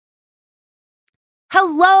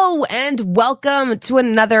Hello and welcome to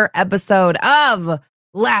another episode of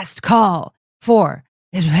Last Call for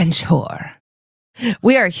Adventure.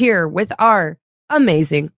 We are here with our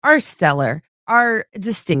amazing, our stellar, our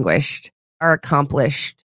distinguished, our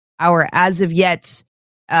accomplished, our as of yet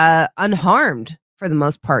unharmed, for the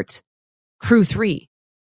most part, Crew 3.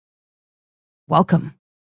 Welcome.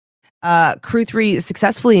 Crew 3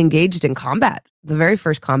 successfully engaged in combat. The very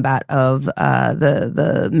first combat of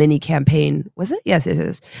the mini campaign. Was it? Yes, it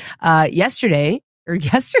is. Yesterday.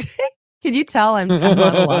 Can you tell I'm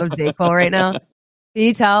on a lot of Dayquil right now? Can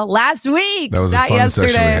you tell? Last week. That was a fun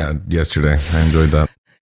session we had yesterday. I enjoyed that.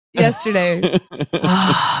 Yesterday.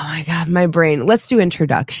 Oh my God, my brain. Let's do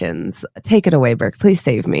introductions. Take it away, Burke. Please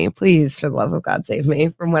save me. Please, for the love of God, save me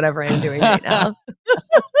from whatever I'm doing right now.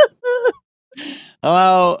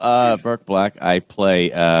 Hello, Burke Black. I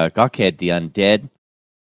play Gawkhead the Undead.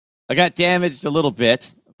 I got damaged a little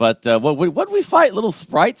bit, but what did we fight? Little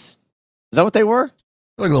sprites? Is that what they were?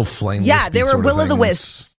 Like little flame. Yeah, they were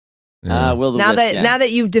Will-o'-the-Wisps. Yeah. Now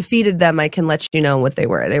that you've defeated them, I can let you know what they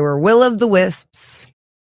were. They were Will-o'-the-Wisps.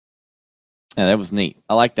 Yeah, that was neat.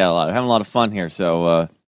 I like that a lot. I'm having a lot of fun here. So,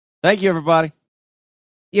 thank you, everybody.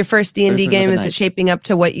 Your first D&D game, is it shaping up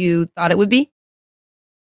to what you thought it would be?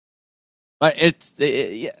 I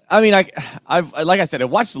mean, I've like I said, I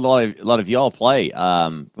watched a lot of y'all play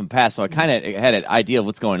from past, so I kind of had an idea of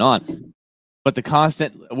what's going on. But the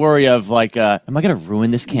constant worry of like, am I going to ruin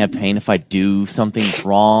this campaign if I do something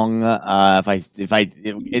wrong? Is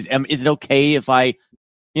it okay if I,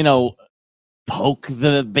 poke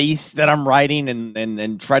the beast that I'm riding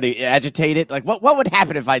and try to agitate it? Like, what would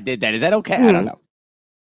happen if I did that? Is that okay? I don't know.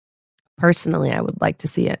 Personally, I would like to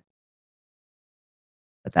see it.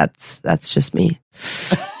 But that's just me.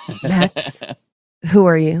 Max, who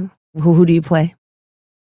are you? Who do you play?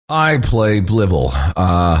 I play Blibble.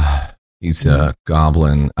 He's a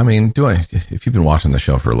goblin. I mean, if you've been watching the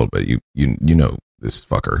show for a little bit, you know this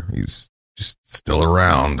fucker. He's just still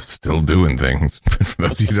around, still doing things. For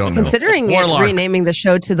those of you who don't know. Considering renaming the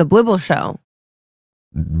show to the Blibble Show.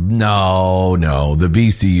 No. The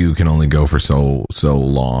BCU can only go for so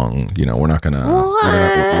long. We're not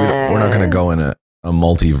gonna go in a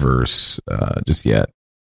multiverse just yet.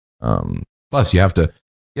 Plus, you have to.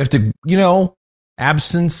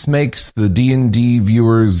 Absence makes the D&D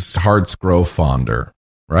viewers' hearts grow fonder,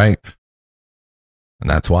 right? And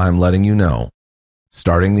that's why I'm letting you know.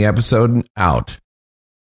 Starting the episode out,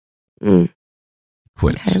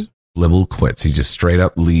 quits. Okay. Blibble quits. He just straight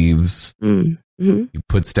up leaves. Mm-hmm. He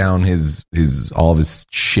puts down his all of his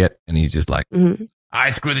shit, and he's just like,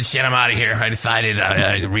 I screw this shit. I'm out of here. I decided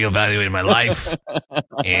I reevaluated my life,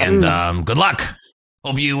 and good luck.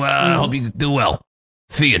 Hope you do well.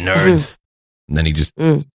 See you, nerds. And then he just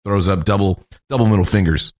throws up double middle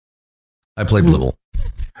fingers. I play Blibble.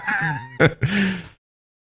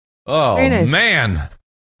 Oh nice. Man!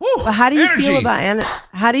 Woo, well, how do you feel about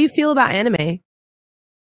anime?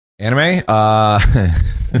 Anime?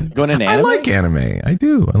 Going into anime? I like anime. I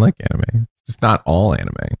do. I like anime. It's just not all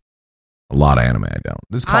anime. A lot of anime I don't.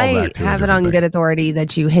 This callback to have it on good authority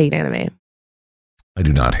that you hate anime. I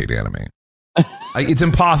do not hate anime. It's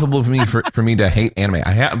impossible for me to hate anime.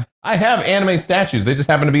 I have anime statues. They just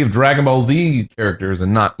happen to be of Dragon Ball Z characters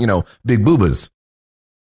and not, big boobas.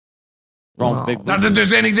 Wrong with big boobas. Not that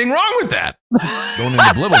there's anything wrong with that. Going into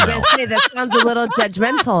Blibble now. I was gonna say, that sounds a little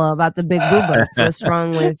judgmental about the big boobas. What's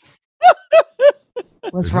wrong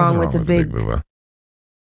with the big booba?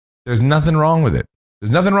 There's nothing wrong with it.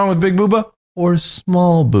 There's nothing wrong with big booba or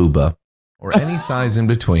small booba or any size in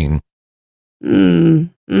between.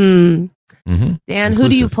 Mm-hmm. Dan, who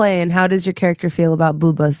do you play, and how does your character feel about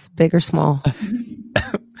boobas, big or small?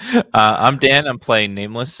 I'm Dan. I'm playing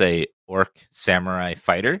Nameless, a orc samurai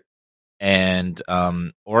fighter, and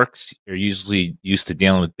orcs are usually used to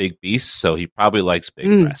dealing with big beasts, so he probably likes big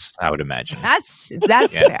breasts, I would imagine. That's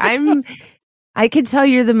fair. I could tell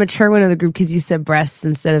you're the mature one of the group because you said breasts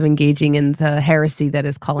instead of engaging in the heresy that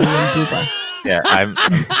is calling them booba. Yeah, I'm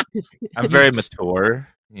very mature.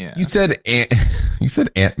 Yeah. You said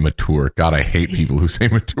Aunt mature. God, I hate people who say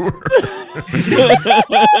mature.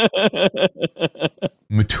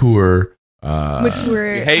 Mature.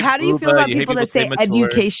 Mature. How do you feel about people that say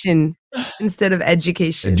education instead of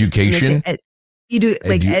education? Education? You do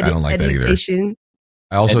like I don't like education. That either.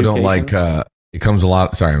 I also don't like it comes a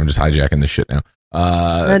lot. Sorry, I'm just hijacking this shit now.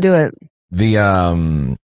 I'll do it. The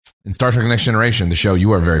in Star Trek Next Generation, the show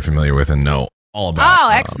you are very familiar with and know all about.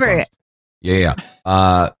 Oh, expert. Yeah.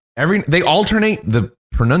 They alternate the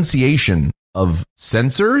pronunciation of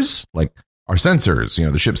sensors, like our sensors,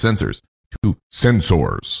 the ship sensors, to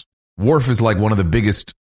sensors. Worf is like one of the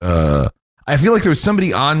biggest I feel like there was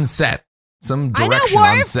somebody on set, some direction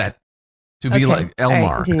on set to be like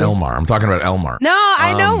Elmar. Right, Elmar. I'm talking about Elmar. No,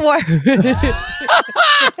 I know more.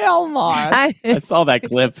 Elmar. I saw that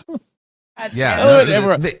clip. Yeah.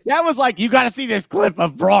 That was like, you got to see this clip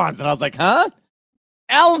of Bronze. And I was like, huh?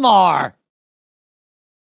 Elmar.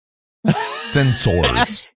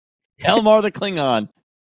 Censors. Elmar the Klingon.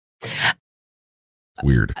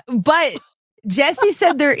 Weird. But Jesse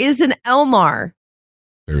said there is an Elmar.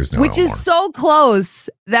 There is no Which Elmar. Is so close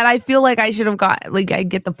that I feel like I should have got, like, I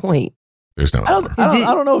get the point. There's no Elmar. I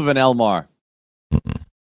don't know of an Elmar. Mm-mm.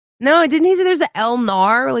 No, didn't he say there's an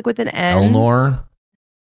Elnar, like with an N? Elnor?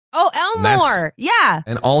 Oh, Elmore. Yeah.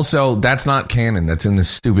 And also, that's not canon. That's in this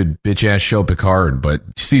stupid bitch-ass show Picard, but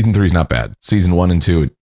season 3 is not bad. Season 1 and 2,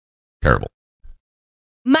 terrible.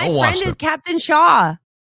 My friend is Captain Shaw.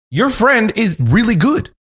 Your friend is really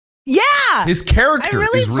good. Yeah. His character is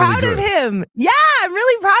really good. I'm really proud of him. Yeah, I'm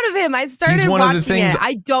really proud of him. I started watching it.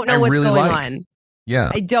 I don't know what's going on.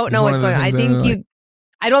 Yeah. I don't know what's going on.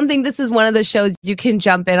 I don't think this is one of the shows you can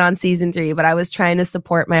jump in on season 3, but I was trying to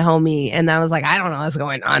support my homie and I was like, I don't know what's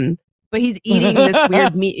going on. But he's eating this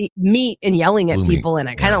weird meat and yelling at people, and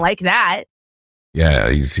I kind of like that.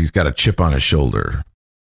 Yeah, he's got a chip on his shoulder.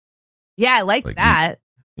 Yeah, I like that.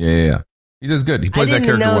 Yeah. He does good. He plays that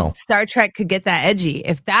character well. Star Trek could get that edgy.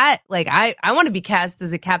 If that, like, I want to be cast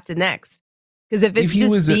as a captain next. Because if it's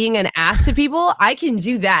just being an ass to people, I can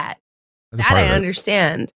do that. That I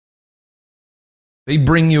understand. They'd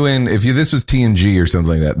bring you in, if this was TNG or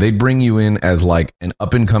something like that, they'd bring you in as like an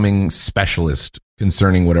up-and-coming specialist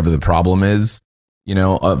concerning whatever the problem is, you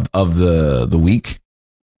know, of the week.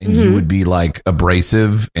 And you would be like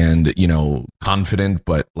abrasive and, you know, confident,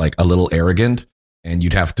 but like a little arrogant. And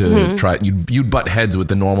you'd have to you'd butt heads with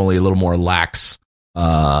the normally a little more lax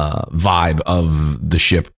vibe of the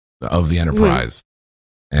ship, of the Enterprise.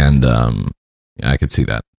 And yeah, I could see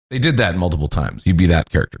that. They did that multiple times. You'd be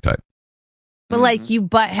that character type. But like you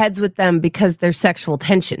butt heads with them because there's sexual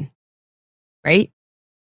tension, right?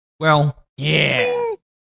 Well, yeah.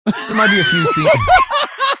 There might be a few scenes.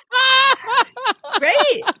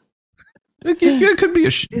 Right? It could be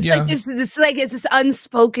it's like it's this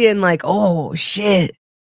unspoken, like, oh shit,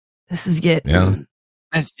 this is getting. Yeah.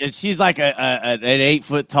 And she's like an 8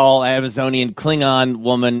 foot tall Amazonian Klingon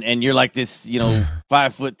woman, and you're like this, you know,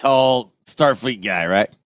 5 foot tall Starfleet guy, right?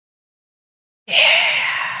 Yeah.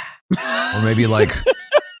 Or maybe like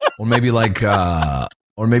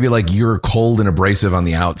you're cold and abrasive on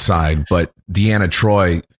the outside, but Deanna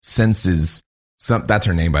Troi senses. That's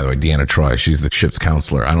her name, by the way, Deanna Troi. She's the ship's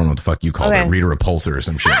counselor. I don't know what the fuck you call her. Rita Repulsor or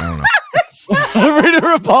some shit. I don't know. Rita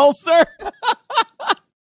Repulsor?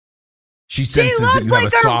 She senses that you have a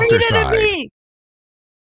softer side.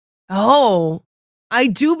 Oh, I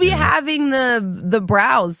do be having the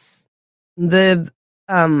brows.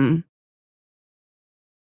 I'm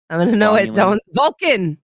going to know it. Don't.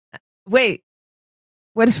 Vulcan. Wait.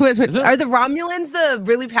 What are the Romulans the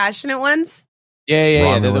really passionate ones?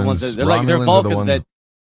 Yeah. They're the ones that they're like, they're Vulcans that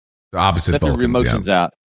the opposite let Vulcans, their emotions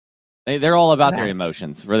out. They're all about their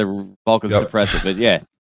emotions. Where the Vulcans suppress it, but yeah,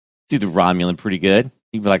 do the Romulan pretty good.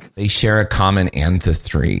 You'd be like, they share a common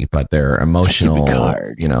ancestry, but their emotional,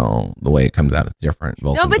 you know, the way it comes out is different.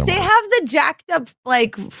 Vulcans no, but they have the jacked up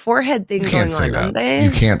like forehead thing going on, don't they?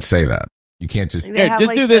 You can't say that. You can't just just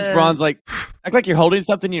like do this, Bronze. Like, act like you're holding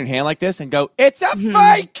something in your hand like this, and go, "It's a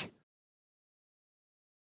fake."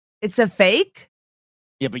 It's a fake.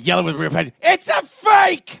 Yeah, but yell it with real passion. It's a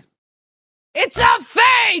fake. It's a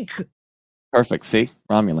fake. Perfect. See,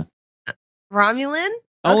 Romulan. Romulan.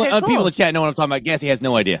 Only people in the chat know what I'm talking about. Guess he has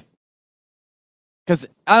no idea. Because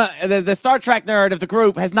the Star Trek nerd of the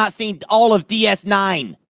group has not seen all of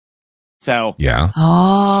DS9. So yeah.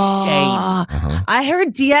 Oh, shame. I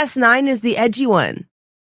heard DS9 is the edgy one.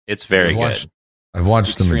 It's very good. I've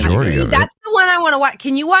watched the majority of it. That's the one I want to watch.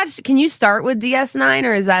 Can you start with DS9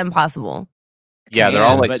 or is that impossible? Yeah, they're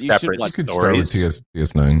all like separate stories. You could start with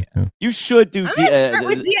DS9. Yeah. You should do start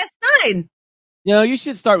with DS9. You know, you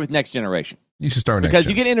should start with Next Generation. You should start because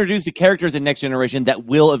you get introduced to characters in Next Generation that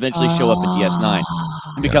will eventually show up in DS9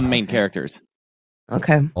 and become main characters.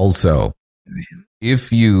 Okay. Also,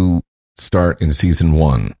 if you start in season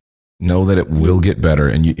 1, know that it will get better,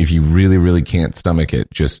 and if you really, really can't stomach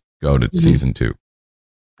it, just go to season 2.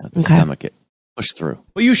 Stomach it, push through.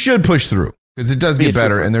 Well, you should push through because it does get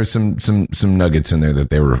better, and there's some nuggets in there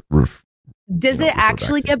that they were. Does it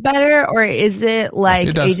actually get better, or is it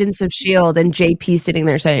like Agents of S.H.I.E.L.D. and JP sitting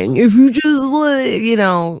there saying, if you just, you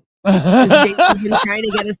know, JP's been trying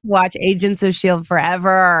to get us to watch Agents of S.H.I.E.L.D.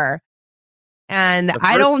 forever. And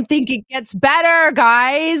I don't think it gets better,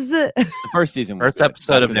 guys. The first season was First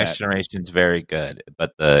episode of Next Generation is very good,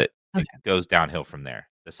 but it goes downhill from there.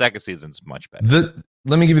 The second season's much better.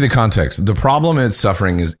 Let me give you the context. The problem it's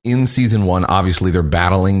suffering is in season 1, obviously they're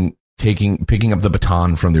battling, picking up the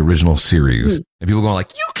baton from the original series. And people going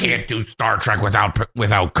like, you can't do Star Trek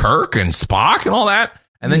without Kirk and Spock and all that.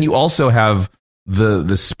 And then you also have the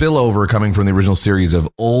spillover coming from the original series of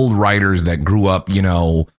old writers that grew up,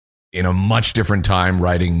 in a much different time,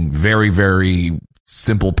 writing very, very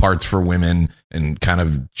simple parts for women and kind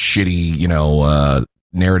of shitty,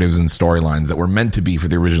 narratives and storylines that were meant to be for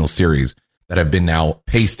the original series that have been now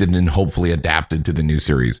pasted and hopefully adapted to the new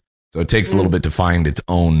series. So it takes a little bit to find its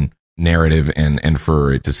own narrative and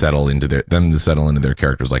for it to settle into their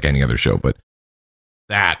characters like any other show. But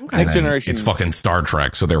Next Generation, it's fucking Star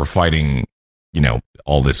Trek. So they were fighting,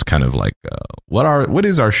 all this kind of like, what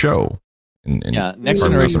is our show? Next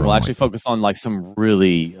Generation will actually focus on like some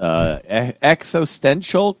really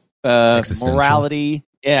existential morality.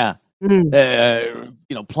 Yeah.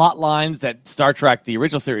 Plot lines that Star Trek, the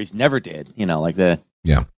original series, never did. I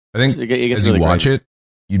think as you watch it,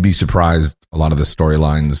 you'd be surprised a lot of the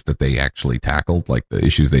storylines that they actually tackled, like the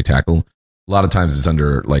issues they tackled. A lot of times it's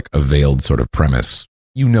under like a veiled sort of premise.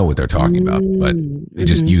 You know what they're talking about, but they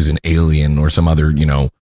just use an alien or some other,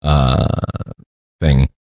 thing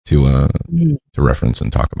to reference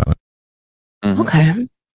and talk about it. Okay.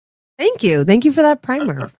 Thank you for that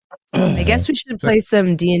primer. I guess we should play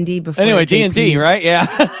some D&D before. Anyway, D&D, right? Yeah.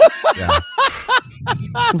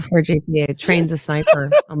 Before JP trains a sniper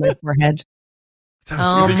on my forehead.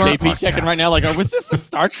 JP checking right now, like, was this a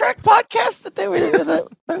Star Trek podcast that they were? What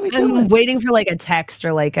are we doing? I'm waiting for like a text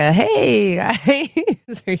or like a hey, are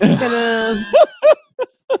you gonna?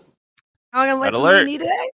 I'm gonna listen to me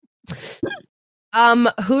today.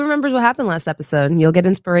 Who remembers what happened last episode? You'll get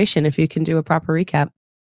inspiration if you can do a proper recap.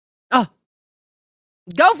 Oh,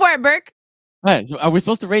 go for it, Burke. All right, so are we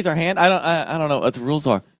supposed to raise our hand? I don't know what the rules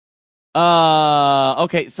are.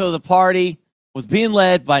 Okay, so the party was being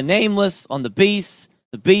led by Nameless on the Beast.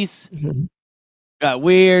 The Beast got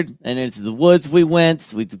weird, and into the woods we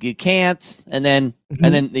went. We camped, and then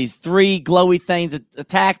these 3 glowy things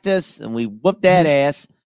attacked us, and we whooped that ass.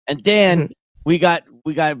 And then we got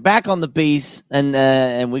back on the Beast,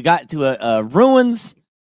 and we got to a ruins,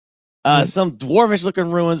 some dwarvish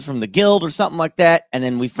looking ruins from the guild or something like that. And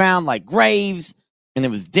then we found like graves, and there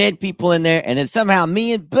was dead people in there. And then somehow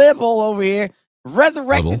me and Bibble over here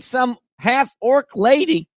resurrected some half orc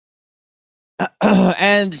lady.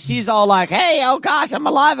 And she's all like, hey, oh gosh, I'm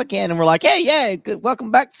alive again. And we're like, hey, yeah, good,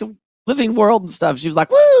 welcome back to Living World and stuff. She was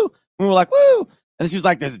like, woo. And we were like, woo. And she was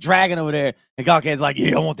like, there's a dragon over there. And Gawkhead's like,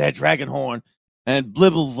 yeah, I want that dragon horn. And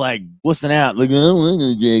Blibble's like wussing out, like, I don't want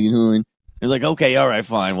no dragon horn. He's like, okay, all right,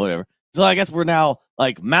 fine, whatever. So I guess we're now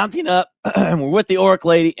like mounting up and we're with the orc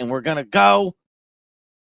lady and we're going to go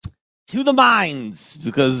to the mines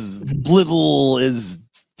because Blibble is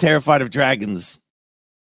terrified of dragons,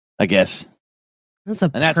 I guess. That's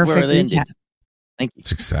and that's where it ended. Thank you.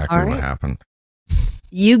 That's exactly what happened.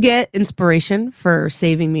 You get inspiration for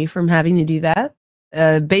saving me from having to do that.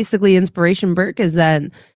 Basically, inspiration, Burke, is that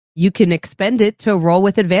you can expend it to roll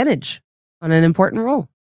with advantage on an important roll.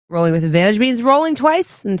 Rolling with advantage means rolling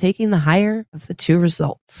twice and taking the higher of the 2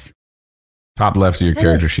 results. Top left of your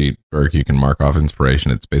character sheet, Burke, you can mark off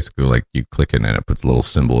inspiration. It's basically like you click it and it puts a little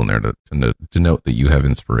symbol in there to note that you have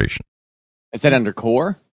inspiration. Is that under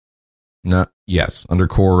core? No, yes, under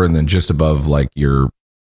core, and then just above like your.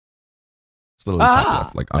 It's literally top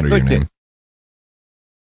left, like under your name.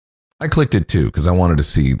 I clicked it too because I wanted to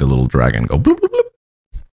see the little dragon go bloop bloop bloop.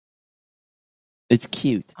 It's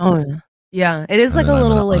cute. Oh yeah, it is like a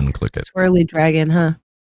little like swirly dragon, huh?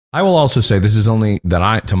 I will also say this is only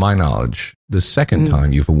to my knowledge, the second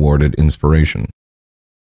time you've awarded inspiration.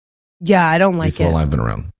 Yeah, I don't like it. While I've been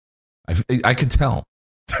around, I could tell.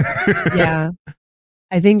 Yeah,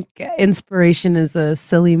 I think inspiration is a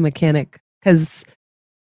silly mechanic because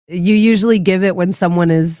you usually give it when someone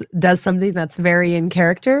does something that's very in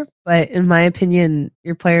character. But in my opinion,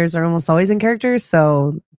 your players are almost always in character,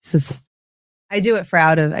 so it's just. I do it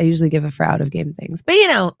I usually give it for out of game things. But,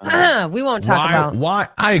 we won't talk about. Why?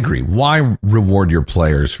 I agree. Why reward your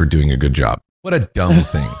players for doing a good job? What a dumb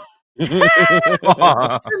thing. For me,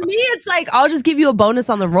 it's like, I'll just give you a bonus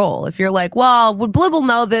on the roll. If you're like, well, would Blibble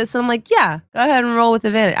know this? And I'm like, yeah, go ahead and roll with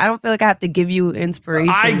advantage. I don't feel like I have to give you inspiration.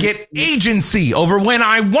 I get agency over when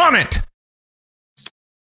I want it.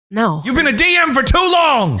 No. You've been a DM for too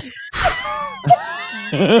long.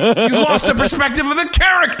 You've lost the perspective of the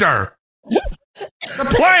character. The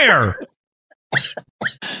player.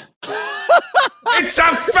 It's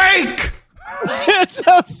a fake. It's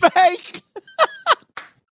a fake.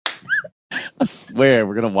 I swear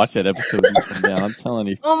we're gonna watch that episode from now. I'm telling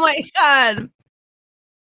you. Oh my god.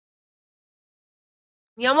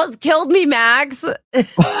 You almost killed me, Max. Take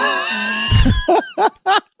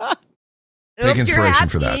inspiration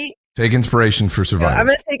for that. Take inspiration for Survivor. I'm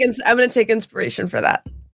gonna take inspiration for that.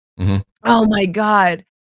 Mm-hmm. Oh my god.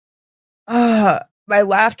 My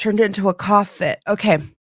laugh turned into a cough fit. Okay.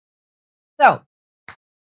 So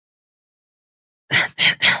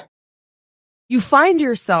you find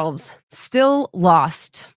yourselves still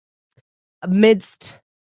lost amidst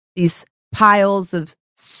these piles of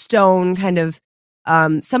stone, kind of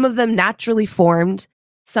some of them naturally formed,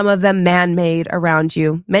 some of them man-made around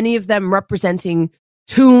you, many of them representing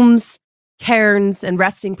tombs, cairns, and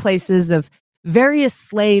resting places of various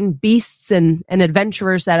slain beasts and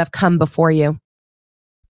adventurers that have come before you.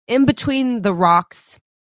 In between the rocks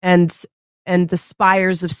and the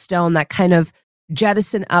spires of stone that kind of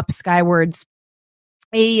jettison up skywards,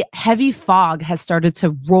 a heavy fog has started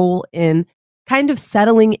to roll in, kind of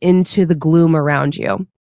settling into the gloom around you.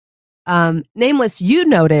 Nameless, you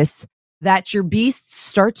notice that your beasts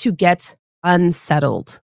start to get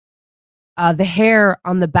unsettled. The hair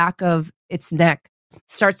on the back of its neck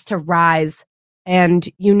starts to rise, and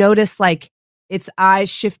you notice like its eyes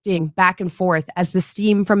shifting back and forth as the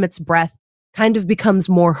steam from its breath kind of becomes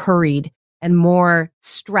more hurried and more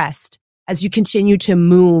stressed as you continue to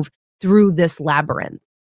move through this labyrinth.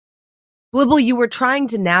 Blibble, you were trying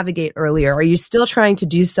to navigate earlier. Are you still trying to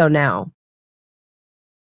do so now?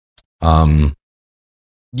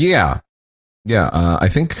 Yeah. I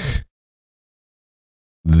think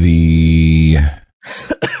trying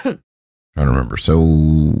to remember.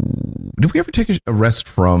 So, did we ever take a rest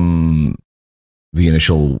from the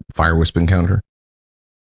initial fire wisp encounter?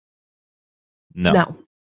 No.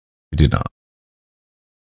 We did not.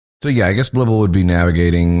 So yeah, I guess Blibble would be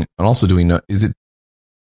navigating, and also do we know? Was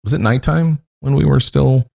it nighttime when we were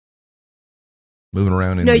still moving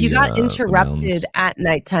around? No, you got interrupted at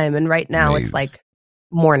nighttime, and right now it's like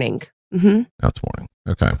morning. Mm-hmm. Now it's morning.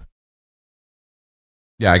 Okay.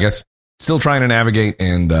 Yeah, I guess still trying to navigate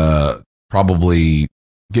and probably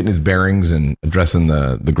getting his bearings and addressing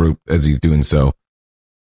the group as he's doing so.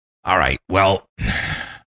 All right. Well,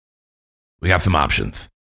 we got some options.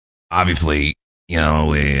 Obviously, we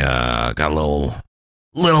got a little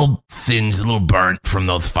singed, a little burnt from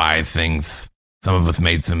those fire things. Some of us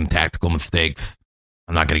made some tactical mistakes.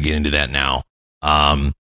 I'm not going to get into that now.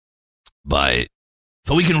 But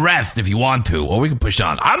so we can rest if you want to, or we can push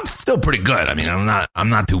on. I'm still pretty good. I mean, I'm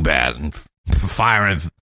not too bad. And fire is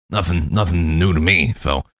nothing new to me.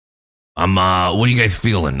 So what are you guys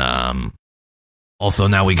feeling? Also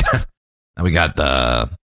now we got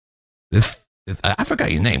this I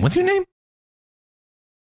forgot your name. What's your name?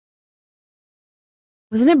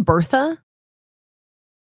 Wasn't it Bertha?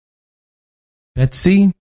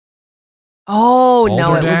 Betsy? Oh, no, it was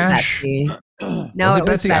Balderdash? Betsy. No, was it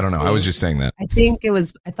Betsy? I don't know. I was just saying that. I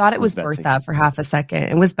thought it was Bertha for half a second.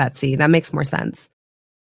 It was Betsy. That makes more sense.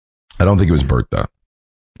 I don't think it was Bertha.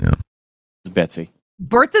 Yeah. It's Betsy.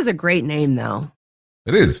 Bertha's a great name, though.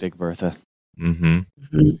 It is. Big Bertha. Mm-hmm.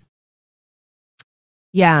 Mm-hmm.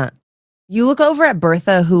 Yeah. You look over at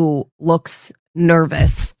Bertha, who looks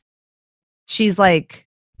nervous. She's like,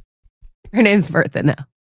 her name's Bertha now.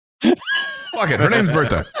 Fuck it. Her name's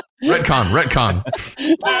Bertha. Retcon.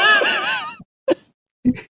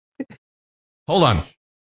 Hold on.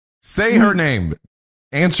 Say her name.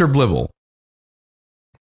 Answer Blibble.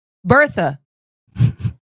 Bertha.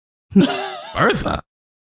 Bertha?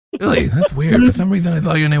 Really? That's weird. For some reason, I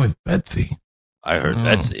thought your name was Betsy. I heard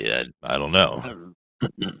Betsy. I don't know.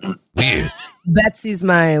 Weird. Betsy's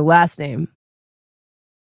my last name.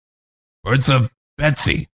 Bertha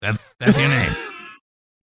Betsy. That's your name.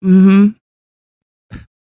 Mm-hmm.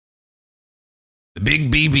 The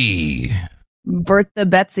Big BB. Bertha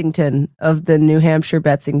Betsington of the New Hampshire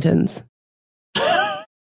Betsingtons.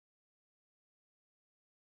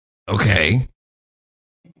 Okay.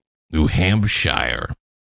 New Hampshire.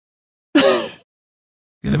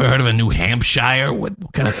 You guys ever heard of a New Hampshire? What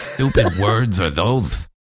kind of stupid words are those?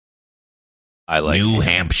 I like New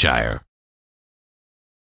Hampshire.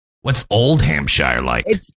 What's Old Hampshire like?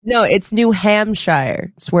 It's New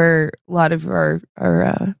Hampshire. It's where a lot of our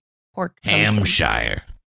pork comes from. Hampshire.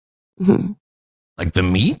 Mm-hmm. Like the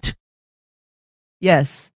meat?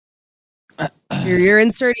 Yes. You're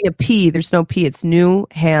inserting a P. There's no P. It's New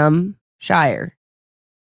Hampshire.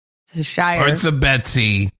 It's a shire. Bertha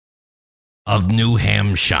Betsy of New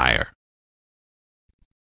Hampshire.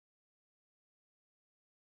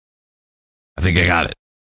 I think I got it.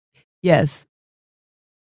 Yes.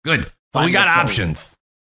 Good. So we got options.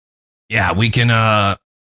 Yeah, we can,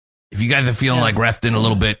 if you guys are feeling like resting a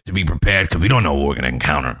little bit to be prepared, because we don't know what we're going to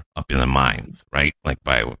encounter up in the mines, right? Like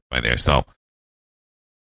by there. So,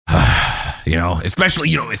 especially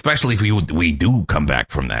if we do come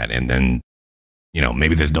back from that, and then,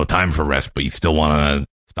 maybe there's no time for rest, but you still want to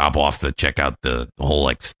stop off to check out the whole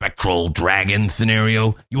like spectral dragon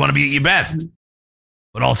scenario. You want to be at your best,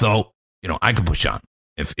 but also, I could push on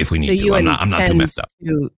if we need to. I'm not too messed up.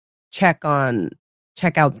 To check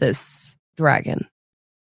out this dragon.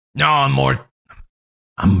 No,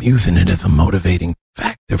 I'm using it as a motivating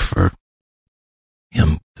factor for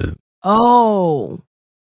him to. Oh,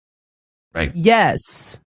 right.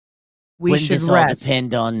 Yes. Wouldn't should this rest. all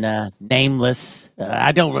depend on Nameless?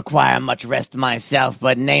 I don't require much rest myself,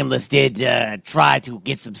 but Nameless did try to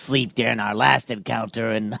get some sleep during our last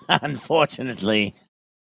encounter, and unfortunately,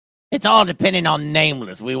 it's all depending on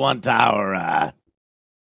Nameless. We want our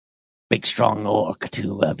big, strong orc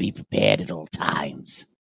to be prepared at all times.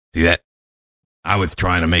 See that? I was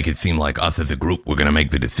trying to make it seem like us as a group were going to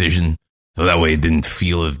make the decision, so that way it didn't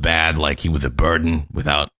feel as bad, like he was a burden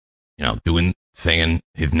without, saying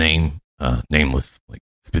his name. Nameless, like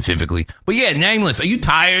specifically. But yeah, Nameless, are you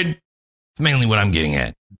tired? It's mainly what I'm getting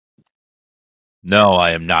at. No,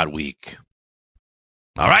 I am not weak.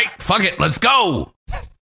 All right, fuck it, let's go.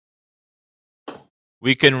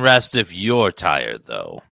 We can rest if you're tired,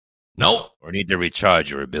 though. Nope. Or need to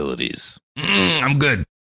recharge your abilities. I'm good.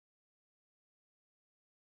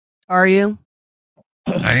 Are you?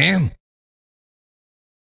 I am.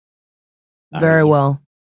 Very well.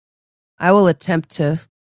 I will attempt to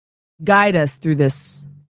guide us through this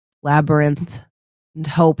labyrinth and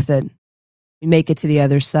hope that we make it to the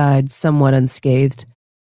other side somewhat unscathed.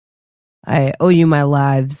 I owe you my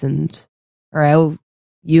lives, or I owe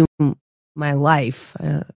you my life,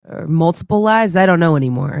 or multiple lives. I don't know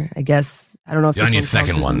anymore. I guess I don't know if you're this on your one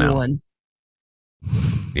second counts as one a new now. One.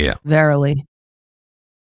 Yeah, verily,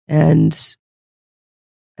 and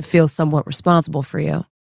I feel somewhat responsible for you.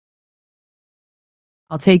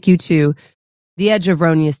 I'll take you to the edge of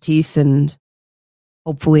Ronia's Teeth, and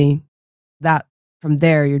hopefully that from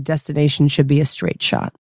there, your destination should be a straight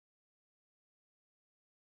shot.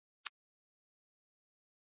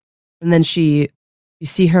 And then you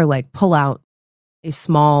see her like pull out a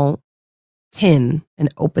small tin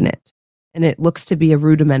and open it. And it looks to be a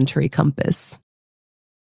rudimentary compass.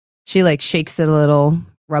 She like shakes it a little,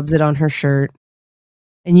 rubs it on her shirt.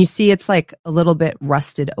 And you see it's like a little bit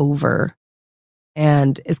rusted over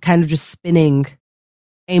and is kind of just spinning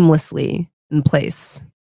aimlessly in place.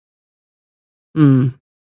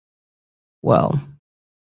 Well,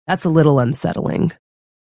 that's a little unsettling.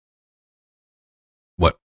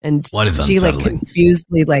 And what is she unsettling? like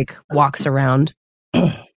confusedly like walks around.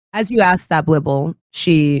 As you ask that Blibble,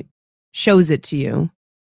 she shows it to you,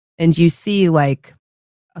 and you see like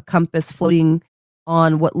a compass floating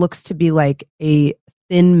on what looks to be like a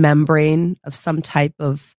thin membrane of some type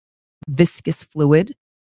of viscous fluid,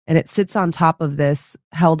 and it sits on top of this,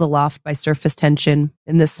 held aloft by surface tension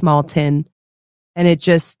in this small tin. And it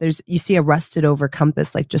just you see a rusted over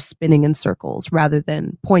compass like just spinning in circles rather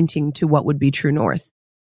than pointing to what would be true north.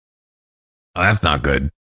 Oh, that's not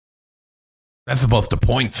good. That's supposed to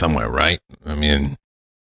point somewhere, right? I mean,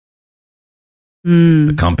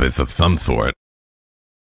 the compass of some sort.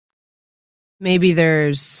 Maybe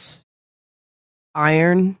there's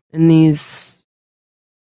iron in these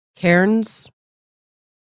cairns.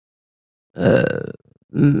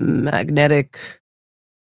 Magnetic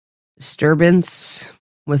disturbance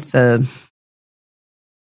with the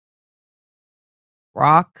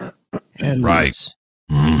rock. And, right.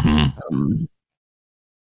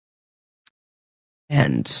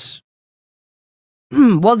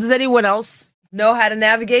 Well, does anyone else know how to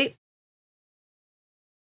navigate?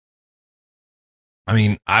 I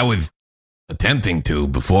mean, I was attempting to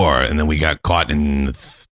before, and then we got caught in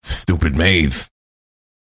the stupid maze.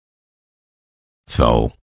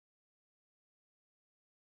 So,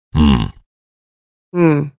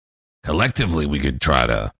 collectively, we could try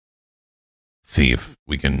to see if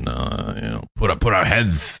we can, put our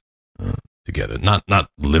heads together. Not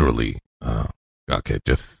literally. Okay,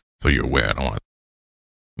 just so you're aware, I don't want to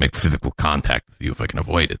make physical contact with you if I can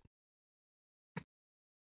avoid it.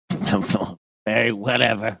 Very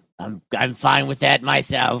whatever. I'm fine with that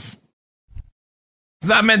myself. It's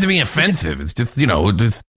not meant to be offensive. It's just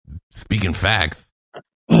just speaking facts.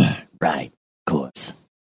 Right, of course.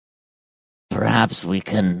 Perhaps we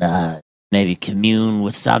can maybe commune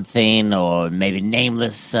with something, or maybe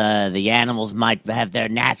Nameless. The animals might have their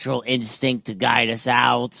natural instinct to guide us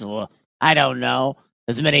out, or I don't know.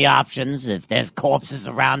 There's many options. If there's corpses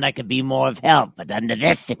around, I could be more of help. But under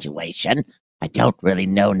this situation, I don't really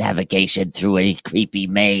know navigation through a creepy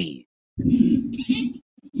maze.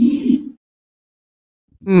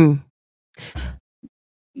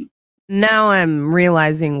 Now I'm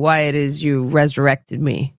realizing why it is you resurrected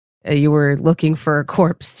me. You were looking for a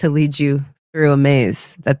corpse to lead you through a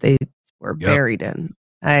maze that they were buried in.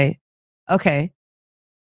 Okay.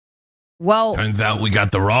 Well, turns out we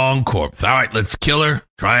got the wrong corpse. All right, let's kill her.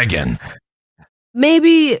 Try again.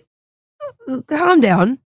 Maybe calm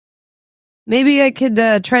down. Maybe I could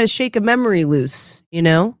try to shake a memory loose,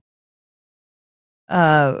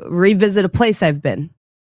 revisit a place I've been,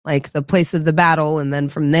 like the place of the battle, and then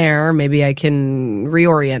from there, maybe I can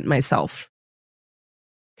reorient myself.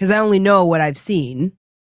 Because I only know what I've seen.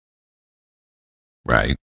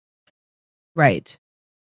 Right.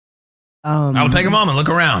 I'll take a moment. Look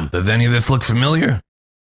around. Does any of this look familiar?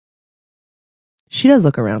 She does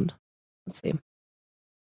look around. Let's see.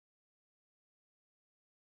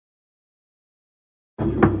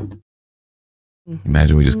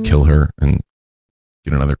 Imagine we just kill her and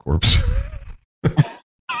get another corpse.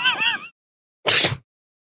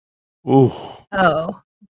 Ooh. Oh,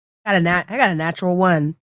 I got a natural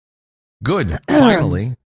one. Good.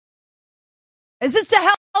 Finally. Is this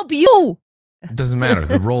to help you? It doesn't matter.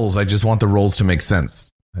 The rolls, I just want the rolls to make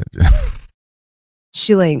sense.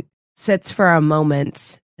 She sits for a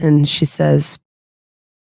moment and she says,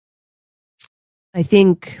 I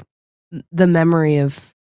think the memory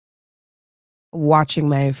of watching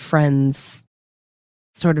my friends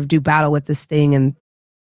sort of do battle with this thing, and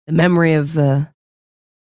the memory of the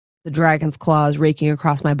dragon's claws raking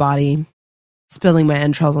across my body, spilling my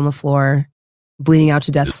entrails on the floor, bleeding out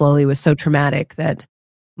to death slowly, was so traumatic that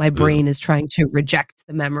my brain is trying to reject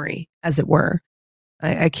the memory, as it were.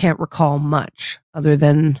 I can't recall much other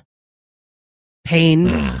than pain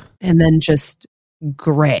and then just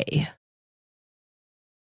gray.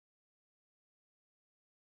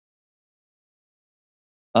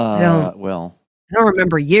 I don't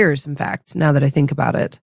remember years, in fact, now that I think about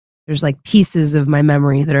it. There's pieces of my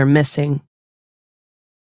memory that are missing.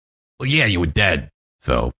 Well, yeah, you were dead.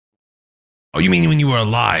 So, you mean when you were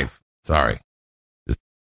alive? Sorry.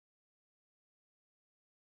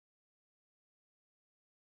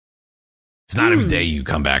 It's not every day you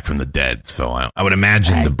come back from the dead, so I would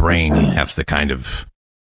imagine the brain has to kind of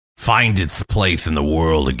find its place in the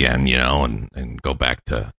world again, and go back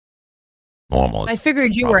to normal. I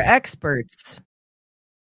figured you were experts.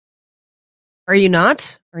 Are you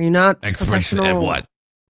not? Are you not experts at what?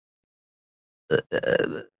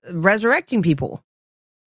 Resurrecting people.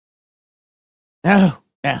 No.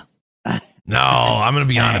 No, I'm going to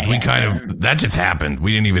be honest. That just happened.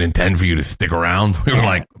 We didn't even intend for you to stick around. We were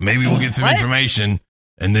like, maybe we'll get some information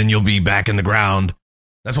and then you'll be back in the ground.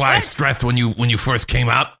 That's why I stressed when you first came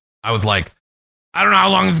out. I was like, I don't know how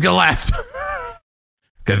long this is going to last.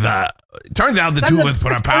 Because it turns out the two of us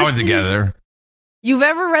put our powers together. You've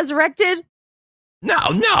ever resurrected?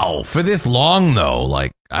 No. For this long, though,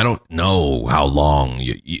 I don't know how long.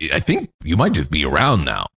 I think you might just be around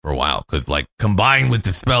now for a while. Because, combined with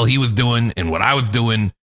the spell he was doing and what I was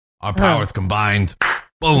doing, our powers combined,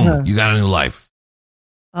 boom, you got a new life.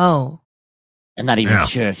 Oh. I'm not even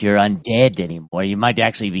sure if you're undead anymore. You might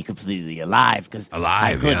actually be completely alive. Because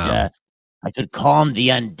I could calm the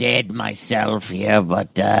undead myself here,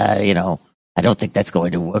 but, I don't think that's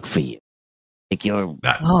going to work for you. I think you're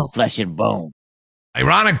flesh and bone.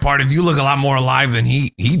 Ironic part is you look a lot more alive than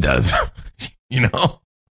he does,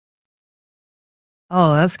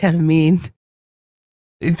 Oh, that's kind of mean.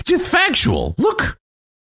 It's just factual. Look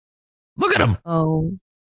at him. Oh.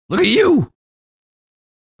 Look at you.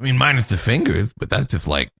 I mean, minus the fingers, but that's just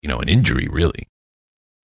an injury, really.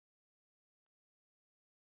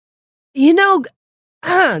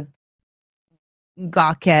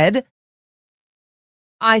 Gawkhead,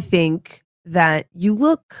 I think that you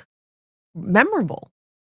look memorable.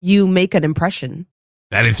 You make an impression.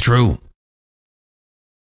 That is true.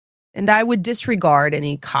 And I would disregard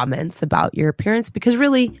any comments about your appearance because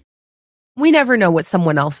really, we never know what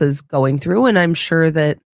someone else is going through. And I'm sure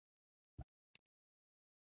that.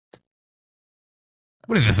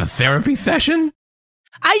 What is this, a therapy session?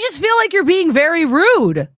 I just feel like you're being very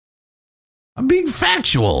rude. I'm being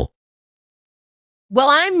factual. Well,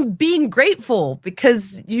 I'm being grateful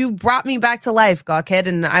because you brought me back to life, Gawkhead,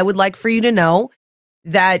 and I would like for you to know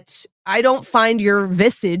that I don't find your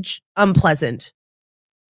visage unpleasant.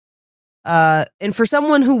 And for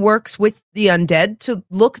someone who works with the undead to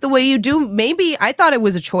look the way you do, maybe I thought it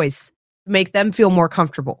was a choice to make them feel more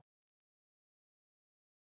comfortable.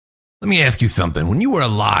 Let me ask you something. When you were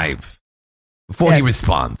alive, before he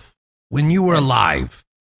responds, when you were alive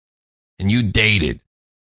and you dated,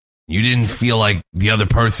 you didn't feel like the other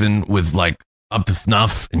person was like up to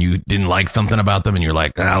snuff and you didn't like something about them and you're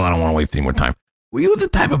like, I don't want to waste any more time. Were you the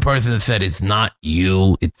type of person that said, it's not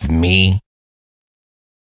you, it's me?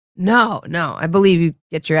 No. I believe you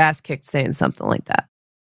get your ass kicked saying something like that.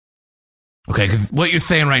 Okay, because what you're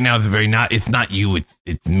saying right now is it's not you,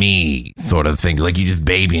 it's me sort of thing. Like you just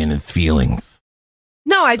babying his feelings.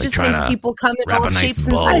 No, I just think people come in all shapes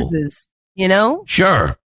and sizes, you know?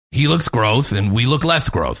 Sure. He looks gross and we look less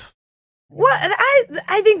gross. What?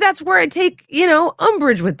 I think that's where I take,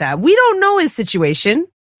 umbrage with that. We don't know his situation.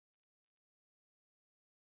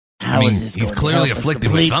 He's clearly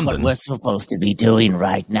afflicted with something. What we're supposed to be doing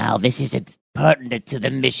right now. This isn't pertinent to the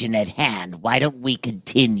mission at hand. Why don't we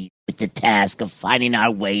continue with the task of finding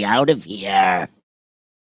our way out of here?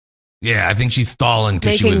 Yeah, I think she's stalling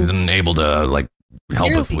because she wasn't able to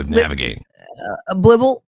help us with navigating.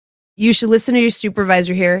 Blibble, you should listen to your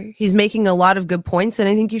supervisor here. He's making a lot of good points, and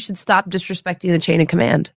I think you should stop disrespecting the chain of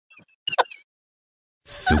command.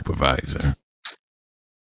 Supervisor.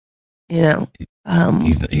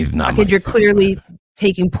 He's not. You're clearly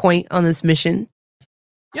taking point on this mission.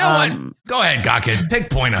 You know what? Go ahead, Gawkhead. Take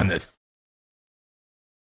point on this.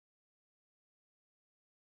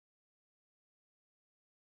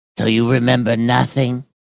 So you remember nothing?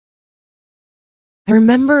 I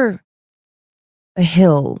remember a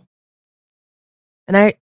hill. And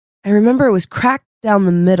I remember it was cracked down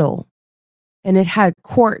the middle. And it had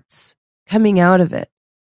quartz coming out of it.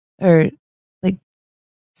 Or like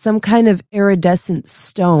some kind of iridescent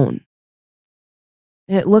stone.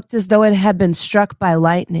 And it looked as though it had been struck by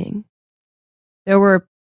lightning. There were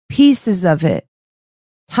pieces of it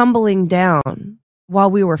tumbling down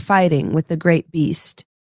while we were fighting with the great beast.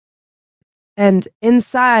 And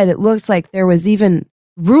inside, it looked like there was even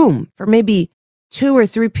room for maybe 2 or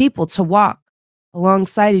 3 people to walk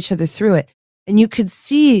alongside each other through it. And you could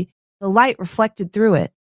see the light reflected through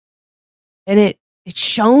it. And it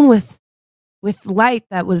shone with light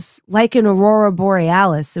that was like an aurora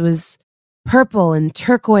borealis. It was purple and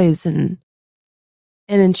turquoise and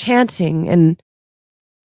enchanting.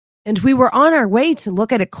 And we were on our way to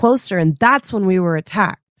look at it closer, and that's when we were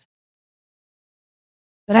attacked.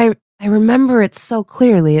 But I remember it so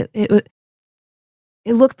clearly. It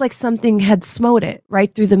looked like something had smote it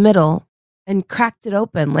right through the middle and cracked it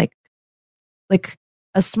open like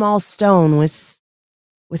a small stone with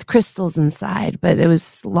crystals inside, but it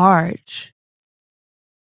was large.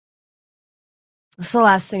 That's the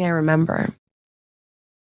last thing I remember.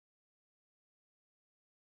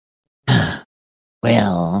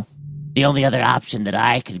 Well, the only other option that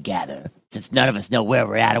I could gather, since none of us know where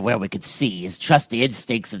we're at or where we could see, is trust the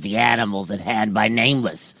instincts of the animals at hand by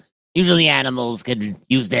Nameless. Usually animals can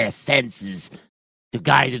use their senses to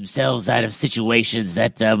guide themselves out of situations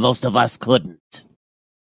that most of us couldn't.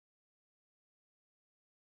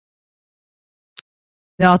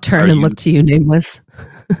 They all turn and look to you, Nameless.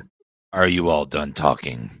 Are you all done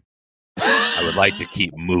talking? I would like to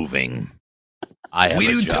keep moving. I have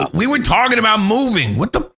a job. We were talking about moving.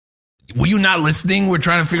 What the? Were you not listening? We're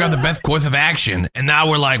trying to figure out the best course of action, and now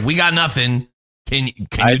we're like, we got nothing. Can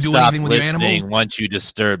you do anything with your animals? Once you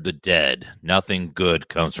disturb the dead, nothing good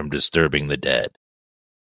comes from disturbing the dead.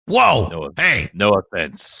 Whoa! No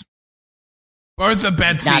offense. Bertha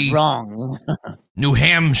Betsy, not wrong. New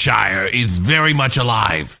Hampshire is very much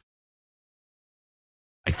alive.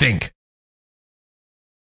 I think.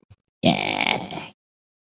 Yeah.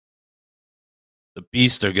 The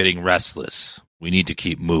beasts are getting restless. We need to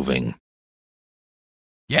keep moving.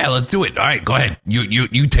 Yeah, let's do it. All right, go ahead.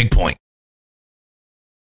 You take point.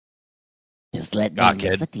 Just let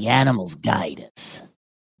the animals guide us.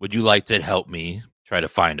 Would you like to help me try to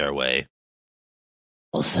find our way?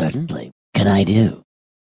 Well, certainly. What can I do?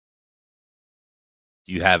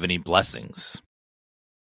 Do you have any blessings?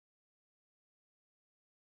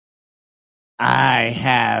 I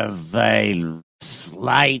have a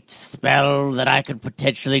slight spell that I could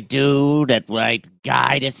potentially do that might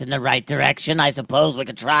guide us in the right direction. I suppose we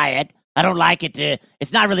could try it. I don't like it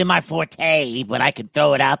it's not really my forte, but I could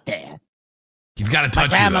throw it out there. He's got to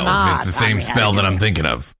touch you, though, if it's the same spell that I'm thinking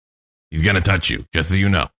of. He's going to touch you, just so you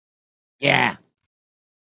know. Yeah.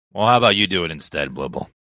 Well, how about you do it instead, Blibble?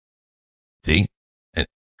 See?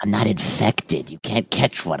 I'm not infected. You can't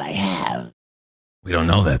catch what I have. We don't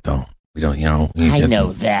know that, though. We don't, I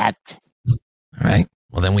know that. All right.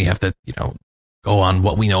 Well, then we have to, go on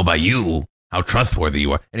what we know about you, how trustworthy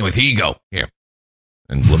you are. Anyways, here you go. Here.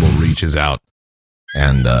 And Blibble reaches out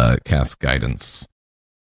and casts guidance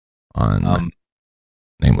on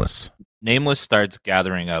Nameless. Nameless starts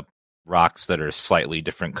gathering up rocks that are slightly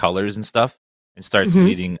different colors and stuff, and starts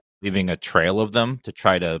leaving a trail of them to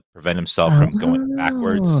try to prevent himself from going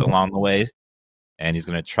backwards along the way. And he's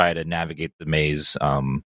going to try to navigate the maze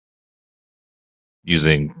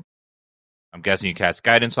using, I'm guessing you cast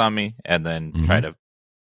guidance on me, and then try to,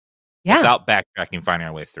 without backtracking, finding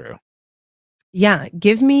our way through. Yeah,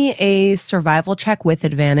 give me a survival check with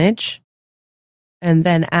advantage, and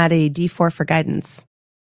then add a D4 for guidance.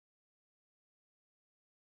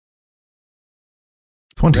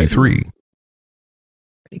 23.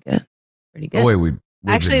 Pretty good. Pretty good. Oh, wait,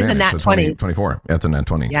 actually, it's a nat 20. 24. Yeah, it's a nat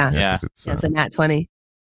 20. Yeah. It's a nat 20.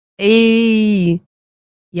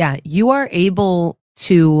 Yeah, you are able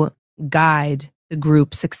to guide the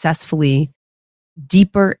group successfully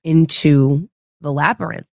deeper into the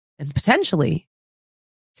labyrinth and potentially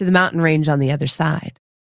to the mountain range on the other side.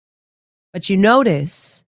 But you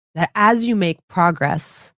notice that as you make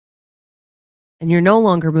progress and you're no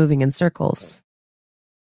longer moving in circles,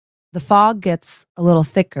 the fog gets a little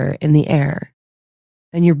thicker in the air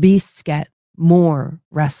and your beasts get more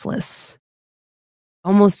restless,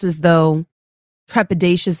 almost as though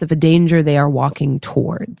trepidatious of a danger they are walking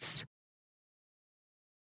towards.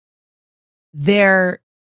 Their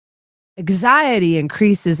anxiety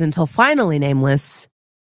increases until finally, Nameless,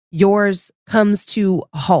 yours comes to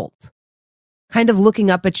a halt, kind of looking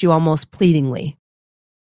up at you almost pleadingly,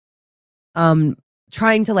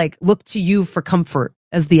 trying to like look to you for comfort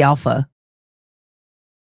as the alpha.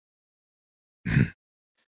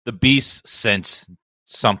 The beasts sense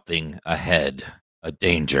something ahead, a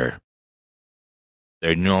danger.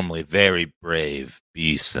 They're normally very brave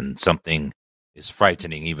beasts, and something is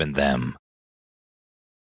frightening even them.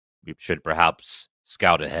 We should perhaps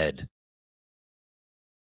scout ahead.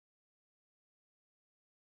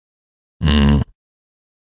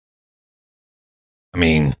 I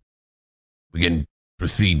mean, we can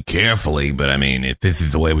proceed carefully, but I mean, if this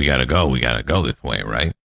is the way we gotta go this way,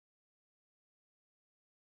 right?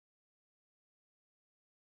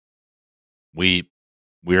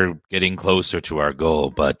 We're getting closer to our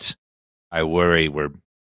goal, but I worry we're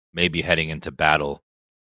maybe heading into battle.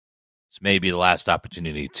 This may be the last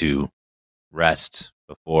opportunity to rest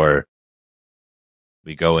before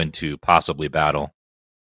we go into possibly battle.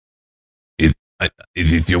 Is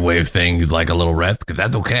this your way of saying you'd like a little rest? Because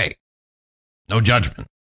that's okay. No judgment.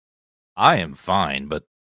 I am fine, but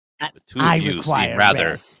the two of you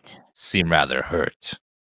seem rather hurt.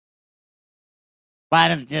 Why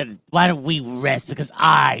don't we rest? Because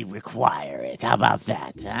I require it. How about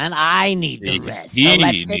that? And I need the rest. So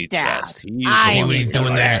let's sit down. Rest. You see what he's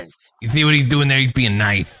doing there? You see what he's doing there? He's being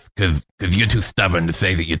nice because you're too stubborn to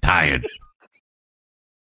say that you're tired.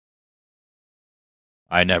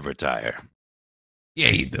 I never tire.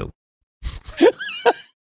 Yeah, you do.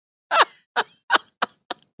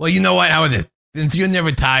 Well, you know what? How is this? Since you're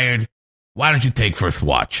never tired, why don't you take first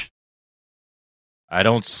watch? I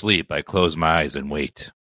don't sleep. I close my eyes and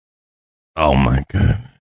wait. Oh, my God.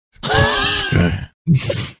 This is good.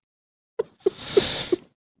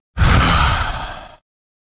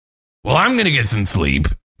 Well, I'm going to get some sleep.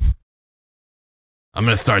 I'm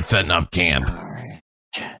going to start setting up camp.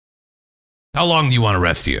 How long do you want to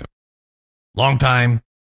rest here? Long time?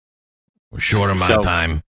 Or short amount of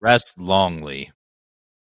time? Rest longly.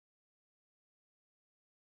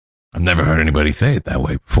 I've never heard anybody say it that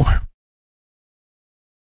way before.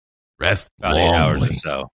 Rest about longly. 8 hours or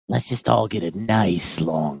so. Let's just all get a nice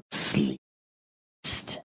long sleep.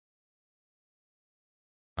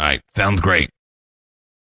 All right, sounds great.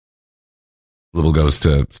 Little goes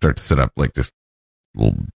to start to set up like this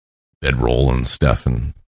little bedroll and stuff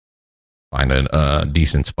and find a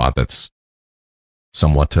decent spot that's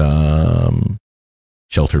somewhat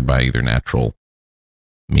sheltered by either natural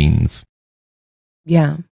means.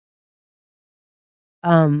 Yeah.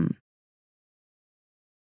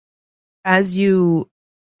 As you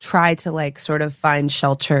try to like sort of find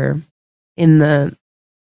shelter in the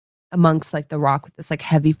amongst like the rock with this like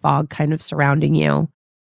heavy fog kind of surrounding you,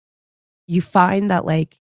 you find that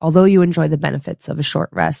like although you enjoy the benefits of a short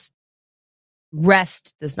rest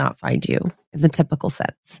does not find you in the typical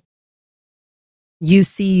sense. You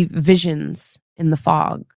see visions in the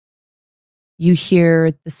fog. You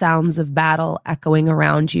hear the sounds of battle echoing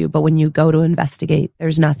around you, but when you go to investigate,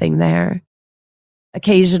 there's nothing there.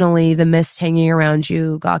 Occasionally, the mist hanging around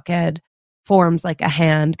you, Goked, forms like a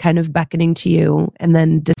hand kind of beckoning to you and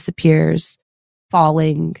then disappears,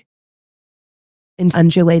 falling into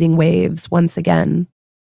undulating waves once again.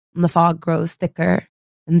 And the fog grows thicker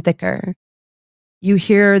and thicker. You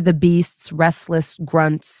hear the beast's restless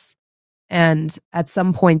grunts, and at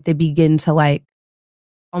some point they begin to like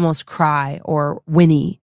almost cry or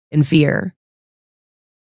whinny in fear.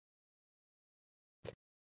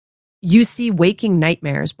 You see waking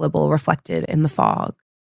nightmares, Blibble, reflected in the fog.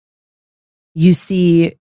 You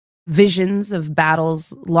see visions of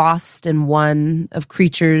battles lost and won, of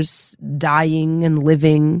creatures dying and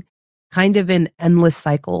living, kind of in endless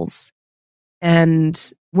cycles.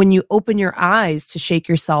 And when you open your eyes to shake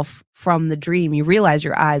yourself from the dream, you realize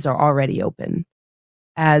your eyes are already open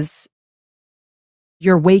as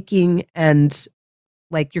you're waking, and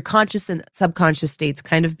like your conscious and subconscious states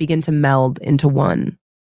kind of begin to meld into one.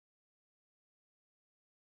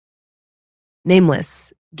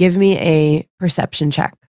 Nameless, give me a perception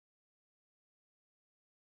check.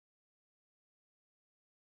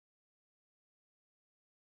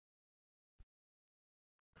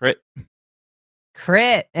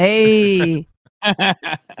 Crit. Hey.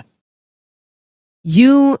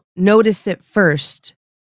 You notice it first.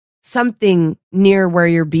 Something near where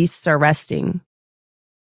your beasts are resting.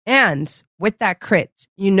 And with that crit,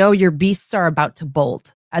 you know your beasts are about to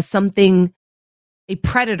bolt as a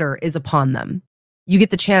predator is upon them. You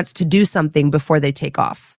get the chance to do something before they take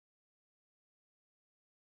off.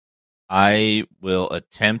 I will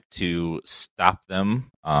attempt to stop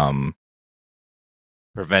them,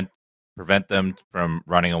 prevent them from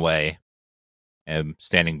running away, and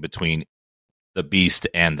standing between the beast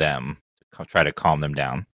and them to try to calm them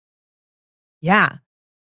down. Yeah.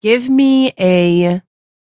 Give me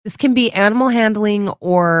this can be animal handling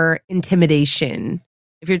or intimidation.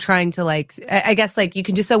 If you're trying to I guess you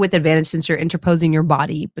can do so with advantage since you're interposing your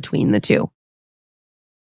body between the two.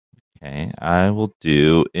 Okay, I will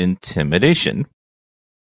do intimidation.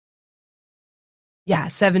 Yeah,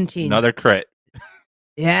 17. Another crit.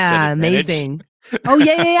 Yeah, amazing. Oh,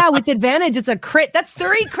 yeah. With advantage, it's a crit. That's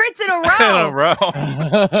 3 crits in a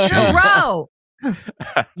row.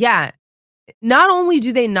 Yeah. Not only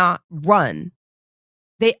do they not run,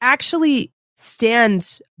 they actually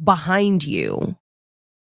stand behind you.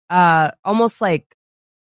 Almost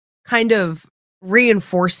kind of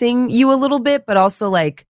reinforcing you a little bit, but also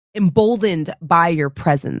emboldened by your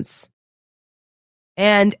presence.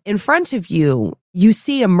 And in front of you, you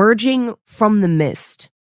see emerging from the mist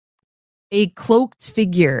a cloaked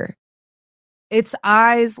figure. Its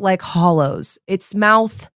eyes like hollows, its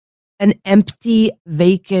mouth an empty,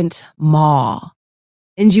 vacant maw.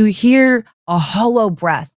 And you hear a hollow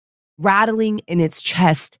breath rattling in its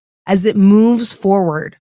chest as it moves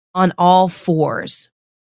forward on all fours.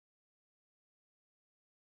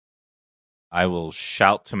 I will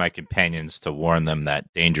shout to my companions to warn them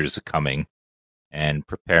that danger is coming and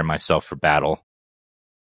prepare myself for battle,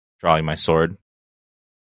 drawing my sword.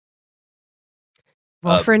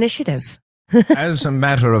 Roll for initiative. As a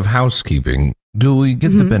matter of housekeeping, do we get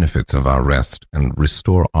the benefits of our rest and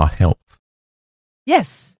restore our health?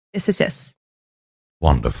 Yes.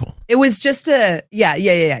 Wonderful. It was just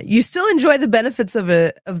yeah. You still enjoy the benefits of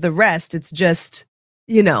the rest. It's just,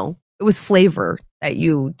 it was flavor that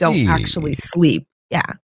you don't actually sleep.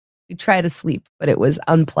 Yeah. You try to sleep, but it was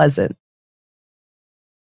unpleasant.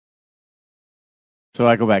 So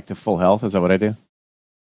I go back to full health. Is that what I do?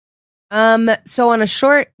 So on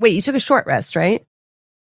you took a short rest, right?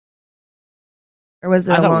 Or was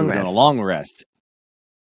it a long rest? A long rest.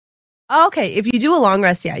 Oh, okay. If you do a long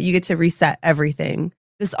rest, yeah, you get to reset everything.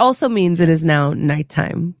 This also means it is now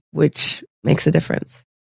nighttime, which makes a difference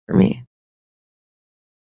for me.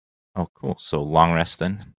 Oh, cool. So long rest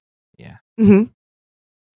then? Yeah. Mm-hmm.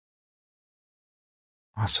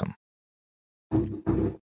 Awesome.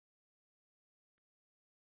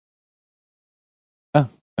 Oh,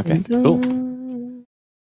 okay. Cool.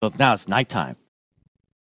 So now it's nighttime.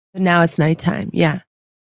 Now it's nighttime, yeah.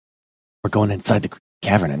 We're going inside the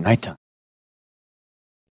cavern at nighttime.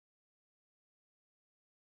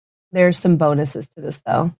 There's some bonuses to this,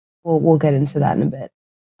 though. We'll get into that in a bit.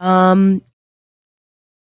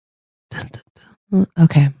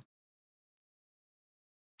 Okay.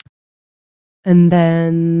 And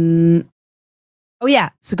then,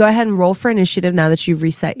 so go ahead and roll for initiative now that you've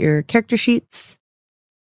reset your character sheets.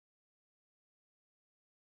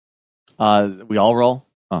 We all roll?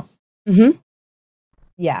 Oh. Mm-hmm.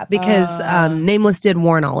 Yeah, because Nameless did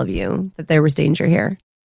warn all of you that there was danger here.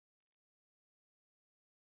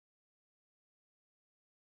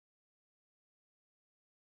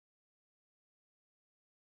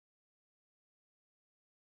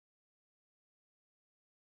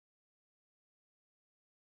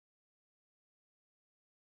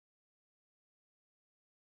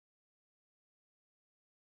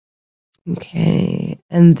 Okay,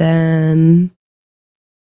 and then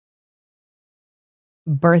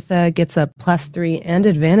Bertha gets a +3 and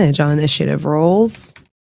advantage on initiative rolls.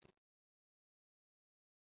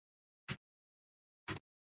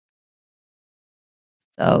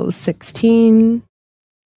 So 16.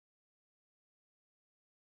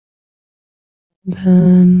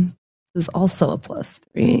 Then this is also a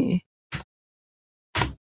 +3.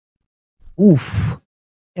 Oof.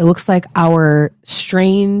 It looks like our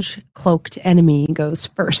strange cloaked enemy goes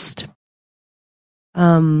first.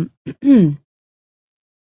 All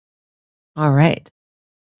right.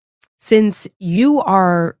 Since you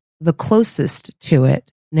are the closest to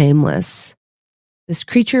it, Nameless, this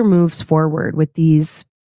creature moves forward with these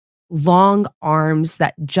long arms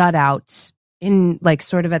that jut out in like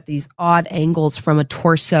sort of at these odd angles from a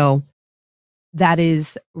torso that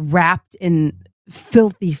is wrapped in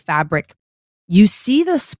filthy fabric. You see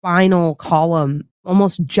the spinal column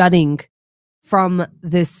almost jutting from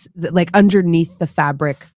this, like underneath the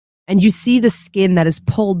fabric. And you see the skin that is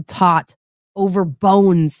pulled taut over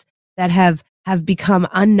bones that have become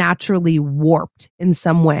unnaturally warped in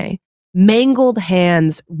some way. Mangled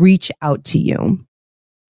hands reach out to you.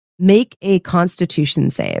 Make a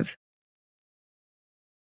Constitution save.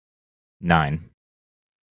 9.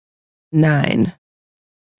 9.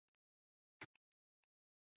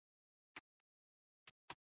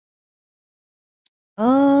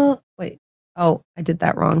 Wait. Oh, I did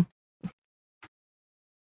that wrong.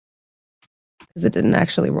 Because it didn't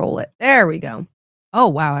actually roll it. There we go. Oh,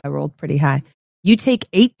 wow. I rolled pretty high. You take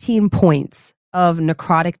 18 points of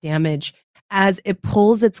necrotic damage as it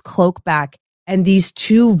pulls its cloak back and these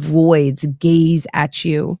two voids gaze at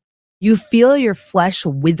you. You feel your flesh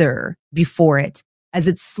wither before it as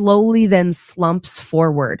it slowly then slumps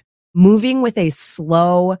forward, moving with a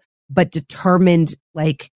slow but determined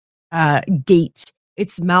gait,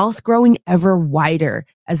 its mouth growing ever wider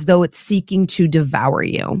as though it's seeking to devour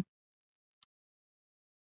you.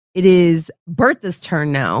 It is Bertha's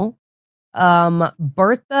turn now.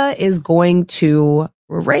 Bertha is going to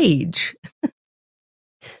rage.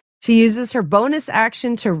 She uses her bonus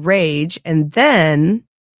action to rage, and then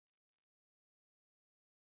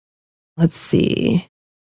let's see.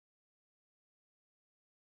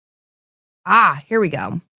 Here we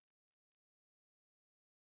go.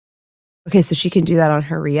 Okay, so she can do that on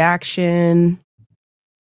her reaction.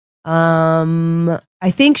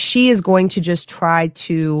 I think she is going to just try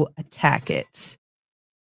to attack it.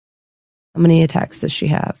 How many attacks does she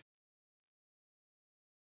have?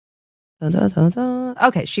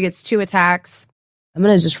 Okay, she gets 2 attacks. I'm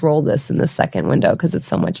going to just roll this in the second window because it's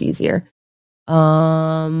so much easier.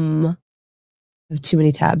 I have too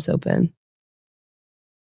many tabs open.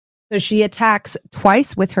 So she attacks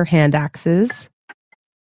twice with her hand axes.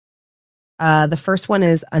 The first one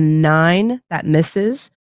is a 9 that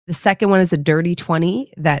misses. The second one is a dirty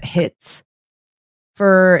 20 that hits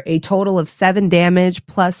for a total of 7 damage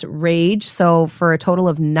plus rage. So for a total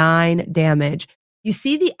of 9 damage. You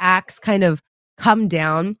see the axe kind of come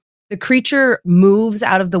down. The creature moves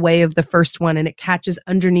out of the way of the first one and it catches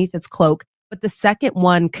underneath its cloak, but the second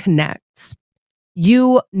one connects.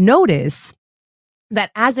 You notice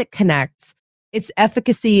that as it connects, its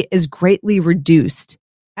efficacy is greatly reduced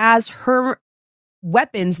as her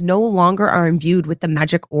weapons no longer are imbued with the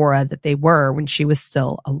magic aura that they were when she was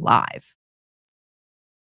still alive.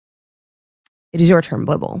 It is your turn,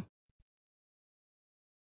 Blibble.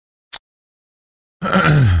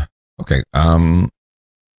 Okay.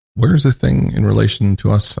 Where is this thing in relation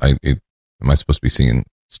to us? Am I supposed to be seeing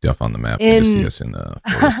stuff on the map? I just see us in the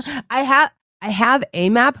forest. I have a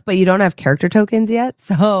map, but you don't have character tokens yet,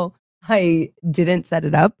 so I didn't set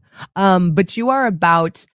it up. But you are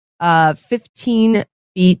about 15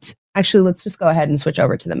 feet. Actually, let's just go ahead and switch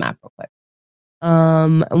over to the map real quick.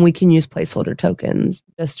 And we can use placeholder tokens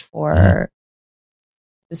just for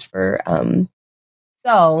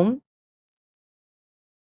so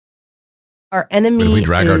our enemy. But if we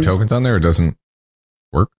drag our tokens on there, it doesn't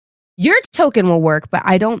work. Your token will work, but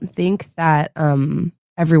I don't think that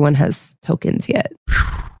everyone has tokens yet.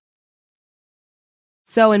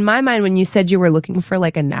 So in my mind, when you said you were looking for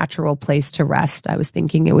like a natural place to rest, I was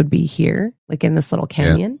thinking it would be here, like in this little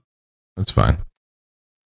canyon. Yeah, that's fine.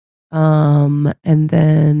 And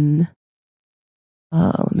then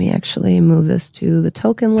let me actually move this to the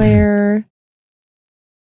token layer.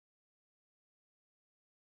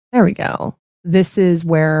 There we go. This is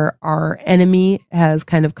where our enemy has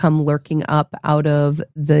kind of come lurking up out of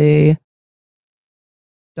the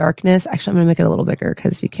darkness. Actually, I'm going to make it a little bigger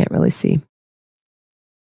because you can't really see.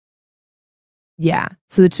 Yeah.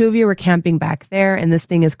 So the two of you were camping back there, and this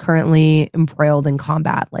thing is currently embroiled in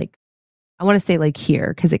combat. Like, I want to say like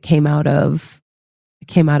here, because it came out of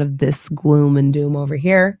this gloom and doom over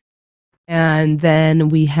here. And then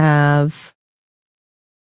we have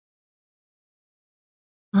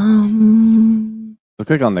So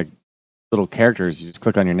click on the little characters. You just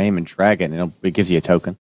click on your name and drag it, and it gives you a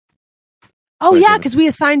token. Oh yeah, because we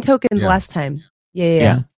assigned tokens last time.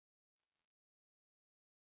 Yeah.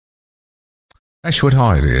 That's what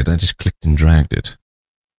I did. I just clicked and dragged it.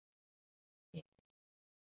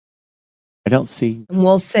 I don't see. And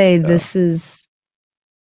we'll say this is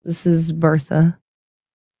Bertha.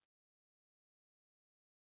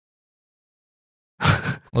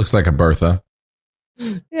 Looks like a Bertha.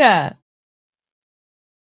 Yeah.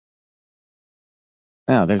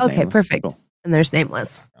 Oh, there's okay, Nameless. perfect. Cool. And there's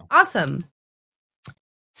Nameless. Awesome.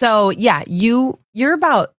 So yeah, you're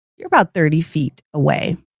about 30 feet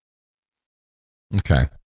away. Okay.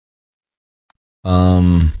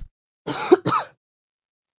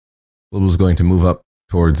 Was going to move up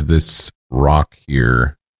towards this rock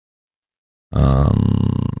here.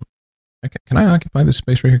 Can I occupy this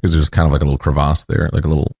space right here? Because there's kind of like a little crevasse there, like a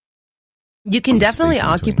little. You can definitely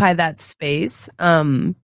occupy that space.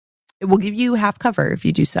 It will give you half cover if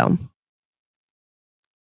you do so.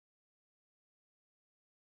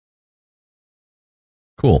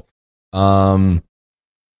 Cool.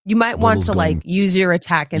 You might want to like use your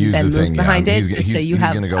attack and then move behind it, just so you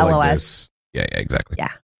have LOS. Like this. Yeah, exactly.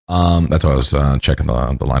 Yeah. That's why I was checking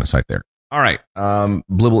the line of sight there. All right.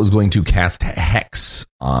 Blibble is going to cast Hex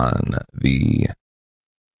on the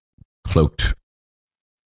cloaked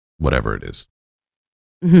whatever it is.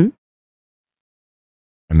 Mm-hmm.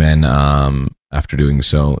 And then after doing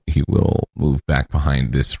so, he will move back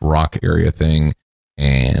behind this rock area thing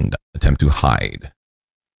and attempt to hide.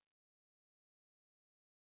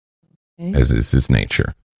 Okay. As is his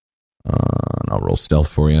nature. And I'll roll stealth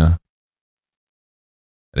for you.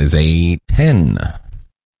 That is a 10.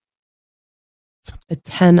 A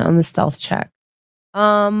 10 on the stealth check.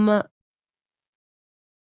 Sorry,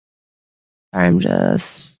 I'm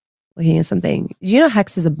just looking at something. You know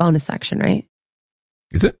Hex is a bonus action, right?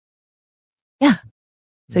 Is it? Yeah.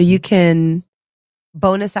 So you can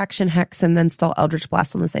bonus action Hex and then still Eldritch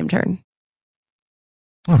Blast on the same turn.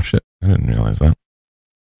 Oh, shit. I didn't realize that.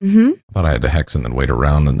 Mm-hmm. I thought I had to Hex and then wait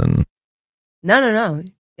around and then... No.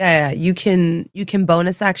 Yeah. You can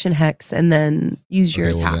bonus action Hex and then use your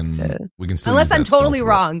attack to... We can still unless I'm totally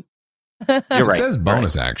wrong. You're right. It says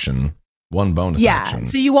bonus action. One bonus action. Yeah,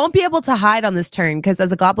 so you won't be able to hide on this turn because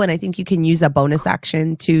as a goblin, I think you can use a bonus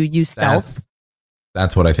action to use stealth.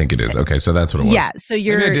 That's what I think it is. Okay, so that's what it was. Yeah, so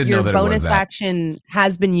your bonus action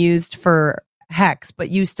has been used for Hex, but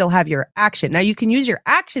you still have your action. Now you can use your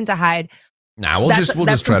action to hide. Nah, we'll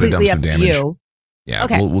just try to dump some damage. Yeah,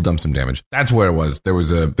 okay. we'll dump some damage. That's where it was. There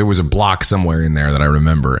was a block somewhere in there that I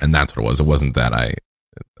remember, and that's what it was. It wasn't that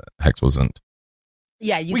Hex wasn't.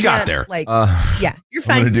 Yeah, we got there. Like, yeah, you're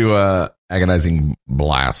fine. I'm going to do a agonizing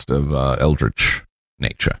blast of Eldritch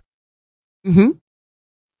nature. Mm-hmm.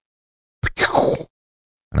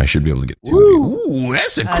 And I should be able to get 2. Ooh,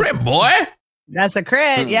 that's a crit, boy. That's a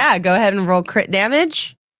crit. Yeah, go ahead and roll crit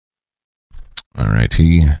damage. All right,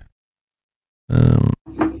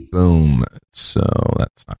 boom. So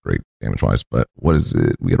that's not great damage-wise, but what is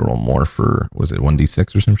it? We got to roll more for, was it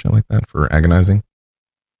 1d6 or some shit like that for agonizing?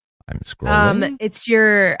 I'm scrolling. It's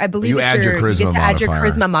your, I believe you add your charisma you get to modifier. Add your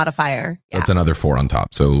charisma modifier. Yeah. That's another 4 on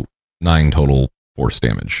top. So 9 total force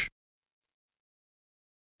damage.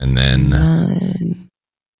 And then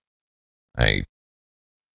I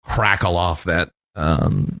crackle off that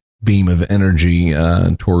beam of energy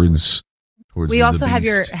towards we also have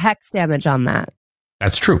your Hex damage on that.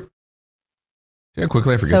 That's true. See how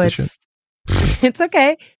quickly I forget this shit? It's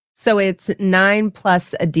okay. So it's 9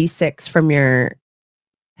 plus a d6 from your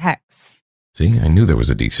Hex. See, I knew there was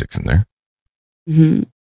a d6 in there. Mm-hmm.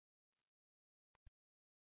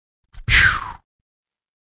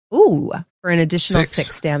 Ooh, for an additional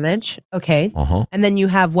 6 damage. Okay. Uh-huh. And then you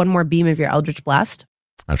have one more beam of your Eldritch Blast.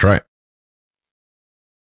 That's right.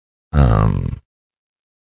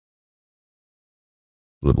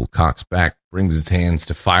 Little cocks back, brings his hands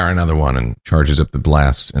to fire another one and charges up the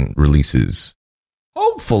blast and releases.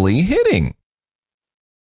 Hopefully hitting.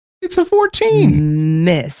 It's a 14.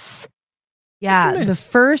 Miss. Yeah, the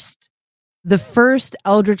first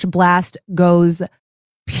Eldritch Blast goes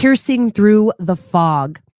piercing through the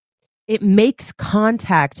fog. It makes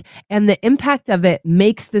contact, and the impact of it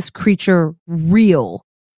makes this creature reel.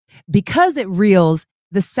 Because it reels,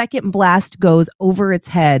 the second blast goes over its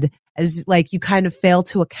head as like you kind of fail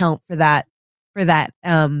to account for that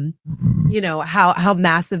you know, how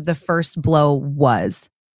massive the first blow was.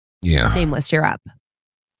 Yeah. Nameless, you're up.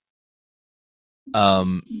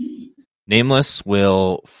 Nameless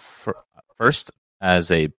will first, as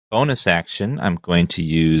a bonus action, I'm going to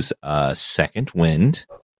use a second wind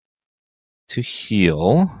to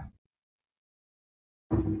heal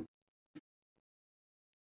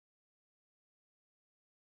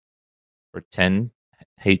for 10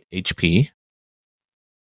 HP.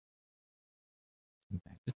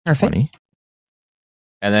 Back to Perfect. 20.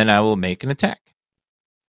 And then I will make an attack.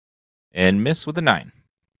 And miss with a 9.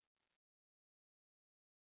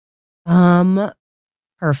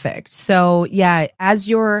 Perfect. So yeah, as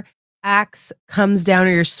your axe comes down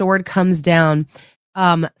or your sword comes down,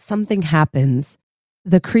 something happens.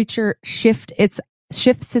 The creature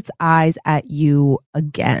shifts its eyes at you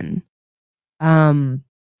again.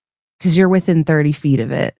 Because you're within 30 feet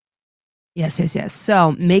of it. Yes.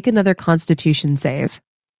 So make another Constitution save.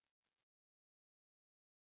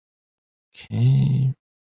 Okay.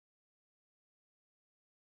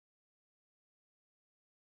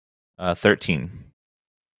 13.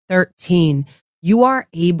 13. You are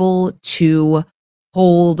able to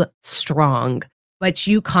hold strong, but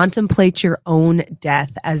you contemplate your own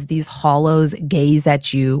death as these hollows gaze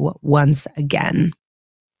at you once again.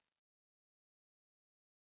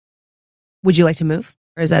 Would you like to move,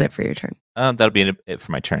 or is that it for your turn? That'll be it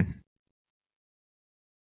for my turn.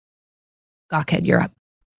 Gawkhead, you're up.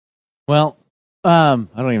 Well, I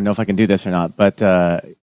don't even know if I can do this or not, but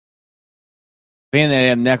being that I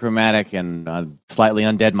am necromantic and slightly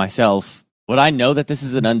undead myself, would I know that this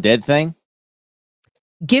is an undead thing?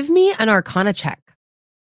 Give me an Arcana check.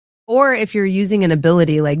 Or if you're using an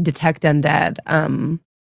ability like Detect Undead,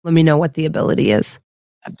 let me know what the ability is.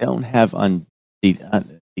 I don't have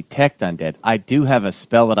Detect Undead. I do have a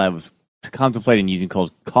spell that I was contemplating using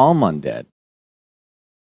called Calm Undead.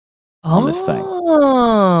 On this thing.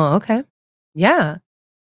 Oh, okay. Yeah.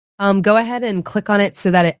 Go ahead and click on it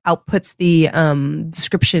so that it outputs the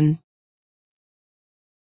description.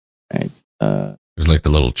 Right. There's like the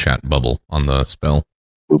little chat bubble on the spell.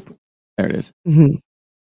 Boop. There it is. Mm-hmm.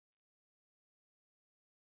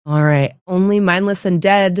 All right. Only mindless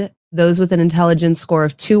undead, those with an intelligence score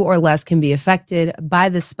of 2 or less, can be affected by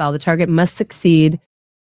this spell. The target must succeed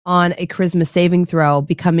on a charisma saving throw,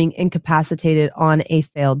 becoming incapacitated on a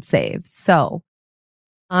failed save. So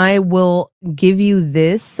I will give you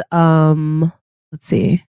this. Let's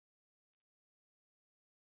see.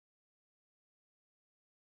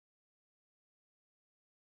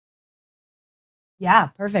 Yeah,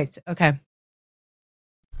 perfect. Okay.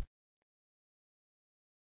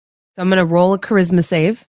 So I'm going to roll a charisma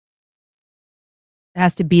save. It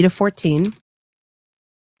has to beat a 14.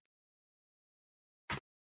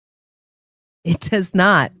 It does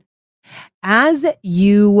not. As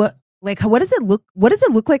you what does it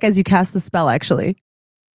look like as you cast the spell, actually?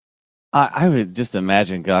 I would just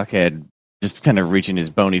imagine Gawkhead just kind of reaching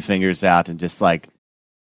his bony fingers out and just like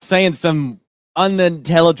saying some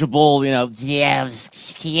unintelligible, stuff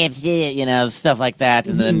like that,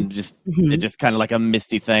 and then just it just kind of like a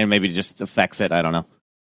misty thing, maybe just affects it. I don't know.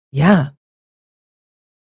 Yeah.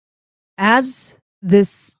 As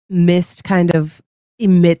this mist kind of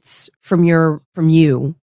emits from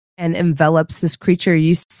you and envelops this creature,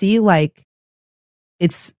 you see like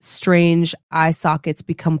its strange eye sockets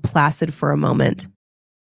become placid for a moment.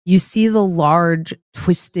 You see the large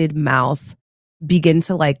twisted mouth begin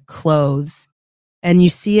to like close, and you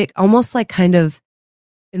see it almost like kind of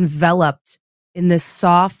enveloped in this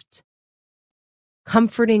soft,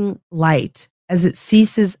 comforting light as it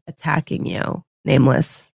ceases attacking you,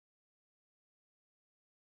 Nameless.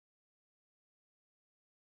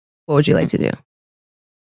 What would you like to do?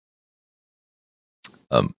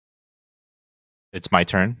 It's my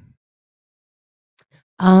turn.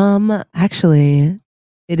 Actually,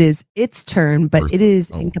 it is its turn, but it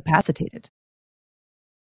is incapacitated.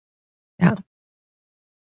 Yeah.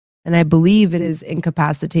 And I believe it is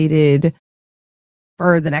incapacitated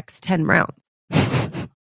for the next 10 rounds. The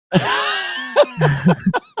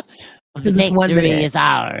victory is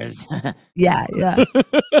ours. Yeah.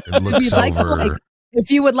 It looks over. If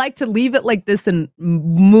you would like to leave it like this and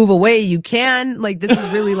move away, you can. Like, this is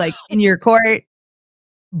really like in your court.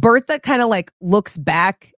 Bertha kind of like looks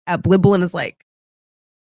back at Blibble and is like,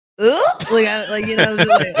 ugh?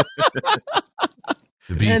 The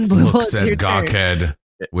beast looks at Gawkhead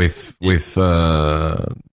with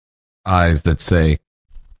eyes that say,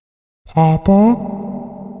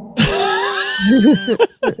 Papa?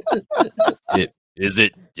 Is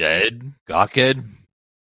it dead, Gawkhead?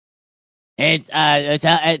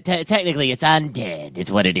 Technically, it's undead. It's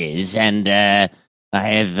what it is, and I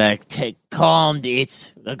have calmed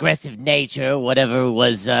its aggressive nature. Whatever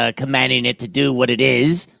was commanding it to do what it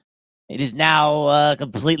is now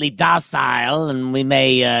completely docile, and we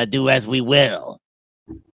may do as we will.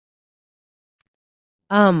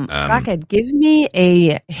 Gawkhead, give me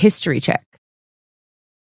a history check.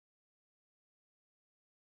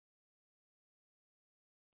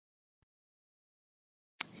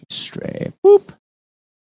 Stray. Boop.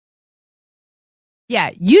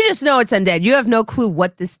 Yeah, you just know it's undead. You have no clue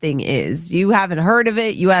what this thing is. You haven't heard of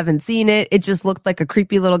it. You haven't seen it. It just looked like a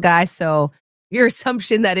creepy little guy. So your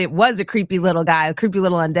assumption that it was a creepy little guy, a creepy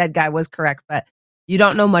little undead guy was correct. But you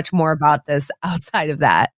don't know much more about this outside of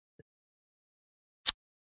that.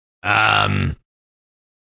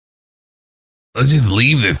 Let's just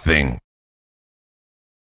leave this thing.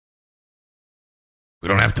 We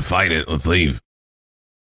don't have to fight it. Let's leave.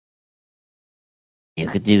 You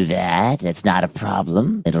could do that. That's not a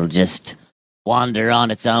problem. It'll just wander on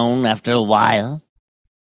its own after a while.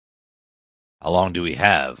 How long do we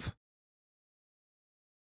have?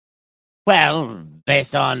 Well,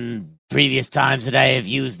 based on previous times that I have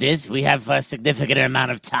used this, we have a significant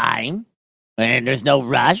amount of time. And there's no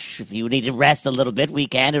rush. If you need to rest a little bit, we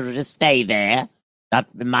can. It'll just stay there. Not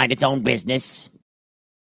mind its own business.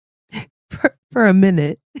 For a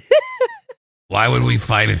minute. Why would we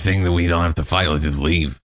fight a thing that we don't have to fight? Let's just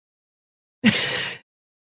leave.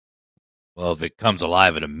 Well, if it comes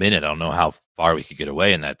alive in a minute, I don't know how far we could get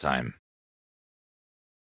away in that time.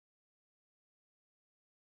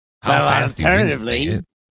 How fast do you think we make it?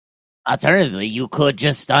 Alternatively, you could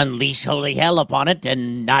just unleash holy hell upon it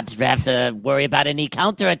and not have to worry about any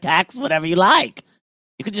counterattacks, whatever you like.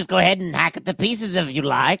 You could just go ahead and hack it to pieces if you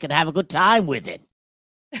like and have a good time with it.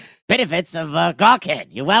 Benefits of Gawkhead.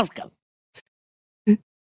 You're welcome.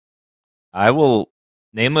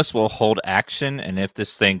 Nameless will hold action, and if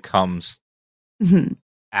this thing comes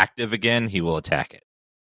active again, he will attack it.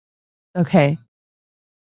 Okay.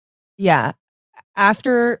 Yeah.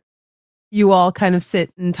 After you all kind of sit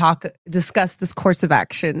and discuss this course of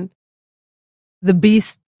action, the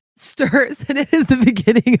beast stirs, and it is the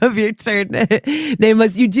beginning of your turn.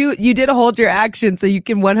 Nameless, you did hold your action, so you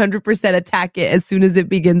can 100% attack it as soon as it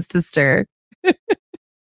begins to stir.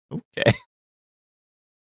 Okay.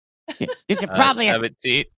 You should probably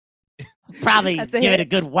 17. Give it a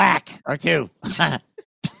good whack or two.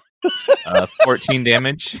 14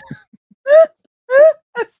 damage.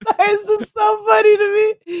 This is so funny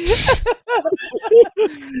to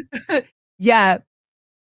me. Yeah.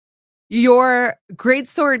 Your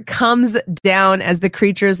greatsword comes down as the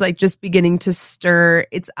creature's like just beginning to stir,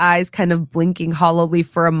 its eyes kind of blinking hollowly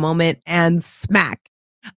for a moment, and smack.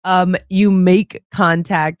 You make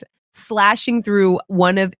contact, slashing through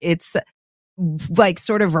one of its like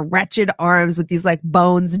sort of wretched arms with these like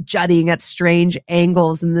bones jutting at strange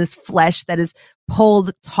angles and this flesh that is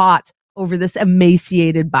pulled taut over this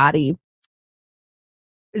emaciated body.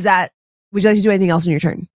 Would you like to do anything else in your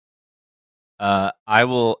turn? I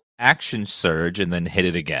will action surge and then hit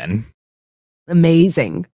it again.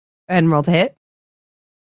 Amazing. Go ahead and roll to hit.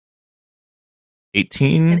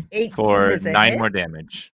 18 for 9 more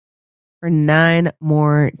damage. For 9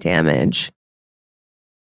 more damage.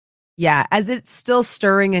 Yeah, as it's still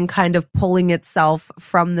stirring and kind of pulling itself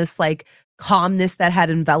from this like calmness that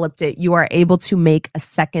had enveloped it, you are able to make a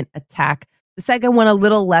second attack. The second one a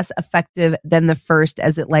little less effective than the first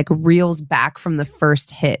as it like reels back from the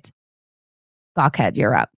first hit. Gawkhead,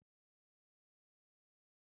 you're up.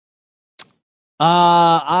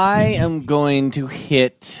 I am going to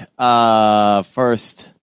hit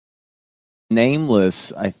first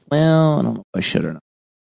Nameless. I don't know if I should or not.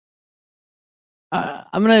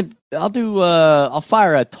 I'll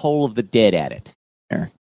fire a Toll of the Dead at it.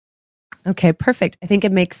 There. Okay, perfect. I think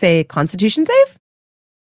it makes a Constitution save?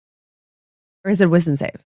 Or is it a Wisdom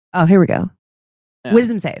save? Oh, here we go. Yeah.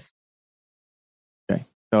 Wisdom save. Okay,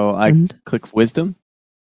 so I click Wisdom.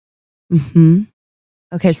 Mm-hmm.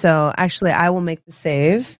 Okay, so actually I will make the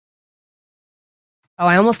save. Oh,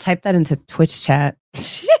 I almost typed that into Twitch chat.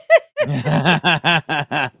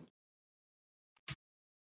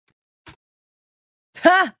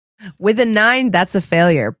 With a 9, that's a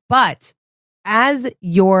failure. But as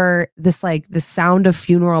the sound of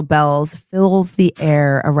funeral bells fills the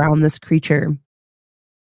air around this creature,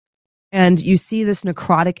 and you see this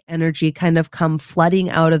necrotic energy kind of come flooding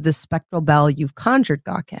out of the spectral bell you've conjured,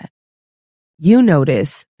 Gawkhead, you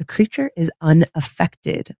notice the creature is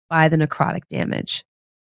unaffected by the necrotic damage.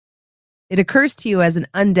 It occurs to you as an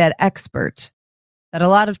undead expert that a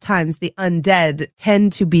lot of times the undead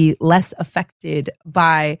tend to be less affected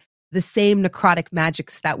by the same necrotic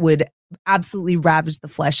magics that would absolutely ravage the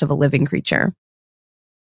flesh of a living creature.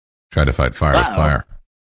 Try to fight fire with fire.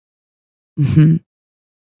 Mm-hmm.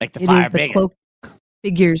 Like the fire bigger. The cloak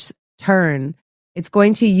figure's turn. It's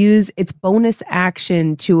going to use its bonus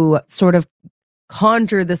action to sort of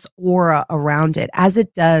conjure this aura around it. As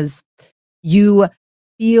it does, you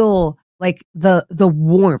feel like the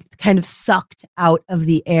warmth kind of sucked out of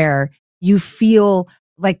the air. You feel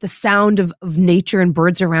like the sound of nature and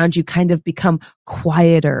birds around you kind of become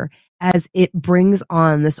quieter as it brings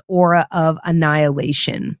on this aura of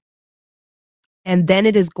annihilation. And then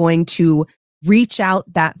it is going to reach out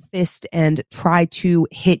that fist and try to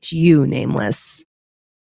hit you, Nameless.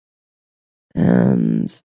 And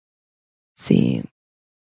let's see.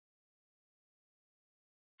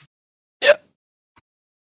 Yeah.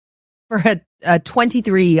 For a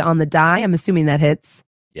 23 on the die, I'm assuming that hits.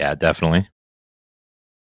 Yeah, definitely.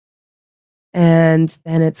 And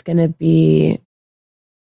then it's going to be...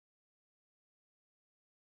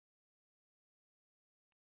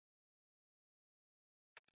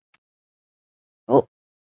 Oh.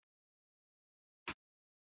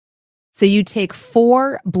 So you take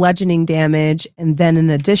 4 bludgeoning damage and then an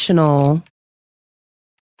additional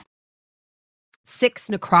 6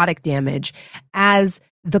 necrotic damage as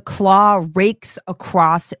the claw rakes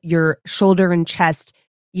across your shoulder and chest.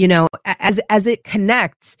 You know, as it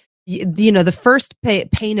connects, you know, the first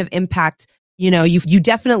pain of impact, you know, you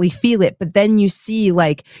definitely feel it, but then you see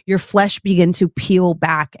like your flesh begin to peel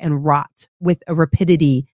back and rot with a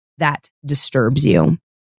rapidity that disturbs you.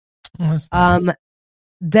 Oh, nice.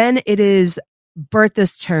 Then it is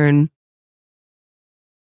Bertha's turn.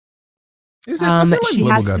 Is it? I feel like she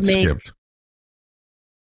Blibble has got to make. skipped.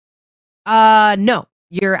 No,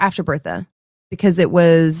 you're after Bertha because it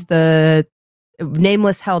was the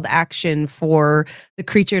Nameless held action for the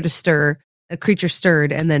creature to stir. A creature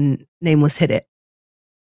stirred, and then Nameless hit it.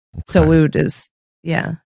 Okay. So we would just,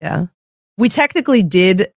 yeah. We technically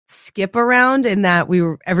did skip around in that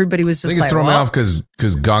everybody was just. I think it's thrown me off because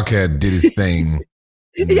Gawkhead did his thing.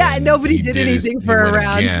 Yeah, nobody did anything for a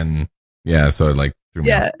round. Again. Yeah, so it like threw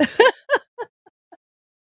me off.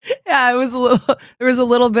 Yeah, it was there was a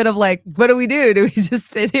little bit of like, what do we do? Do we just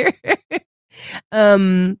sit here?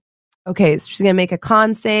 Okay, so she's gonna make a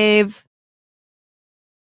con save.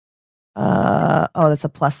 That's a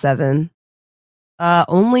 +7.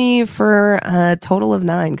 Only for a total of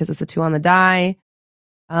 9 because it's a 2 on the die.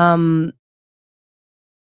 But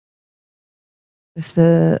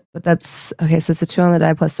that's okay. So it's a 2 on the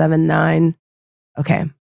die +7, 9. Okay,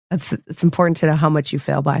 it's important to know how much you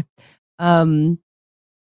fail by. I'm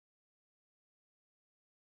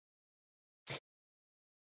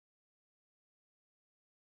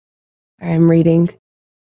reading.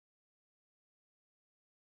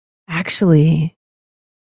 Actually,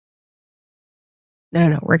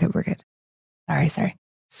 no, we're good. Sorry.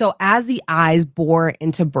 So as the eyes bore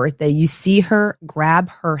into Bertha, you see her grab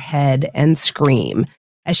her head and scream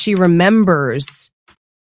as she remembers,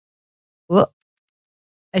 as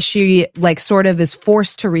she like sort of is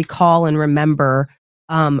forced to recall and remember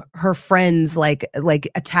her friends like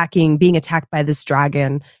being attacked by this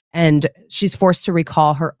dragon, and she's forced to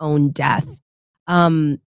recall her own death.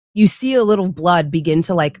 You see a little blood begin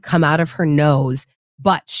to like come out of her nose,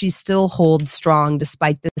 but she still holds strong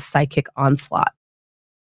despite this psychic onslaught.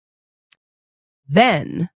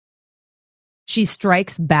 Then she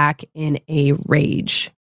strikes back in a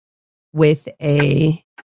rage with a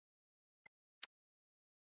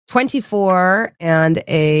 24 and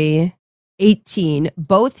a 18,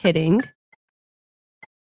 both hitting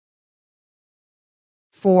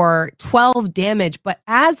for 12 damage. But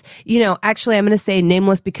as you know, actually, I'm going to say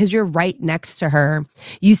Nameless because you're right next to her.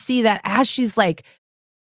 You see that as she's like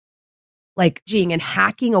and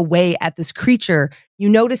hacking away at this creature, you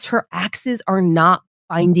notice her axes are not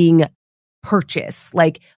finding purchase.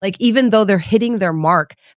 Like even though they're hitting their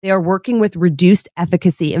mark, they are working with reduced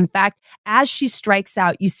efficacy. In fact, as she strikes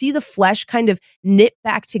out, you see the flesh kind of knit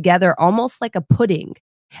back together, almost like a pudding,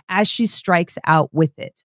 as she strikes out with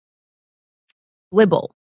it. Blibble.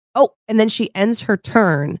 Oh, and then she ends her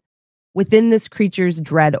turn within this creature's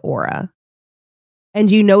dread aura. And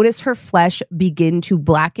you notice her flesh begin to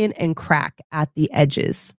blacken and crack at the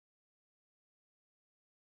edges.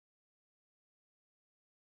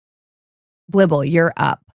 Blibble, you're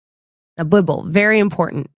up. Now, Blibble, very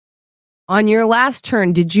important. On your last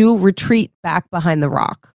turn, did you retreat back behind the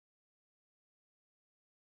rock?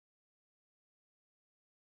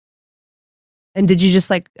 And did you just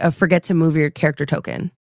forget to move your character token?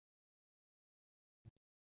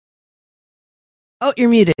 Oh, you're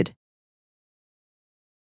muted.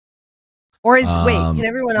 Or can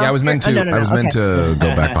everyone else? Yeah, I was meant to. No. I was meant to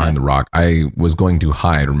go back behind the rock. I was going to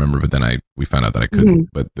hide, remember, but then we found out that I couldn't.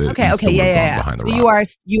 Mm-hmm. But yeah. Behind the rock.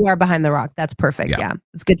 You are behind the rock. That's perfect. Yeah,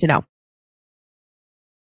 it's good to know.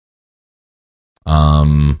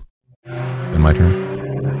 In my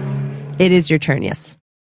turn. It is your turn. Yes.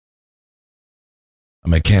 A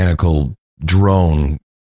mechanical drone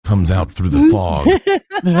comes out through the fog.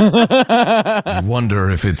 You wonder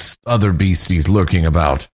if it's other beasties lurking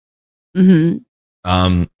about. Mm-hmm.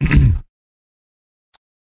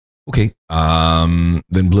 Okay. Then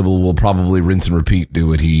Blibble will probably rinse and repeat, do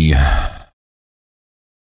what he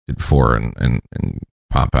did before, and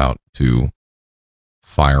pop out to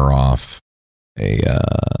fire off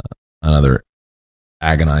another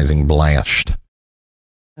agonizing blast.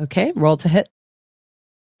 Okay, roll to hit.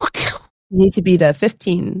 You need to beat a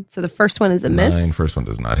 15. So the first one is a miss. 9, first one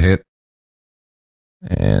does not hit.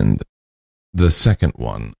 And the second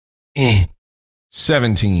one,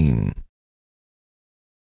 17.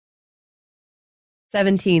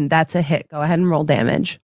 17, that's a hit. Go ahead and roll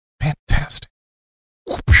damage. Fantastic.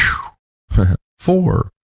 4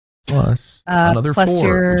 plus another plus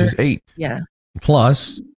 4, which is 8. Yeah.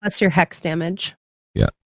 Plus your hex damage. Yeah.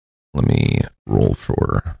 Let me roll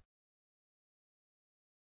for.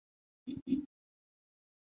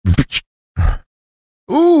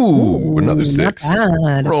 Ooh, another 6.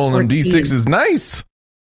 Rolling them D6 is nice.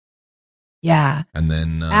 Yeah. And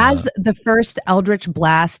then as the first Eldritch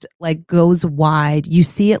Blast like goes wide, you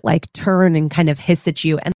see it like turn and kind of hiss at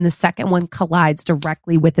you, and the second one collides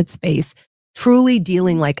directly with its face, truly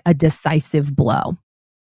dealing like a decisive blow.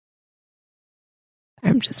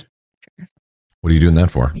 I'm just. What are you doing that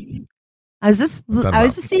for? I was just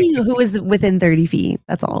seeing who was within 30 feet.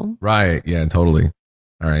 That's all. Right. Yeah, totally.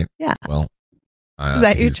 All right. Yeah. Well, is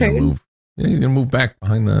that your turn? You're going to move back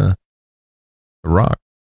behind the rock.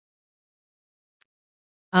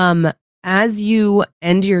 As you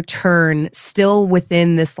end your turn, still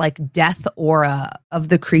within this like death aura of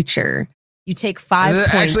the creature, you take 5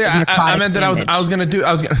 points. Actually, I meant that damage. I was going to.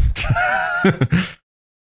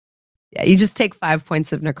 Yeah, you just take 5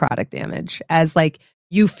 points of necrotic damage as like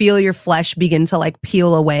you feel your flesh begin to like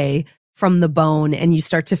peel away from the bone, and you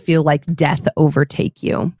start to feel like death overtake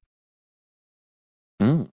you.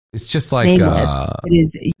 It's just like it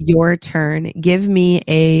is your turn. Give me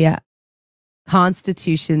a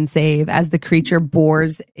Constitution save as the creature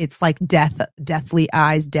bores its like deathly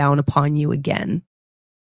eyes down upon you again.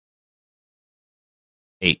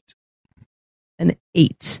 8. An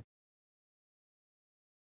 8.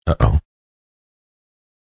 Uh-oh.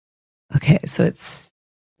 Okay, so it's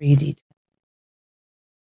 3D.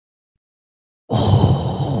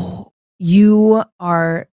 Oh, you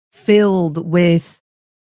are filled with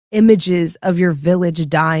images of your village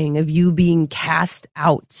dying, of you being cast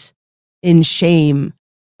out in shame,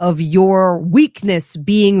 of your weakness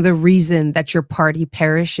being the reason that your party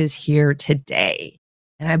perishes here today.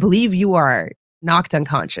 And I believe you are knocked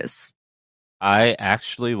unconscious. I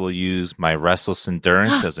actually will use my restless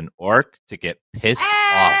endurance as an orc to get pissed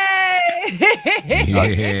off. Yeah.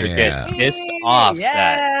 Get pissed off.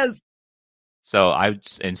 Yes. So I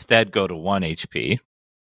instead go to 1 HP.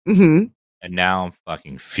 Mm-hmm. And now I'm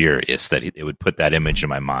fucking furious that it would put that image in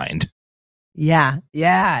my mind. Yeah.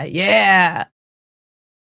 It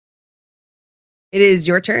is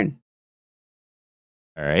your turn.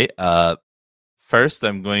 All right. First,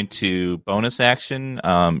 I'm going to bonus action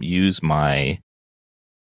use my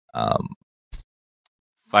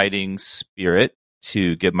fighting spirit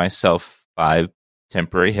to give myself 5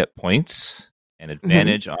 temporary hit points and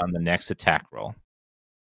advantage on the next attack roll.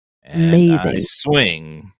 And amazing. I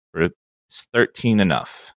swing for 13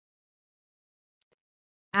 enough.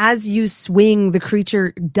 As you swing, the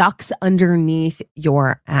creature ducks underneath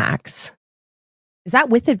your axe. Is that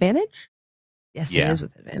with advantage? Yes, yeah. It is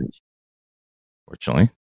with advantage. Fortunately.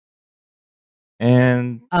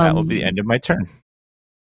 And that will be the end of my turn.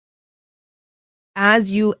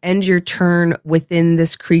 As you end your turn within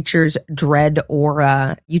this creature's dread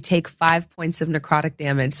aura, you take 5 points of necrotic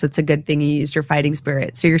damage. So it's a good thing you used your fighting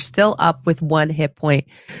spirit. So you're still up with 1 hit point.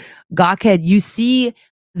 Gawkhead, you see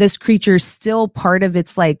this creature still part of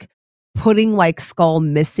its like pudding like skull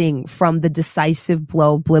missing from the decisive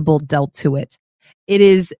blow Blibble dealt to it. It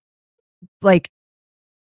is like,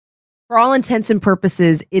 for all intents and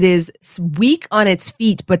purposes, it is weak on its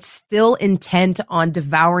feet, but still intent on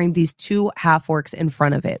devouring these 2 half-orcs in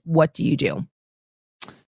front of it. What do you do?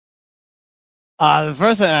 The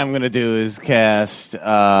first thing I'm going to do is cast,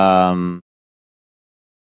 I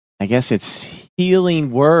guess it's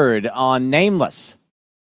Healing Word on Nameless.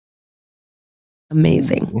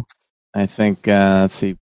 Amazing. I think, let's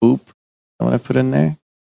see, boop. Is that what I put in there?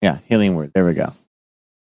 Yeah, Healing Word. There we go.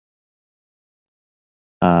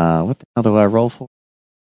 What the hell do I roll for?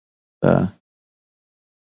 So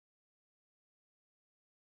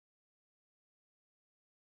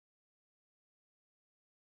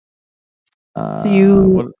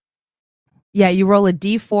you roll a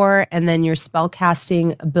d4 and then your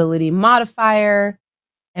spellcasting ability modifier.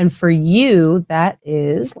 And for you, that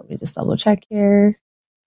is, let me just double check here.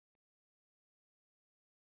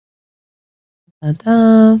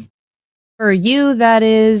 Ta-da. For you, that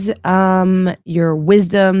is your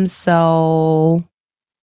wisdom. So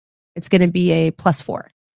it's going to be a +4. So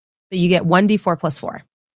you get 1d4 + 4.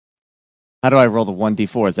 How do I roll the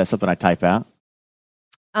 1d4? Is that something I type out?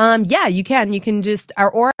 Yeah, you can. You can just,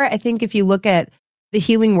 or I think if you look at the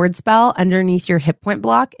healing word spell underneath your hit point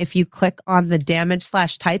block, if you click on the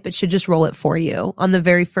damage/type, it should just roll it for you on the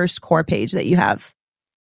very first core page that you have.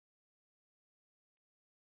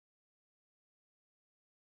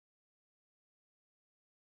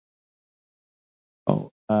 Oh,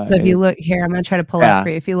 so if you look here, I'm going to try to pull up for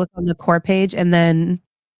you. If you look on the core page and then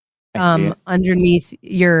underneath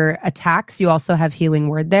your attacks, you also have healing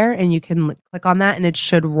word there, and you can click on that and it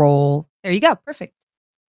should roll. There you go. Perfect.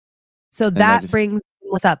 So that brings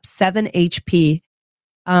us up 7 HP.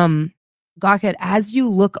 Gawked, as you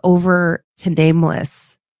look over to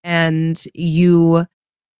Nameless and you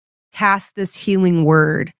cast this healing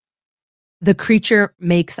word, the creature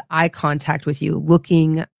makes eye contact with you,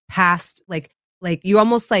 looking past, like you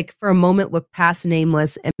almost like for a moment look past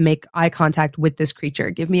Nameless and make eye contact with this creature.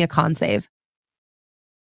 Give me a con save.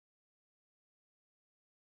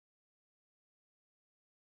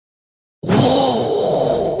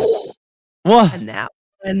 What? And that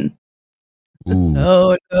one. Ooh.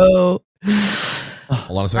 Oh no.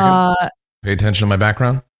 Hold on a second. Pay attention to my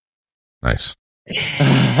background. Nice.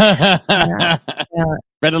 Yeah.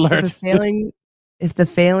 Red alert. If the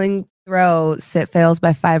failing throw fails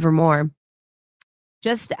by 5 or more,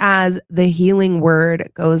 just as the healing word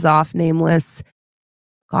goes off, Nameless,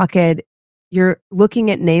 Gawked, you're looking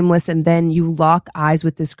at Nameless, and then you lock eyes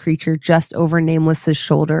with this creature just over Nameless's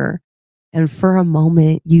shoulder. And for a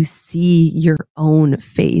moment, you see your own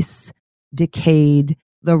face decayed,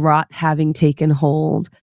 the rot having taken hold,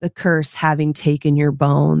 the curse having taken your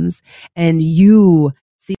bones. And you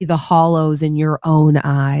see the hollows in your own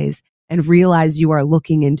eyes and realize you are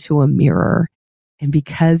looking into a mirror. And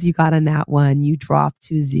because you got a nat 1, you drop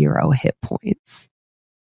to 0 hit points.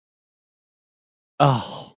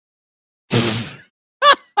 Oh.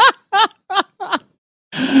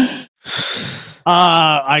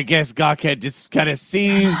 I guess Gawked just kind of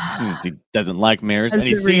sees, he doesn't like mirrors, and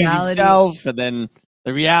he sees himself, and then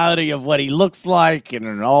the reality of what he looks like,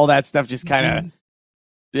 and all that stuff just kind of,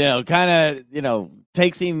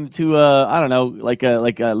 takes him to I don't know, like a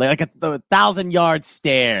 1,000-yard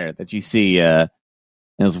stare that you see in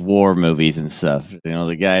those war movies and stuff.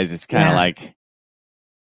 The guy's just kind of like,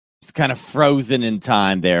 it's kind of frozen in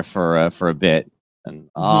time there for a bit, and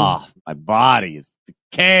my body is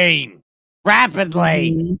decaying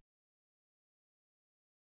rapidly.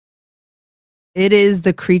 It is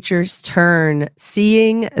the creature's turn.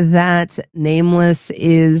 Seeing that Nameless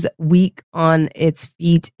is weak on its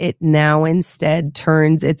feet, it now instead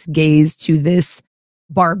turns its gaze to this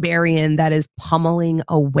barbarian that is pummeling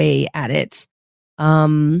away at it.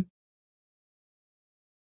 You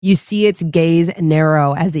see its gaze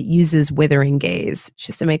narrow as it uses Withering Gaze.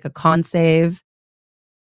 Just to make a con save.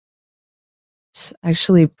 It's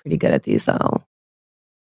actually pretty good at these though.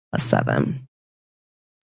 +7.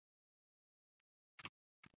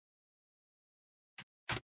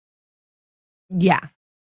 Yeah.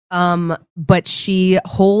 But she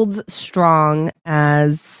holds strong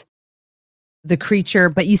as the creature,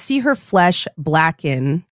 but you see her flesh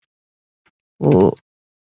blacken. Ooh.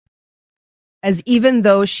 As even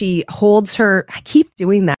though she holds her, I keep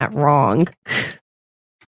doing that wrong.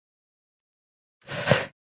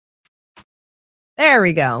 There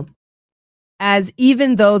we go. As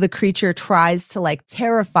even though the creature tries to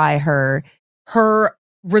terrify her, her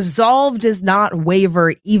resolve does not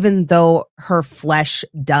waver, even though her flesh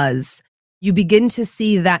does. You begin to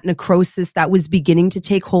see that necrosis that was beginning to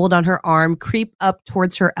take hold on her arm creep up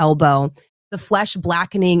towards her elbow, the flesh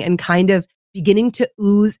blackening and kind of beginning to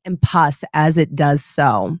ooze and pus as it does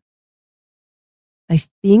so. I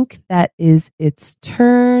think that is its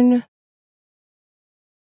turn.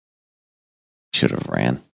 Should have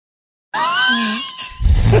ran.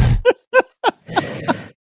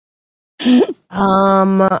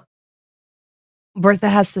 Bertha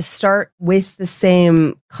has to start with the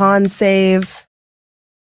same con save.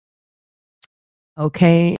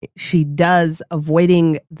 Okay, she does,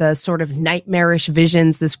 avoiding the sort of nightmarish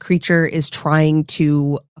visions this creature is trying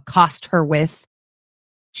to accost her with.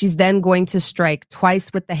 She's then going to strike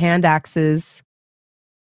twice with the hand axes,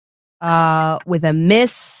 with a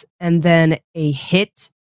miss and then a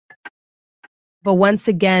hit. But once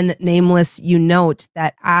again, Nameless, you note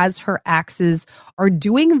that as her axes are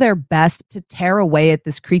doing their best to tear away at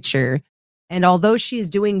this creature, And although she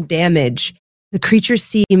is doing damage, the creature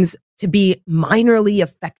seems to be minorly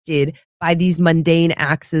affected by these mundane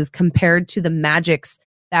axes compared to the magics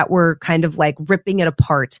that were kind of like ripping it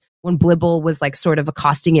apart when Blibble was like sort of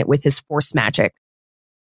accosting it with his force magic.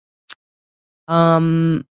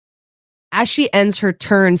 As she ends her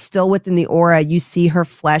turn, still within the aura, you see her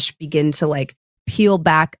flesh begin to like peel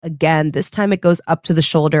back again. This time it goes up to the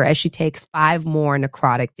shoulder as she takes 5 more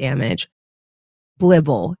necrotic damage.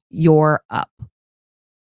 Blibble, you're up.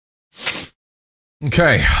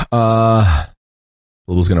 Okay.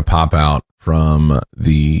 Blibble's gonna pop out from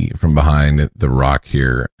behind the rock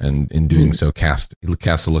here, and in doing so cast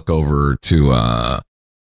a look over to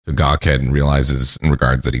Gawkhead and realizes in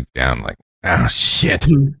regards that he's down, like, oh shit.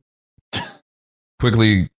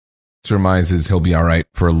 Quickly surmises he'll be all right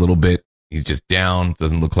for a little bit. He's just down.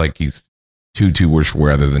 Doesn't look like he's too worse for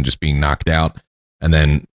wear other than just being knocked out, and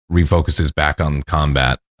then refocuses back on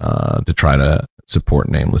combat to try to support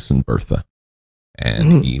Nameless and Bertha.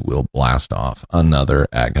 And he will blast off another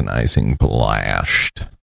agonizing blast.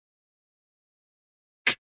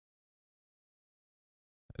 That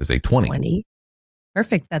is a 20.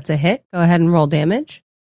 Perfect. That's a hit. Go ahead and roll damage.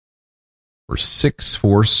 For 6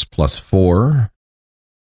 force plus 4.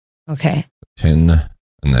 Okay. 10.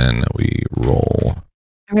 And then we roll.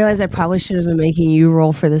 I realize I probably should have been making you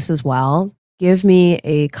roll for this as well. Give me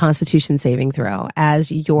a Constitution saving throw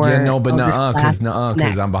as your. Yeah, no, but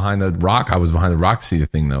because I'm behind the rock. I was behind the rock. See, the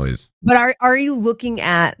thing though is. But are you looking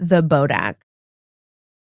at the Bodak?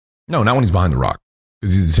 No, not when he's behind the rock,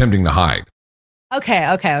 because he's attempting to hide.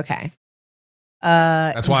 Okay.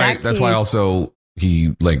 That's why also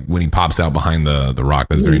he, like, when he pops out behind the rock,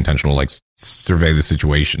 that's very intentional. Like, survey the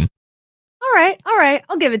situation. All right.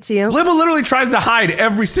 I'll give it to you. Blibble literally tries to hide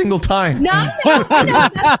every single time. No,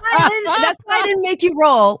 that's why I didn't make you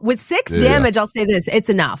roll. With 6 damage, I'll say this. It's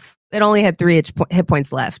enough. It only had 3 hit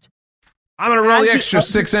points left. I'm going to roll the extra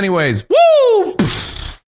 6 anyways. Woo!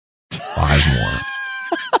 5 more.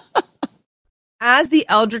 As the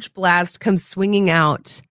Eldritch Blast comes swinging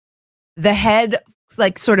out, the head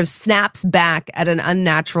like sort of snaps back at an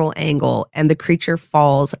unnatural angle and the creature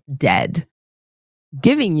falls dead,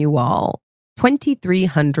 giving you all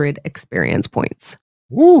 2,300 experience points.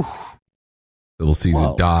 Woo! Blibble sees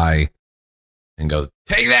it die and goes,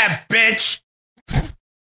 "Take that, bitch!"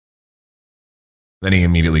 Then he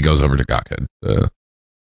immediately goes over to Gawkhead.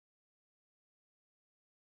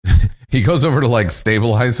 He goes over to like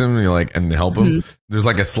stabilize him and help him. There's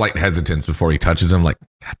like a slight hesitance before he touches him. Like,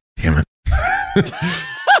 God damn it!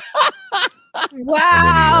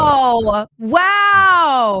 Wow!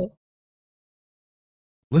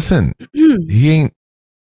 Listen,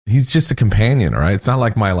 he's just a companion, all right? It's not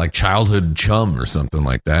like my like childhood chum or something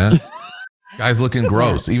like that. Guy's looking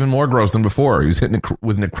gross, even more gross than before. He was hitting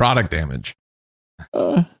with necrotic damage.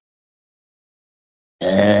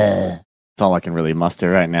 That's all I can really muster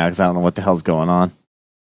right now because I don't know what the hell's going on.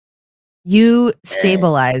 You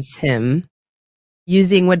stabilize him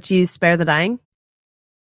using what you spare the dying?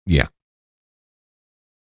 Yeah.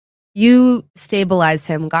 You stabilize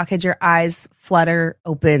him. Gawkhead, your eyes flutter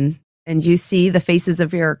open, and you see the faces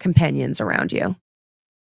of your companions around you.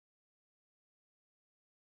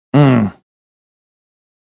 Did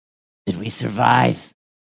we survive?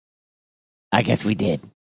 I guess we did.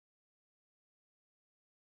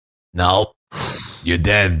 No, you're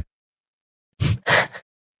dead.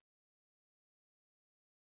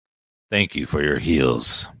 Thank you for your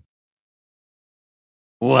heals.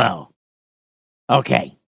 Well,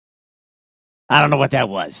 okay. I don't know what that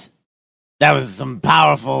was. That was some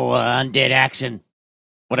powerful undead action.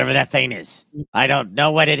 Whatever that thing is. I don't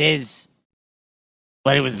know what it is,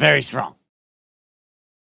 but it was very strong.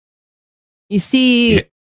 You see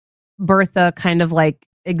Bertha kind of like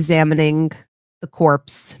examining the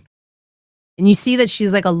corpse. And you see that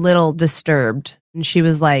she's like a little disturbed. And she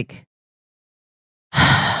was like,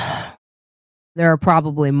 there are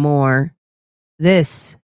probably more.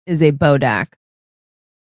 This is a Bodak.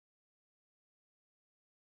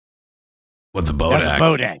 What's a Bodak? That's a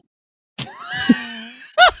Bodak.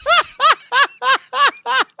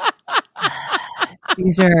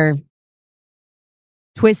 These are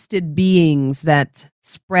twisted beings that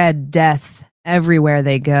spread death everywhere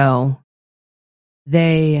they go.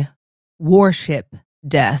 They worship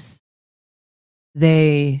death.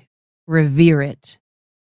 They revere it.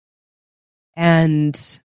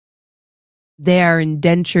 And they are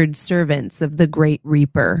indentured servants of the Great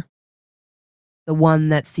Reaper, the one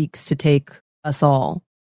that seeks to take us all,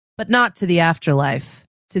 but not to the afterlife,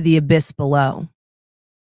 to the abyss below.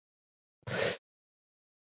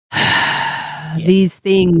 These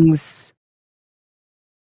things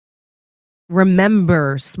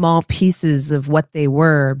remember small pieces of what they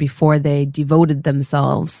were before they devoted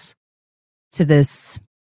themselves to this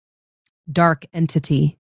dark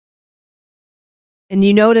entity. And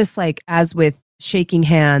you notice, like, as with shaking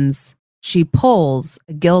hands, she pulls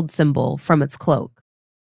a guild symbol from its cloak.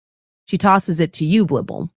 She tosses it to you,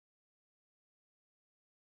 Blibble.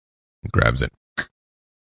 Grabs it.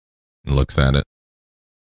 Looks at it.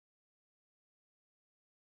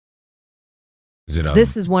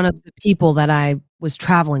 This is one of the people that I was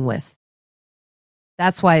traveling with.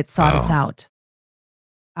 That's why it sought us out.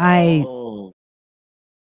 I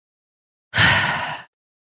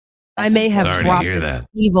may have brought this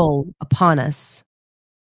evil upon us.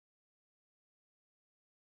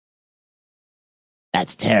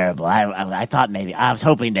 That's terrible. I thought maybe, I was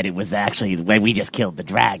hoping that it was actually the way we just killed the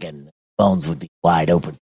dragon. Bones would be wide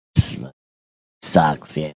open.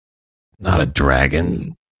 Sucks, yeah. Not a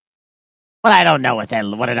dragon. Well, I don't know do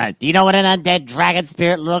you know what an undead dragon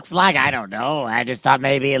spirit looks like? I don't know. I just thought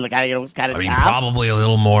maybe it was kind of tough. Probably a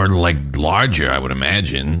little more like larger, I would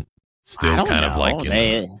imagine. Still kind of like.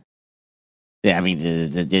 Yeah, I mean,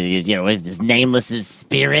 is this Nameless's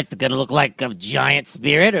spirit going to look like a giant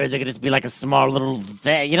spirit, or is it going to just be like a small little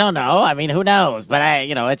thing? You don't know. I mean, who knows? But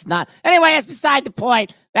it's not. Anyway, that's beside the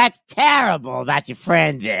point. That's terrible about your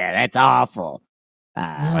friend there. That's awful.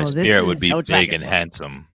 My spirit would be big and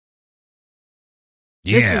handsome.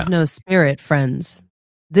 Yeah. This is no spirit, friends.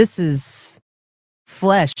 This is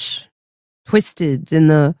flesh twisted in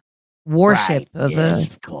the worship of an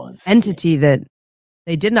entity that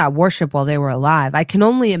they did not worship while they were alive. I can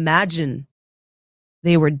only imagine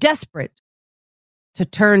they were desperate to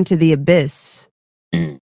turn to the abyss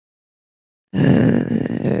in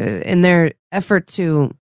their effort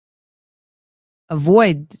to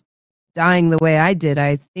avoid dying the way I did.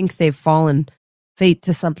 I think they've fallen fate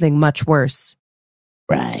to something much worse.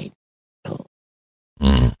 Right. Cool.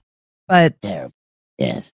 But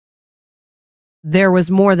yes, there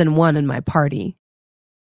was more than one in my party.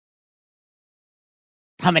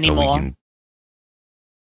 How many more?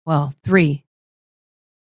 Well, 3.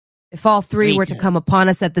 If all 3 were to come upon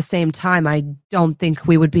us at the same time, I don't think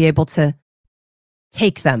we would be able to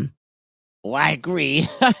take them. Oh, I agree.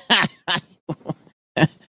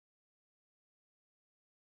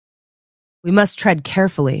 We must tread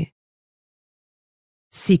carefully.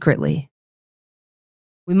 Secretly.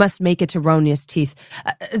 We must make it to Ronia's teeth.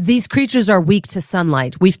 These creatures are weak to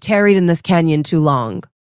sunlight. We've tarried in this canyon too long.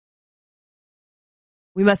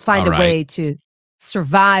 We must find a way to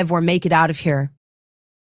survive or make it out of here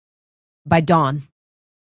by dawn.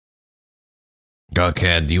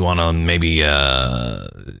 Gawkad, do you want to maybe, you're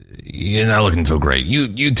not looking so great.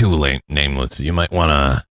 You too, Nameless. You might want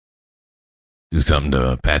to do something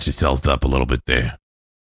to patch yourselves up a little bit there.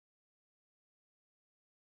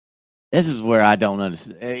 This is where I don't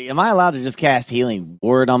understand. Am I allowed to just cast Healing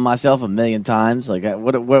Word on myself 1,000,000 times? Like,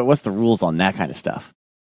 what's the rules on that kind of stuff?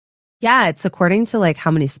 Yeah, it's according to like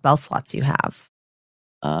how many spell slots you have.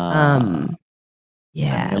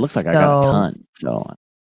 Yeah, it looks like I got a ton. So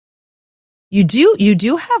you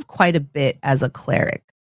do have quite a bit as a cleric.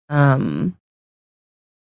 Oh,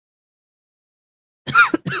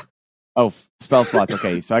 spell slots.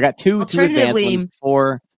 Okay, so I got two advanced ones.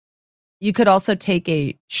 4. You could also take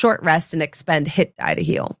a short rest and expend hit die to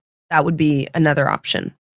heal. That would be another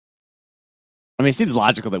option. I mean, it seems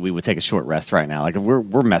logical that we would take a short rest right now. Like, if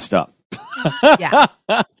we're messed up. Yeah.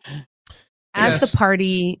 As the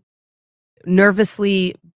party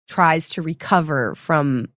nervously tries to recover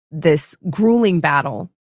from this grueling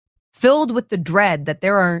battle, filled with the dread that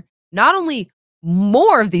there are not only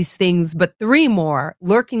more of these things, but 3 more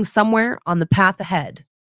lurking somewhere on the path ahead.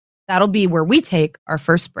 That'll be where we take our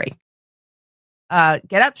first break.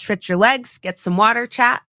 Get up, stretch your legs, get some water,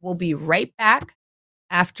 chat. We'll be right back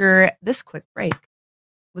after this quick break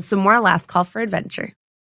with some more Last Call for Adventure.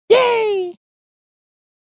 Yay!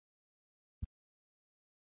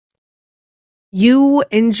 You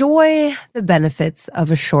enjoy the benefits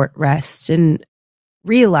of a short rest and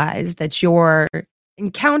realize that your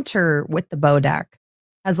encounter with the Bodak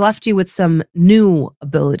has left you with some new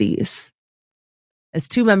abilities as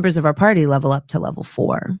 2 members of our party level up to level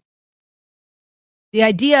 4. The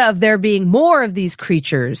idea of there being more of these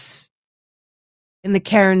creatures in the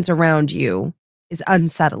cairns around you is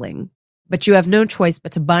unsettling, but you have no choice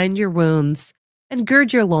but to bind your wounds and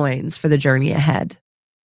gird your loins for the journey ahead.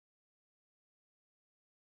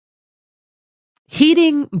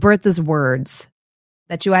 Heeding Bertha's words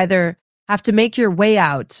that you either have to make your way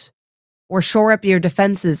out or shore up your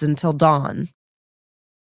defenses until dawn,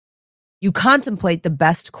 you contemplate the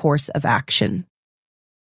best course of action.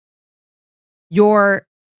 Your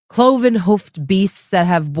cloven-hoofed beasts that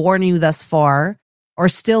have borne you thus far are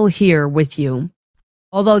still here with you,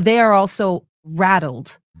 although they are also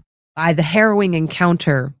rattled by the harrowing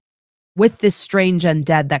encounter with this strange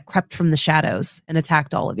undead that crept from the shadows and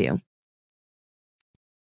attacked all of you.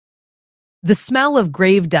 The smell of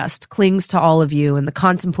grave dust clings to all of you in the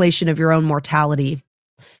contemplation of your own mortality,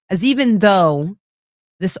 as even though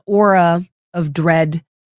this aura of dread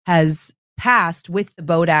has passed with the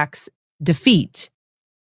Bodak's defeat,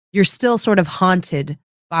 you're still sort of haunted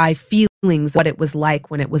by feelings of what it was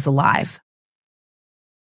like when it was alive.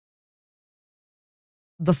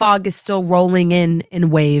 The fog is still rolling in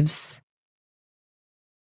waves,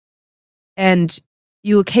 and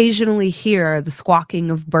you occasionally hear the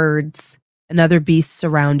squawking of birds and other beasts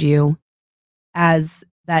around you as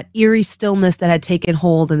that eerie stillness that had taken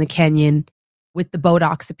hold in the canyon with the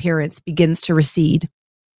Bodak's appearance begins to recede,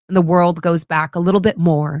 and the world goes back a little bit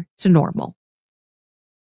more to normal.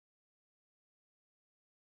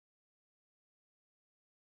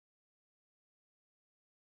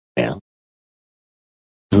 Well,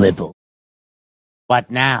 Blibble,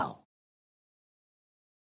 what now?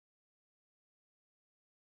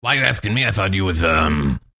 Why are you asking me? I thought you was,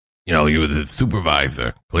 you were the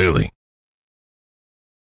supervisor, clearly.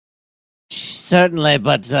 Certainly,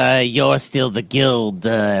 but you're still the guild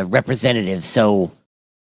representative, so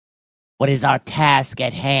what is our task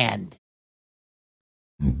at hand?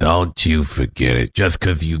 Don't you forget it, just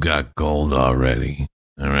 'cause you got gold already,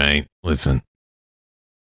 all right? Listen,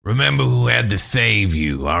 remember who had to save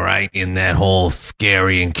you, all right, in that whole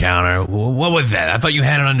scary encounter? What was that? I thought you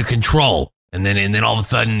had it under control, and then all of a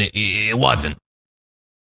sudden it wasn't.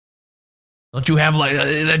 Don't you have,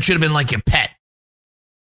 that should have been like your pet.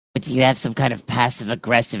 But do you have some kind of passive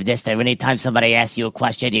aggressiveness that anytime somebody asks you a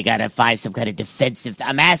question, you gotta find some kind of defensive...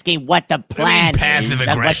 I'm asking what the plan passive is.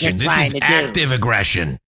 Aggression. This is active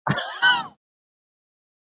aggression.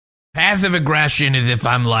 Passive aggression is if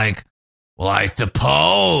I'm like, well, I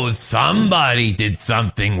suppose somebody did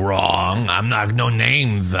something wrong. I'm not, no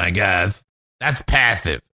names, I guess. That's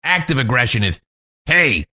passive. Active aggression is,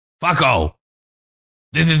 hey, fucko,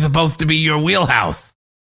 this is supposed to be your wheelhouse.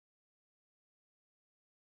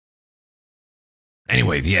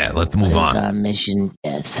 Anyways, yeah, let's move on. Our mission,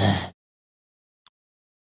 yes.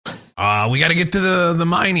 We got to get to the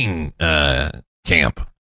mining camp.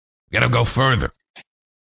 We got to go further.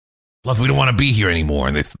 Plus, we don't want to be here anymore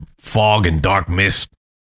in this fog and dark mist.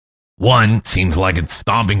 One, seems like it's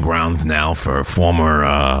stomping grounds now for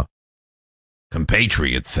former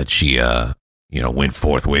compatriots that she, went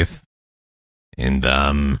forth with. And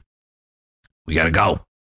we got to go.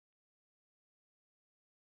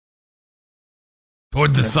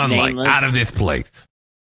 Towards the sunlight, Nameless. Out of this place.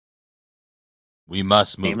 We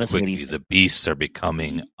must move Nameless, quickly. The beasts are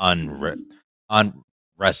becoming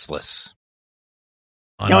restless.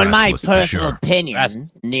 In my personal opinion,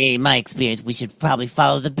 in my experience, we should probably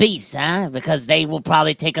follow the beasts, huh? Because they will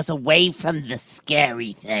probably take us away from the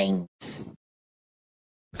scary things.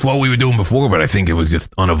 It's what we were doing before, but I think it was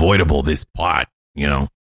just unavoidable, this plot, So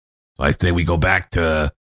I say we go back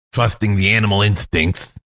to trusting the animal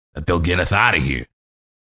instincts that they'll get us out of here.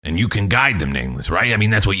 And you can guide them, Nameless, right? I mean,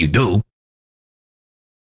 that's what you do.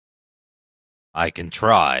 I can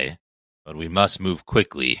try, but we must move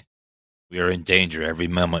quickly. We are in danger every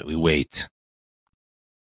moment we wait.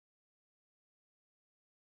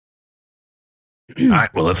 All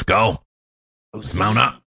right, well, let's go. Let's mount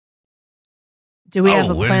up. Do we have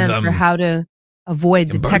a plan for how to avoid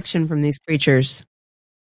detection from these creatures?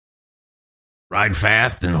 Ride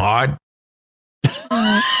fast and hard.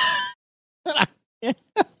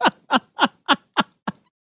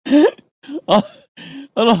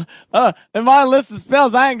 In my list of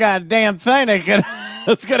spells, I ain't got a damn thing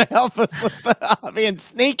that's gonna help us with being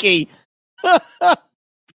sneaky. The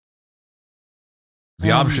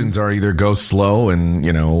options are either go slow and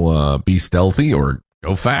be stealthy, or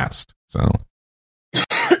go fast. So,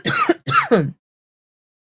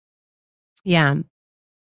 yeah.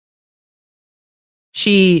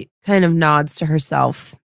 She kind of nods to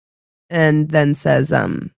herself and then says, I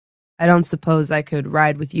don't suppose I could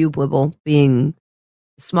ride with you, Blibble, being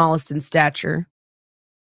the smallest in stature.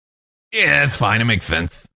 Yeah, that's fine. It makes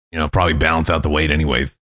sense. Probably balance out the weight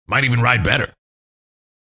anyways. Might even ride better.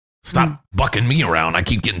 Stop bucking me around. I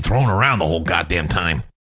keep getting thrown around the whole goddamn time.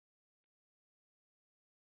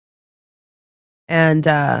 And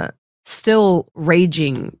still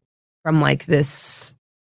raging from this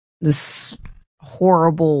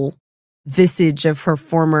horrible visage of her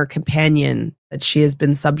former companion that she has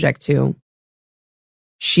been subject to.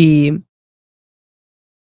 She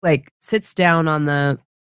sits down on the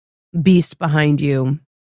beast behind you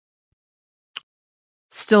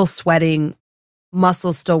still sweating,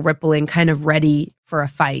 muscles still rippling, kind of ready for a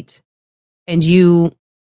fight. And you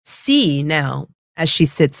see now as she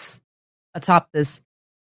sits atop this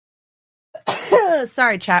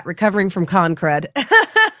sorry, chat, recovering from con crud.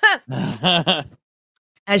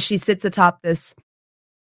 As she sits atop this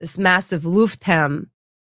massive Luftham,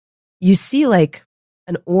 you see like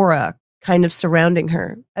an aura kind of surrounding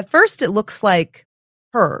her. At first, it looks like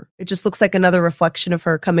her. It just looks like another reflection of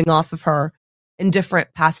her coming off of her in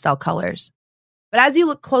different pastel colors. But as you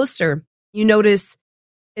look closer, you notice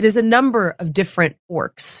it is a number of different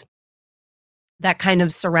orcs that kind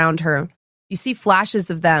of surround her. You see flashes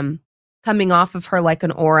of them coming off of her like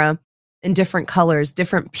an aura in different colors,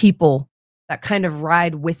 different people that kind of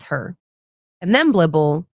ride with her. And then,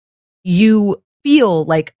 Blibble, you feel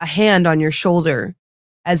like a hand on your shoulder,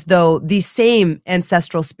 as though these same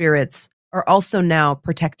ancestral spirits are also now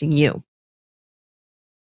protecting you.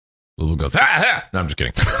 Blibble goes, ah! No, I'm just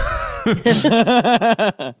kidding.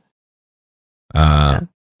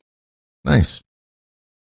 Nice.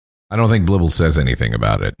 I don't think Blibble says anything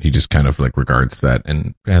about it. He just kind of like regards that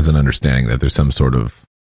and has an understanding that there's some sort of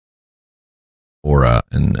aura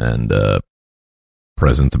and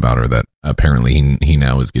presence about her that apparently he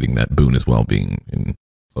now is getting that boon as well, being in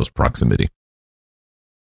close proximity.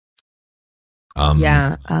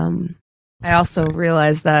 I also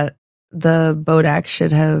realized that the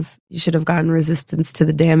Bodak you should have gotten resistance to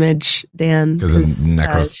the damage, Dan,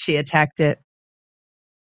 because she attacked it.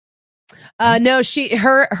 No,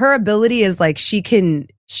 her ability is like she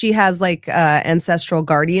has like ancestral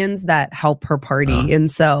guardians that help her party, and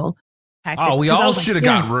so. We all should have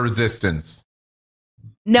gotten resistance.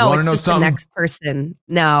 No, it's just the next person.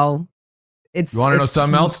 No, it's. You want to know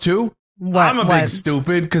something else too? What, I'm a big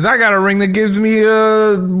stupid because I got a ring that gives me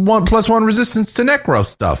 1+1 resistance to necro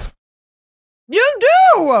stuff. You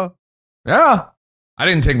do? Yeah. I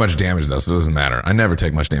didn't take much damage though, so it doesn't matter. I never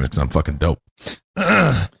take much damage because I'm fucking dope.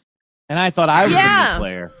 And I thought I was the new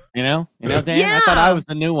player. You know, Dan. Yeah. I thought I was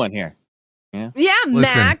the new one here. Yeah,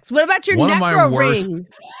 Listen, Max. What about your necro ring?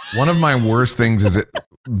 One of my worst things is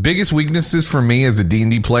biggest weaknesses for me as a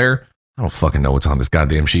D&D player. I don't fucking know what's on this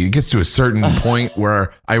goddamn sheet. It gets to a certain point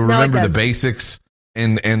where I remember the basics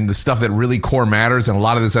and the stuff that really core matters, and a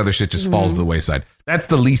lot of this other shit just falls to the wayside. That's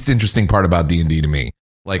the least interesting part about D&D to me.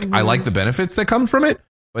 Like, I like the benefits that come from it,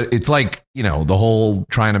 but it's like, you know, the whole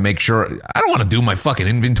trying to make sure I don't want to do my fucking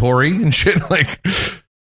inventory and shit. Like,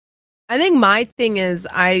 I think my thing is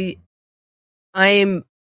I'm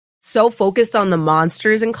so focused on the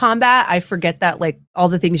monsters in combat, I forget that like all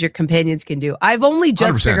the things your companions can do. I've only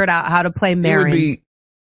just 100%. figured out how to play Marin.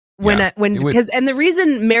 And the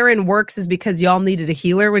reason Marin works is because y'all needed a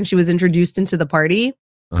healer when she was introduced into the party.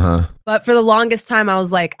 But for the longest time, I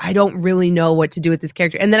was like, I don't really know what to do with this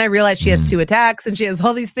character. And then I realized she has 2 attacks and she has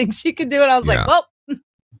all these things she can do. And I was like, well.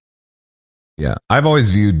 Yeah, I've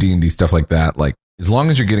always viewed D&D stuff like that. Like, as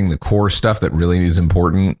long as you're getting the core stuff that really is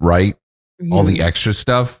important, right? All the extra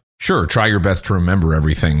stuff, sure, try your best to remember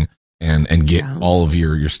everything and get all of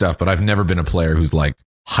your stuff. But I've never been a player who's like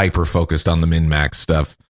hyper focused on the min-max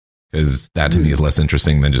stuff, because that to me is less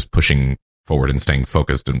interesting than just pushing forward and staying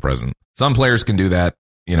focused and present. Some players can do that,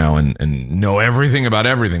 you know, and know everything about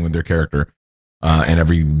everything with their character and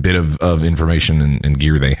every bit of information and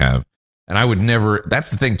gear they have. And I would never, that's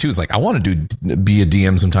the thing too, is like I want to be a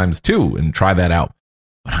DM sometimes too and try that out.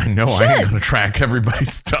 But I know I ain't going to track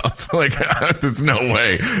everybody's stuff. Like, there's no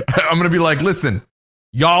way. I'm going to be like, listen,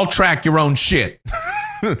 y'all track your own shit.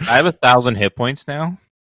 I have 1,000 hit points now.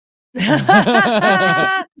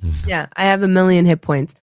 Yeah, I have 1,000,000 hit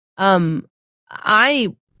points.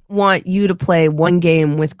 I want you to play one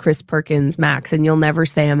game with Chris Perkins, Max, and you'll never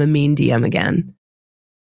say I'm a mean DM again.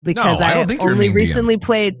 Because no, I don't think you're a mean recently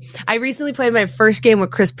DM. I recently played my first game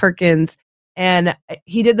with Chris Perkins, and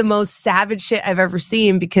he did the most savage shit I've ever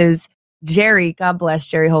seen, because Jerry, God bless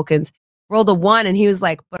Jerry Holkins, rolled a 1 and he was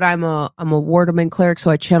like, but I'm a Warderman cleric,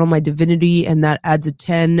 so I channel my divinity and that adds a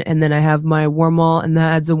 10, and then I have my Wormaul and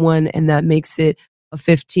that adds a 1 and that makes it a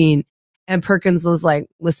 15. And Perkins was like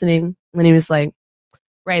listening and he was like,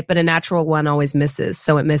 right, but a natural 1 always misses,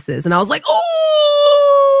 so it misses. And I was like,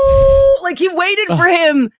 oh, like he waited for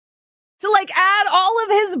him to like add all of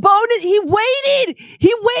his bonus. He waited and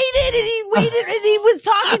he was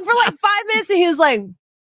talking for like 5 minutes and he was like,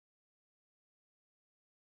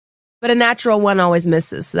 but a natural 1 always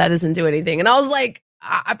misses, so that doesn't do anything. And I was like,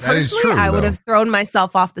 personally, I would have thrown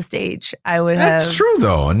myself off the stage. That's true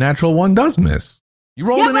though. A natural 1 does miss. You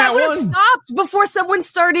rolled in that I would have stopped before someone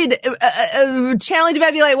started channeling divinity.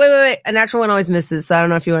 I'd be like, wait. A natural 1 always misses, so I don't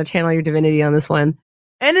know if you want to channel your divinity on this one.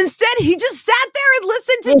 And instead, he just sat there and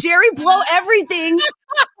listened to Jerry blow everything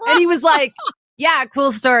And he was like, yeah,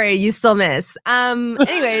 cool story. You still miss.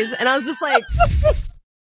 Anyways, and I was just like,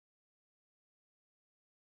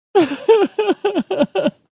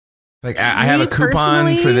 like I have a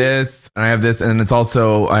coupon for this, and I have this, and it's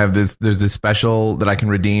also I have this. There's this special that I can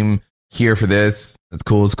redeem here for this. It's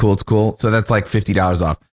cool. It's cool. It's cool. So that's like $50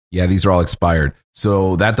 off. Yeah, these are all expired.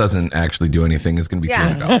 So that doesn't actually do anything. It's going to be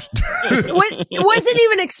 $200. It wasn't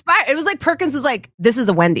even expired. It was like Perkins was like, "This is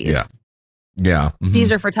a Wendy's. Yeah. Mm-hmm.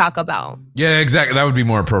 These are for Taco Bell." Yeah, exactly. That would be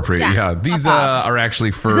more appropriate. Yeah. These are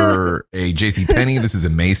actually for a JCPenney. This is a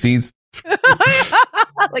Macy's.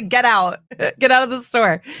 Like, get out of the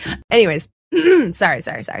store. Anyways, sorry.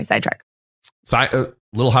 Sidetrack.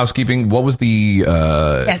 Little housekeeping. What was the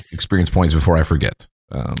experience points before I forget?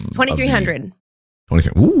 2,300.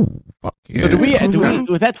 23. Ooh, fuck yeah. So do we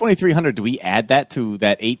with that 2,300? Do we add that to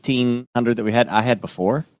that 1,800 that we had? I had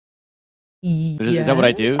before. Yes. Is that what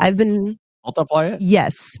I do? I've been multiply it.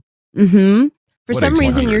 Yes. Mm-hmm. For What some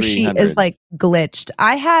reason, your 300? sheet is like glitched.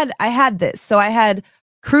 I had this. So I had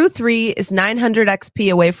crew 3 is 900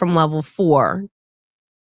 XP away from level 4.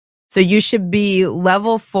 So you should be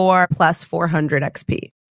level 4 plus 400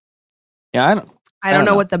 XP. Yeah, I don't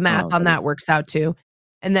know what the math on that works out to.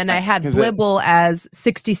 And then I had Blibble as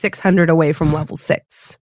 6,600 away from level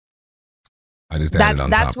 6. I just added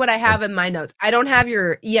on That's top. what I have in my notes. I don't have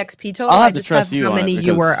your EXP total. I'll have I to just trust have you how on it many you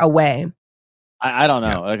because were away. I don't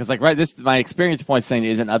know because this my experience point thing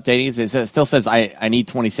isn't updating. It still says I need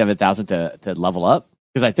 27,000 to level up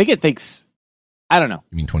because I think it thinks I don't know.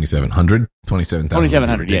 You mean 2,700? 27,000.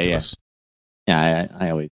 2,700. Yeah. I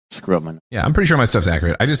always screw up my. Yeah, I'm pretty sure my stuff's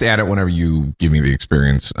accurate. I just add it whenever you give me the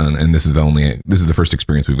experience, and this is the first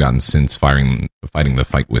experience we've gotten since fighting the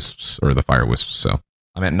fight wisps or the fire wisps. So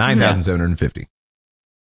I'm at 9,750.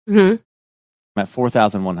 Mm-hmm. I'm at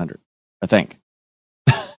 4,100. I think.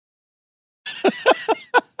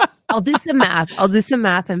 I'll do some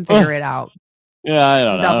math and figure it out. Yeah, I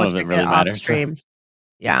don't know. Double check it off stream.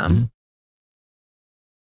 Yeah. Mm-hmm.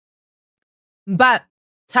 But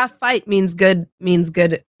tough fight means good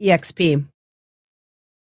EXP.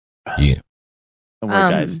 Yeah. Don't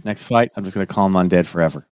worry, guys. Next fight, I'm just going to call him undead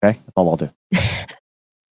forever. Okay? That's all I'll do.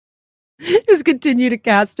 Just continue to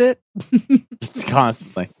cast it. Just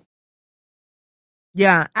constantly.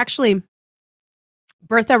 Yeah. Actually,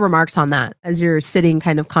 Bertha remarks on that as you're sitting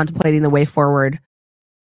kind of contemplating the way forward.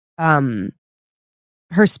 Her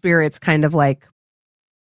spirit's kind of like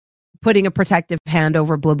putting a protective hand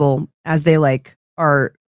over Blibble as they like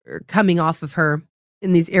are coming off of her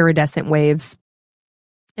in these iridescent waves.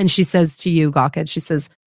 And she says to you, Gawked, she says,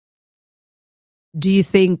 do you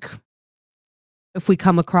think if we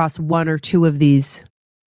come across one or two of these,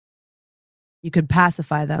 you could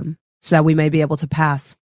pacify them so that we may be able to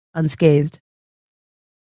pass unscathed?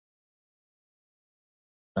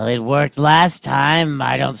 Well, it worked last time.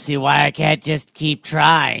 I don't see why I can't just keep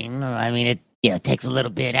trying. I mean, it takes a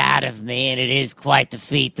little bit out of me, and it is quite the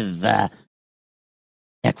feat of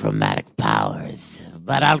necromantic powers.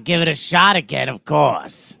 But I'll give it a shot again, of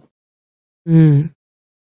course. For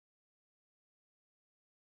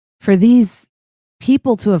these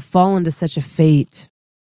people to have fallen to such a fate,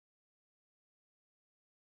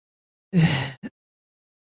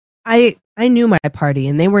 I knew my party,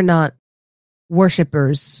 and they were not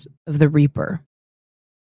worshippers of the Reaper.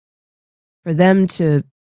 For them to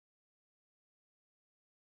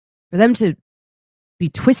be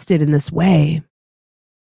twisted in this way,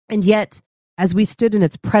 and yet, as we stood in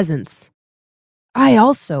its presence, I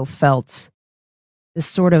also felt this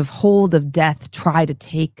sort of hold of death try to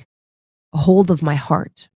take a hold of my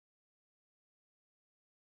heart.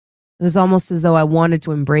 It was almost as though I wanted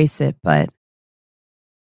to embrace it, but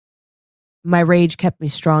my rage kept me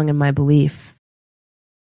strong in my belief.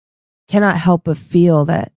 Cannot help but feel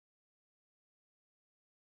that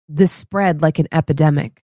this spread like an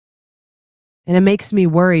epidemic. And it makes me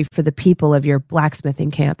worry for the people of your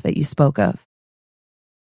blacksmithing camp that you spoke of.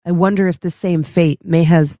 I wonder if the same fate may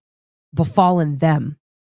have befallen them.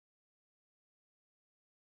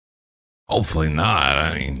 Hopefully not.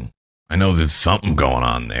 I mean, I know there's something going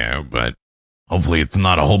on there, but hopefully it's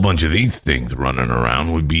not a whole bunch of these things running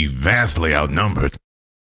around. We'd be vastly outnumbered.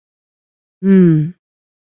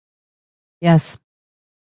 Yes.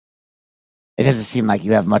 It doesn't seem like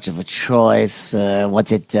you have much of a choice.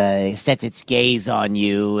 Once it sets its gaze on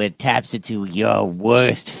you, it taps into your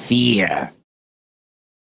worst fear.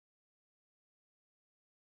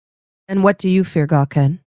 And what do you fear, Gawked?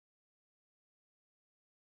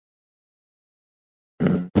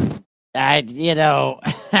 Well,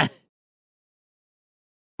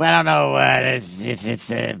 Well, I don't know if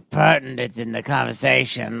it's pertinent in the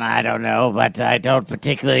conversation. I don't know, but I don't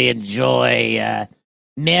particularly enjoy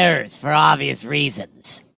mirrors for obvious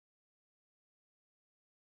reasons.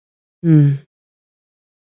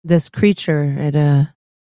 This creature, it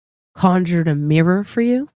conjured a mirror for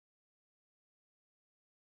you?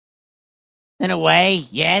 In a way,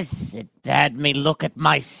 yes. It had me look at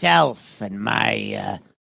myself and my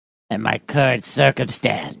current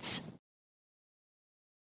circumstance.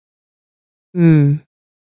 Do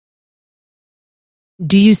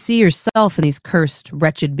you see yourself in these cursed,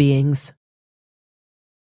 wretched beings?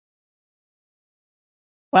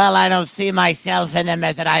 Well, I don't see myself in them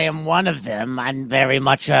as that I am one of them. I'm very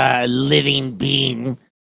much a living being.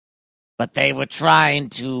 But they were trying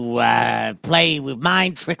to play with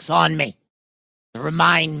mind tricks on me to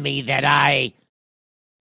remind me that I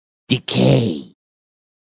decay.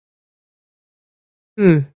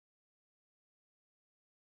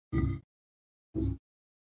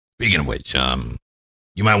 Speaking of which,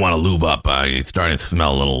 you might want to lube up. You're starting to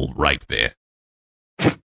smell a little ripe there.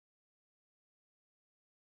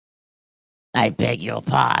 I beg your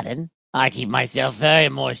pardon. I keep myself very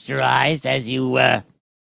moisturized as you're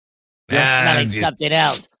smelling something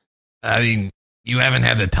else. I mean, you haven't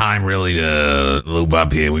had the time really to lube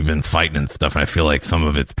up here. We've been fighting and stuff, and I feel like some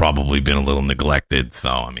of it's probably been a little neglected.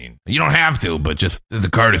 So, I mean, you don't have to, but just as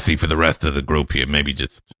a courtesy for the rest of the group here, maybe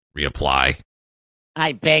just reapply.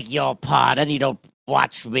 I beg your pardon. You don't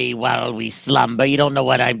watch me while we slumber. You don't know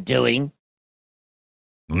what I'm doing.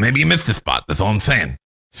 Well, maybe you missed a spot. That's all I'm saying.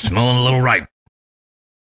 Smelling a little ripe.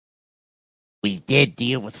 We did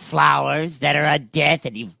deal with flowers that are undeath,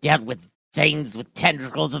 and you've dealt with things with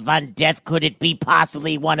tendrils of undeath. Could it be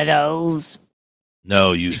possibly one of those?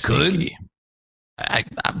 No, you could.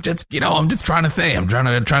 I'm just, I'm just trying to say. I'm trying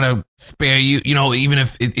to spare you. Even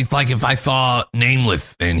if it's like if I saw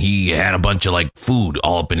Nameless and he had a bunch of like food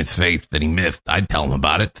all up in his face that he missed, I'd tell him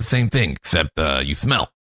about it. It's the same thing, except you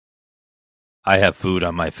smell. I have food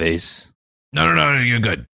on my face. No, you're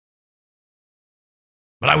good.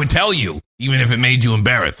 But I would tell you, even if it made you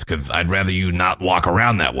embarrassed, because I'd rather you not walk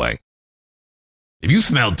around that way. If you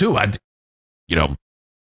smelled too, come here,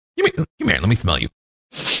 let me smell you.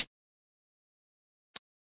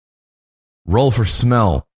 Roll for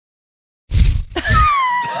smell. 10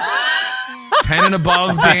 and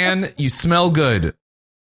above, Dan, you smell good.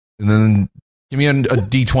 And then give me a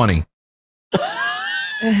D20.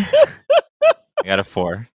 I got a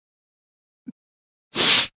 4.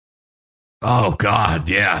 Oh, God,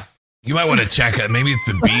 yeah. You might want to check it. Maybe it's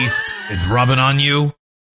the beast. It's rubbing on you.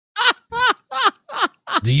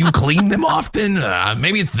 Do you clean them often?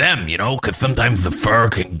 Maybe it's them, because sometimes the fur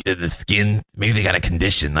can get the skin. Maybe they got a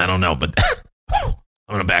condition. I don't know, but I'm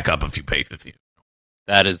going to back up a few paces here.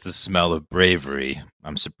 That is the smell of bravery.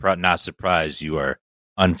 I'm not surprised you are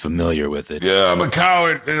unfamiliar with it. Yeah, I'm a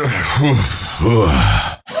coward.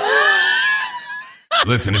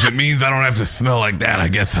 Listen, if it means I don't have to smell like that, I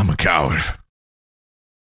guess I'm a coward.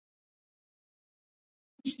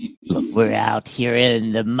 Look, we're out here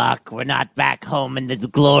in the muck. We're not back home in the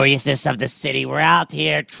gloriousness of the city. We're out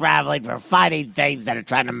here traveling for fighting things that are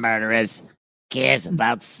trying to murder us. Who cares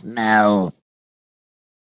about smell?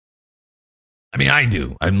 I mean, I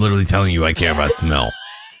do. I'm literally telling you I care about smell.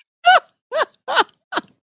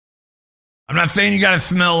 I'm not saying you got to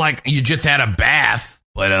smell like you just had a bath,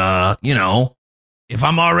 but, if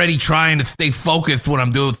I'm already trying to stay focused when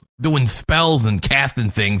I'm doing spells and casting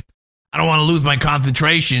things, I don't want to lose my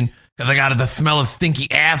concentration because I got the smell of stinky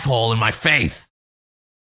asshole in my face.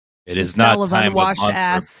 It is not smell of time unwashed of month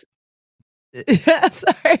ass. Yeah,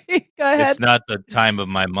 sorry. Go ahead. It's not the time of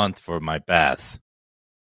my month for my bath.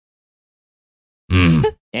 Hey,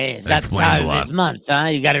 it's not the time of this month, huh?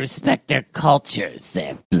 You got to respect their cultures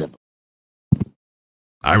there.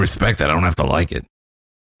 I respect that. I don't have to like it.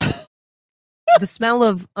 The smell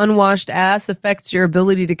of unwashed ass affects your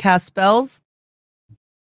ability to cast spells?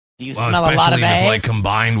 Do you smell a lot of ass? Especially if like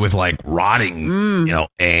combined with like rotting,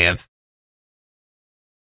 ass.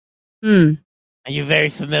 Are you very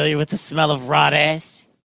familiar with the smell of rot ass?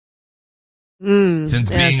 Since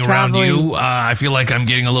being around you, I feel like I'm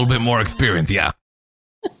getting a little bit more experience, yeah.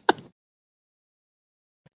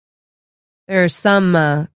 There are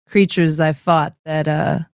some creatures I fought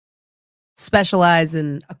that specialize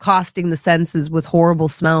in accosting the senses with horrible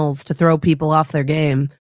smells to throw people off their game.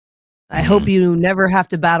 I hope you never have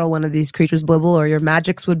to battle one of these creatures, Blibble, or your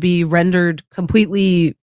magics would be rendered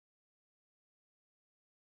completely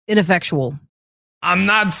ineffectual. I'm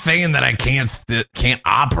not saying that I can't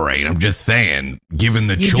operate. I'm just saying, given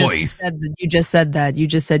the choice. You just said that. You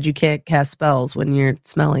just said you can't cast spells when you're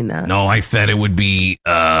smelling that. No, I said it would be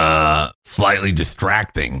slightly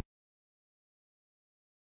distracting.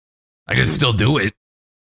 I can still do it.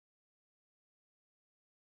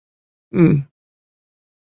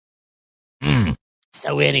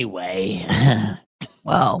 So anyway.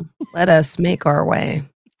 Well, let us make our way.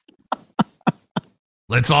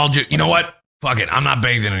 Let's all you know what? Fuck it. I'm not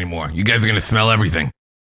bathing anymore. You guys are going to smell everything.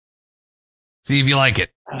 See if you like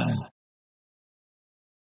it. Kind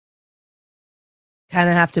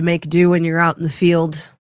of have to make do when you're out in the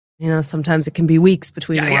field. You know, sometimes it can be weeks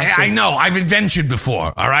between watches. I know. I've adventured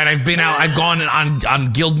before. All right. I've been out. I've gone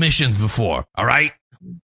on guild missions before. All right.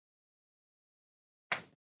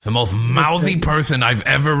 The most mouthy person I've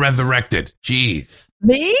ever resurrected. Jeez.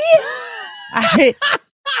 Me?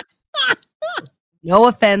 No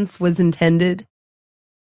offense was intended.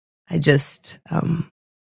 I just, I'm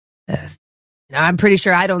pretty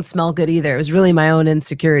sure I don't smell good either. It was really my own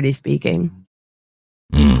insecurity speaking.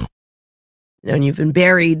 You know, and you've been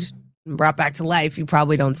buried and brought back to life. You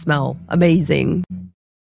probably don't smell amazing.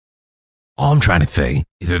 All I'm trying to say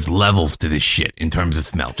is there's levels to this shit in terms of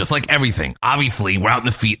smell. Just like everything. Obviously, we're out in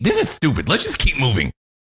the field. This is stupid. Let's just keep moving.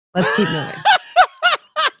 Let's keep moving.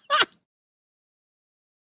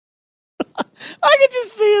 I could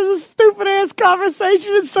just see it as a stupid ass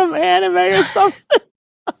conversation in some anime or something.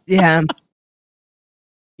 Yeah.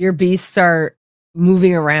 Your beasts are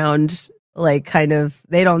moving around like kind of,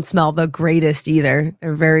 they don't smell the greatest either.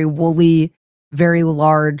 They're very woolly, very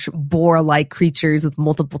large, boar-like creatures with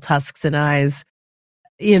multiple tusks and eyes.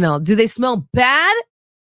 You know, do they smell bad?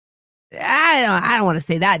 I don't want to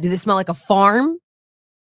say that. Do they smell like a farm?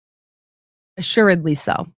 Assuredly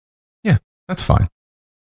so. Yeah, that's fine.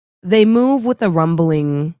 They move with a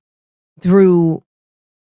rumbling through,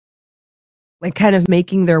 like kind of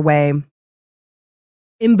making their way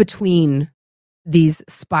in between these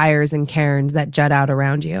spires and cairns that jut out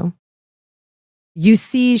around you. You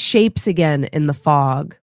see shapes again in the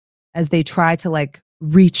fog as they try to like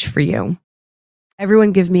reach for you.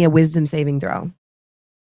 Everyone give me a wisdom saving throw.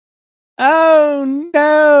 Oh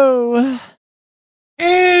no.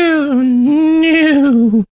 Oh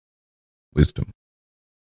no. Wisdom.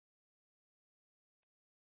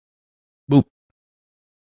 Boop.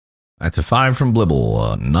 That's a 5 from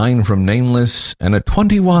Blibble, a 9 from Nameless, and a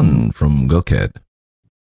 21 from Goked.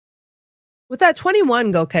 With that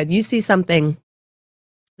 21, Goked, you see something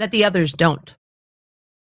that the others don't.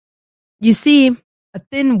 You see a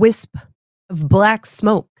thin wisp of black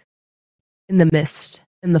smoke in the mist,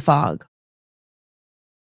 in the fog.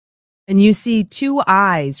 And you see 2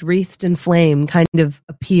 eyes wreathed in flame kind of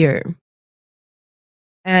appear.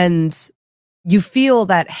 And you feel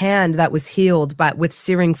that hand that was healed but with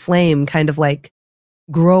searing flame kind of like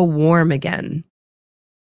grow warm again.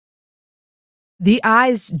 The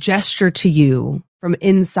eyes gesture to you from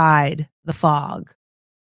inside the fog.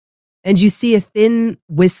 And you see a thin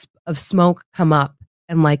wisp of smoke come up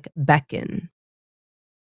and like beckon.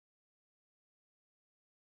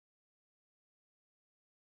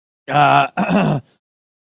 Gawkhead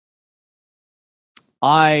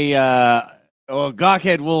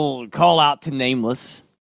will call out to Nameless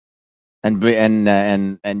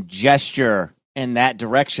and gesture in that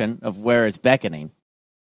direction of where it's beckoning.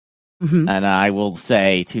 Mm-hmm. And I will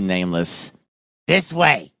say to Nameless, this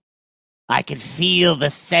way. I can feel the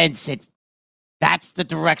sense that's the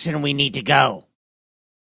direction we need to go.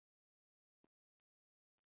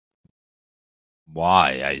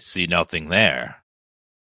 Why? I see nothing there.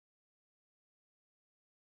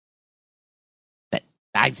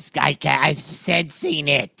 I'm sensing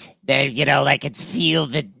it. There, I can feel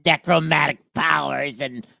the necromantic powers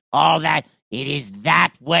and all that. It is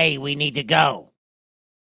that way we need to go.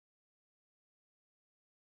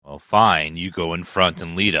 Well, fine. You go in front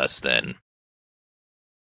and lead us then.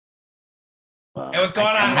 Hey, what's going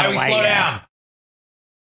on? How do we slow down?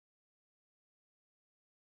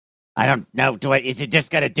 I don't know. Is it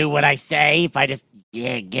just going to do what I say if I just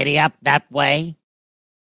giddy up that way?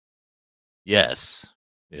 Yes.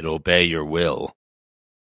 It'll obey your will.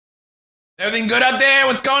 Everything good up there?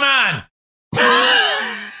 What's going on?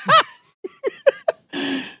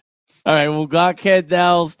 All right, well, Gawkhead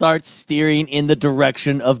now starts steering in the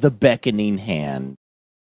direction of the beckoning hand.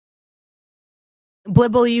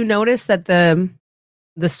 Blibble, you notice that the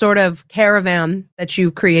sort of caravan that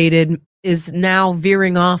you've created is now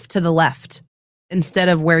veering off to the left instead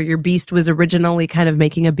of where your beast was originally kind of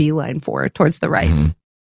making a beeline for, towards the right. Mm-hmm.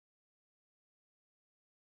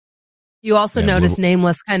 You also notice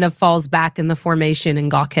Nameless kind of falls back in the formation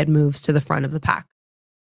and Gawkhead moves to the front of the pack.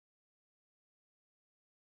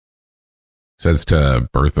 Says to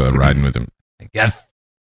Bertha riding with him. I guess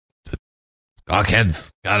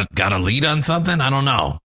Gawkhead's got a lead on something? I don't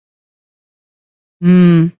know.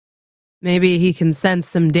 Maybe he can sense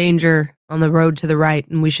some danger on the road to the right,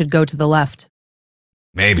 and we should go to the left.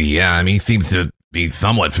 Maybe, yeah. I mean, he seems to be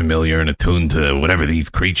somewhat familiar and attuned to whatever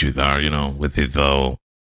these creatures are, with his about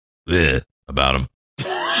him.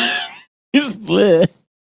 His bleh.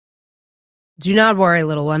 Do not worry,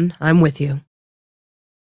 little one. I'm with you.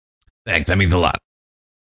 Thanks, that means a lot.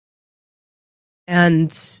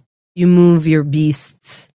 And you move your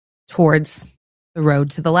beasts towards the road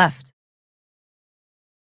to the left.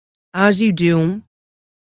 As you do,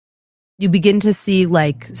 you begin to see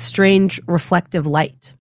like strange reflective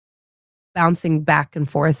light bouncing back and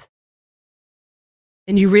forth.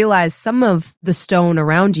 And you realize some of the stone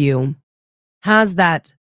around you has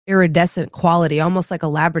that iridescent quality, almost like a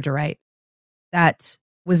labradorite that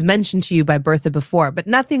was mentioned to you by Bertha before, but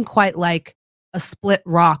nothing quite like a split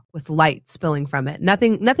rock with light spilling from it.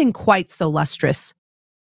 Nothing quite so lustrous.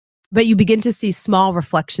 But you begin to see small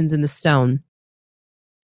reflections in the stone,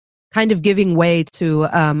 kind of giving way to,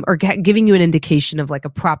 or giving you an indication of like a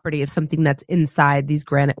property of something that's inside these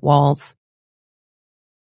granite walls.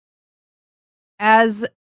 As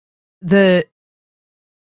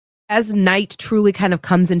night truly kind of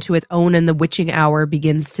comes into its own and the witching hour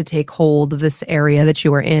begins to take hold of this area that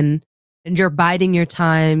you are in, and you're biding your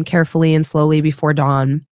time carefully and slowly before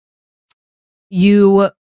dawn, you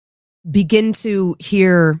begin to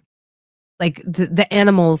hear like the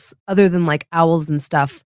animals, other than like owls and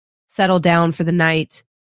stuff, settle down for the night,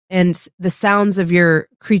 and the sounds of your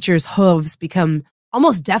creature's hooves become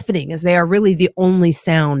almost deafening, as they are really the only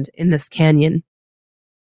sound in this canyon.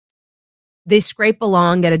 They scrape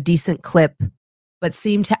along at a decent clip, but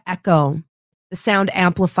seem to echo, the sound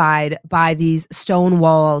amplified by these stone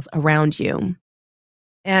walls around you.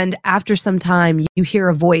 And after some time, you hear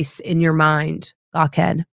a voice in your mind,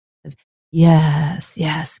 Gawkhead.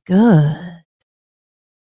 Yes, good.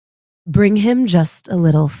 Bring him just a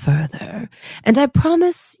little further, and I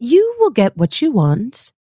promise you will get what you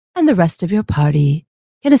want, and the rest of your party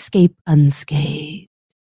can escape unscathed.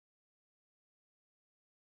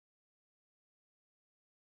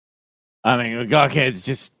 I mean, Gawkhead's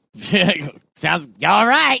just sounds all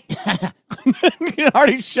right.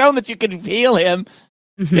 Already shown that you can heal him.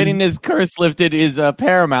 Mm-hmm. Getting his curse lifted is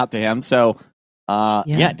paramount to him. So,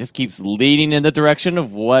 yeah, just keeps leading in the direction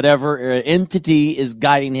of whatever entity is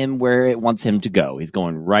guiding him where it wants him to go. He's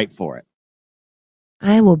going right for it.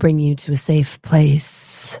 I will bring you to a safe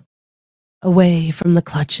place, away from the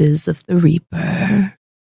clutches of the Reaper.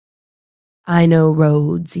 I know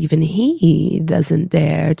roads even he doesn't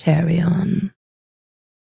dare tarry on.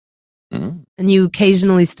 Mm-hmm. And you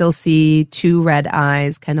occasionally still see two red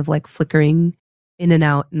eyes kind of like flickering in and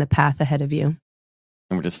out in the path ahead of you.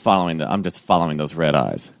 And I'm just following those red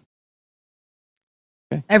eyes.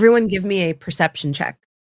 Okay. Everyone give me a perception check.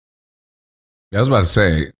 I was about to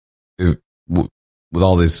say, with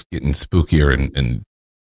all this getting spookier and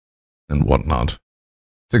whatnot,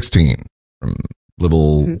 16 from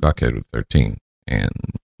Blibble Gawkhead with 13, and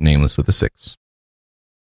Nameless with a 6.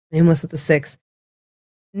 Nameless with a 6.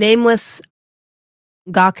 Nameless,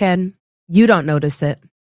 Gawkhead, you don't notice it.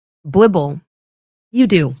 Blibble, you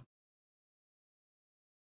do.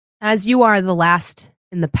 As you are the last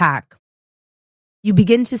in the pack, you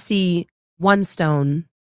begin to see one stone,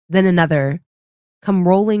 then another, come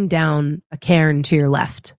rolling down a cairn to your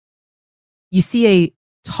left. You see a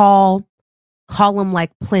tall,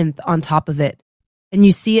 column-like plinth on top of it, and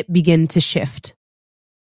you see it begin to shift,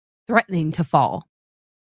 threatening to fall,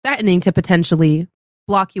 threatening to potentially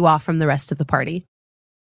block you off from the rest of the party.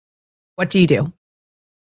 What do you do?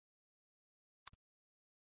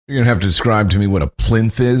 You're going to have to describe to me what a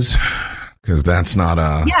plinth is, because that's not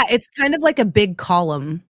a... Yeah, it's kind of like a big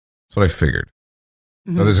column. That's what I figured.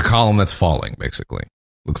 Mm-hmm. So there's a column that's falling, basically.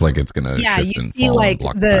 Looks like it's going to shift and fall. Yeah, you see like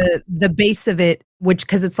the base of it, which,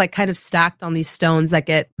 because it's like kind of stacked on these stones that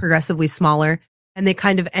get progressively smaller, and they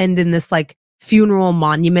kind of end in this like funeral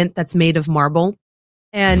monument that's made of marble.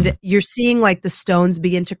 And you're seeing like the stones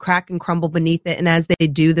begin to crack and crumble beneath it. And as they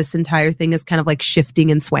do, this entire thing is kind of like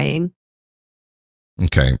shifting and swaying.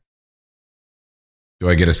 Okay. Do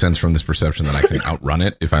I get a sense from this perception that I can outrun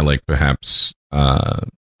it if I like perhaps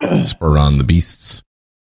spur on the beasts?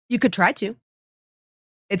 You could try to.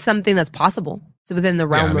 It's something that's possible. It's within the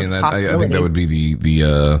realm of possibility. I think that would be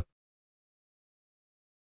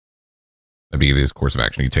that'd be this course of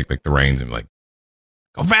action. You take like the reins and like,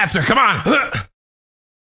 go faster, come on.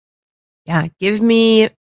 Yeah, give me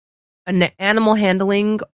an animal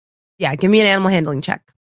handling. Yeah, give me an animal handling check.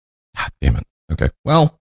 God damn it. Okay.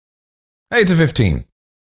 Well, Hey, it's a 15.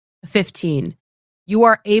 15. You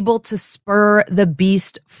are able to spur the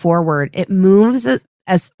beast forward. It moves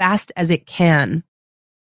as fast as it can.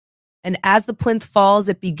 And as the plinth falls,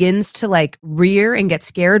 it begins to like rear and get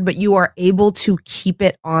scared, but you are able to keep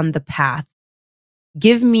it on the path.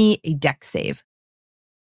 Give me a dex save.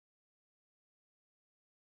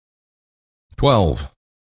 12.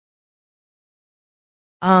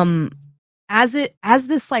 As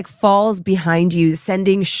this like falls behind you,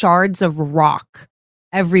 sending shards of rock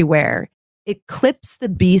everywhere, it clips the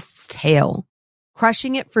beast's tail,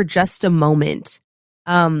 crushing it for just a moment.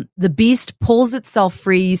 The beast pulls itself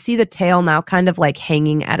free. You see the tail now kind of like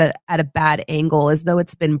hanging at a bad angle as though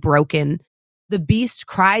it's been broken. The beast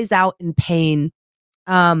cries out in pain.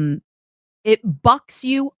 It bucks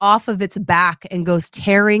you off of its back and goes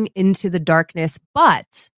tearing into the darkness.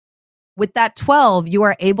 But with that 12, you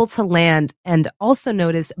are able to land. And also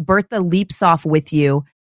notice Bertha leaps off with you,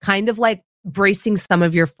 kind of like bracing some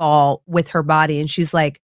of your fall with her body. And she's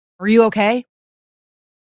like, "Are you okay?"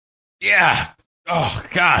 Yeah. Oh,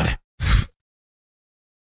 God.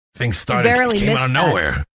 Things came out of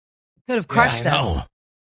nowhere. Could have crushed us.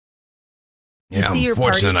 Yeah, see your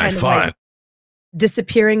unfortunate I thought. Like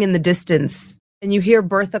disappearing in the distance. And you hear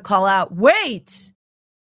Bertha call out, "Wait!"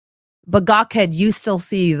 But Gawkhead, you still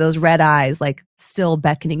see those red eyes, like, still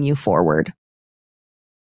beckoning you forward.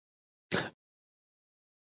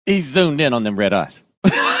 He's zoomed in on them red eyes.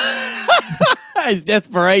 His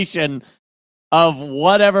desperation of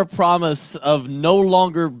whatever promise of no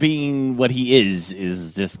longer being what he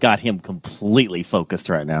is just got him completely focused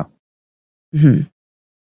right now. Mm-hmm.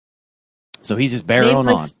 So he's just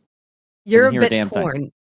barreling on. You're a bit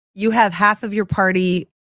torn. You have half of your party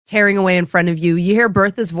tearing away in front of you. You hear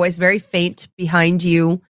Bertha's voice very faint behind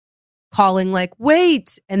you, calling like,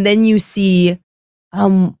 "Wait!" And then you see,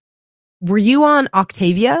 were you on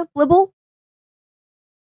Octavia, Blibble?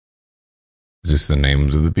 Is this the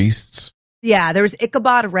names of the beasts? Yeah, there was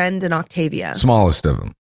Ichabod, Rend, and Octavia. Smallest of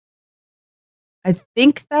them. I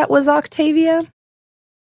think that was Octavia.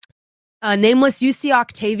 Nameless, you see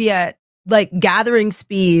Octavia like gathering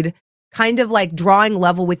speed, kind of like drawing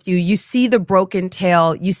level with you. You see the broken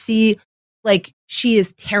tail. You see like she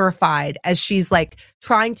is terrified as she's like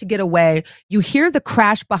trying to get away. You hear the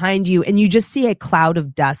crash behind you and you just see a cloud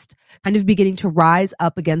of dust kind of beginning to rise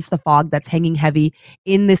up against the fog that's hanging heavy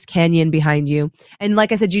in this canyon behind you. And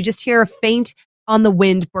like I said, you just hear a faint on the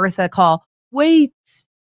wind Bertha call, "Wait."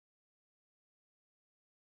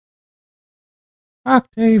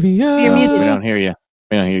 Octavia. We don't hear you.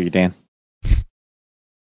 We don't hear you, Dan.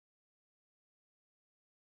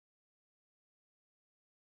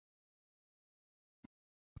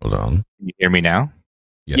 Hold on. Can you hear me now?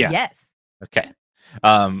 Yes. Okay.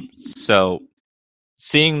 So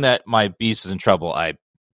seeing that my beast is in trouble, I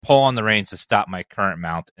pull on the reins to stop my current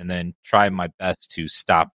mount and then try my best to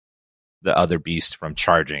stop the other beast from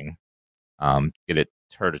charging. Get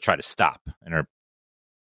her to try to stop and her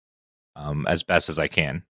as best as I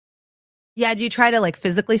can. Yeah, do you try to like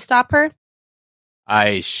physically stop her?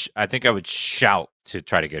 I think I would shout to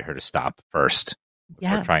try to get her to stop first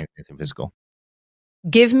before trying anything physical.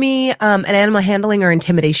 Give me an animal handling or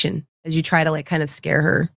intimidation as you try to like kind of scare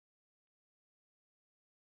her.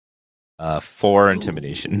 4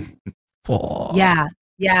 intimidation. 4.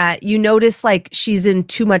 Yeah. You notice like she's in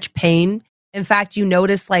too much pain. In fact, you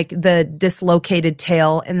notice like the dislocated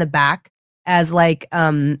tail in the back as like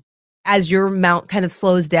as your mount kind of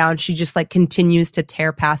slows down, she just like continues to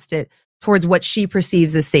tear past it towards what she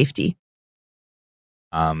perceives as safety.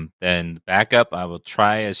 Then back up, I will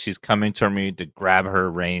try as she's coming toward me to grab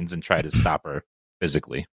her reins and try to stop her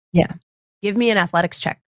physically. Yeah. Give me an athletics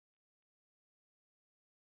check.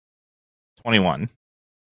 21.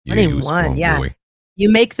 21, yeah. Boy. You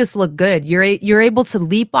make this look good. You're able to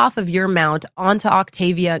leap off of your mount onto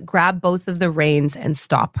Octavia, grab both of the reins, and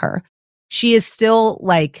stop her. She is still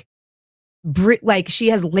like she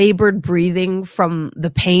has labored breathing from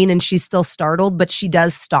the pain, and she's still startled, but she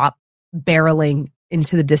does stop barreling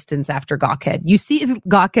into the distance after Gawkhead. You see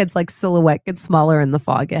Gawkhead's like silhouette get smaller in the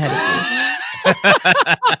fog ahead of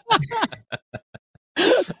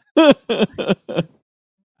you.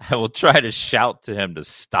 I will try to shout to him to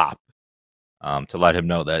stop, to let him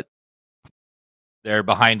know that they're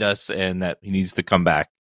behind us and that he needs to come back.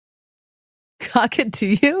 Gawkhead, do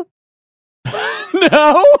you?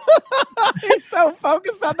 No. He's so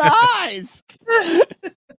focused on the eyes.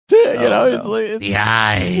 The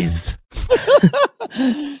eyes.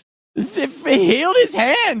 If he healed his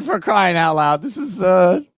hand, for crying out loud. This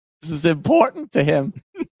is important to him.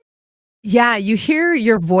 Yeah, you hear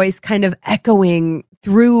your voice kind of echoing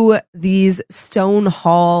through these stone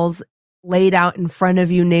halls laid out in front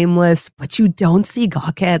of you, Nameless, but you don't see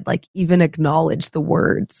Gawkhead like even acknowledge the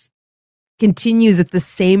words. Continues at the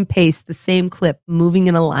same pace, the same clip, moving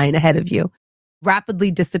in a line ahead of you,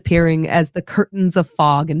 rapidly disappearing as the curtains of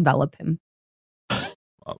fog envelop him.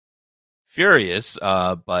 Furious,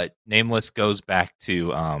 but Nameless goes back to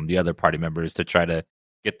the other party members to try to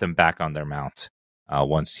get them back on their mount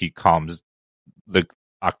once he calms the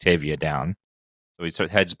Octavia down. So he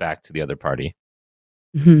heads back to the other party.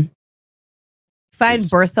 Mm-hmm. Find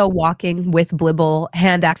Bertha walking with Blibble,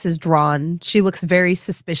 hand axes drawn. She looks very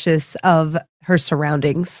suspicious of her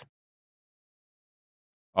surroundings.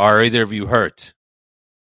 Are either of you hurt?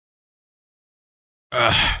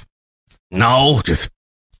 No, just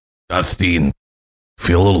dusty and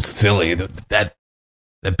feel a little silly. That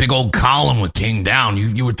big old column that came down,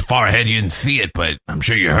 you were far ahead, you didn't see it, but I'm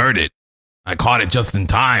sure you heard it. I caught it just in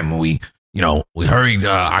time. We hurried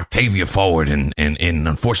Octavia forward and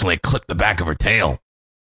unfortunately clipped the back of her tail.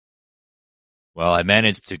 Well, I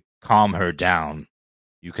managed to calm her down.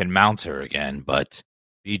 You can mount her again, but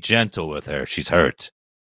be gentle with her. She's hurt.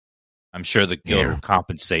 I'm sure the guild will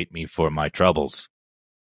compensate me for my troubles.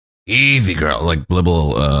 Easy, girl. Like,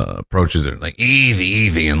 Blibble approaches her, like,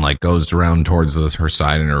 easy, and like goes around towards her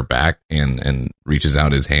side and her back and reaches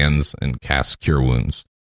out his hands and casts Cure Wounds.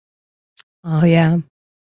 Oh, yeah.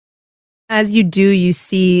 As you do, you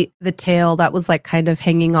see the tail that was like kind of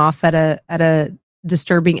hanging off at a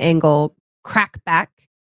disturbing angle crack back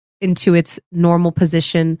into its normal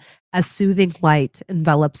position as soothing light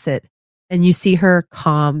envelops it, and you see her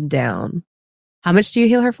calm down. How much do you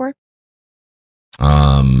heal her for?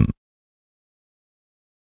 On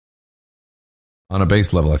a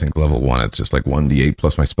base level, I think level 1, it's just like 1d8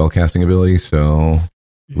 plus my spellcasting ability, so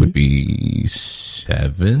it would be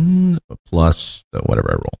 7 plus the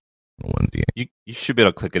whatever I roll. 1d8. You should be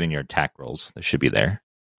able to click it in your attack rolls. They should be there.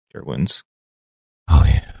 Cure Wounds. Oh,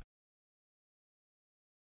 yeah.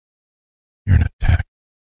 You're an attack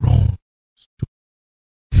roll.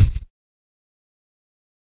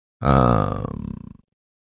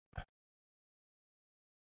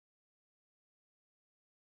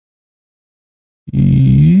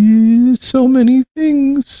 So many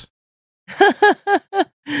things.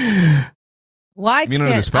 Why You know,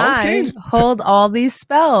 can't the spells I cage? hold all these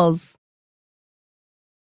spells?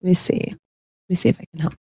 Let me see. Let me see if I can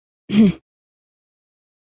help.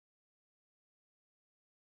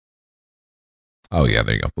 Oh, yeah,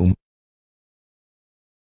 there you go. Boom.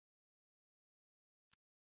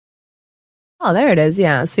 Oh, there it is.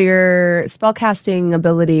 Yeah. So your spellcasting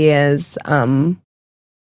ability is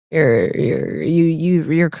your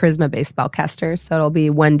charisma based spellcaster. So it'll be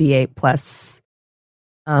 1d8 plus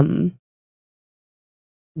your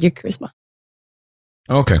charisma.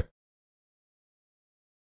 Okay.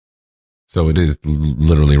 So it is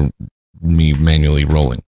literally me manually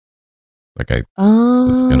rolling, like I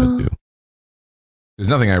was gonna do. There's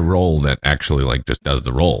nothing I roll that actually like just does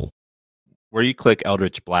the roll. Where you click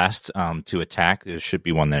Eldritch Blast to attack, there should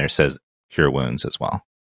be one there that says Cure Wounds as well.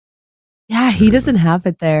 Yeah, he doesn't have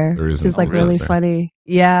it there. Which is like really funny.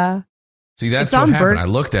 Yeah. See, that's what happened. I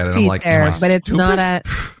looked at it. I'm like, there, am I but it's stupid? not a.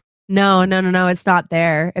 No, it's not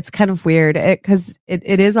there. It's kind of weird because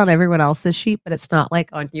it is on everyone else's sheet, but it's not like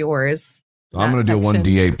on yours. So I'm going to do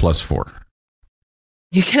 1d8 plus 4.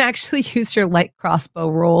 You can actually use your light crossbow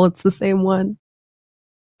roll. It's the same one.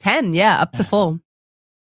 10, yeah, up to full.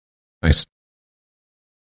 Nice.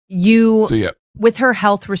 With her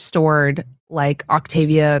health restored, like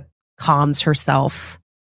Octavia calms herself.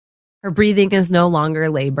 Her breathing is no longer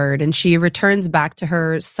labored, and she returns back to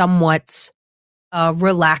her somewhat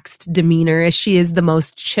relaxed demeanor as she is the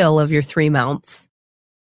most chill of your 3 mounts.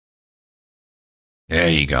 There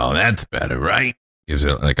you go. That's better, right? Gives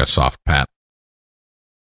it like a soft pat.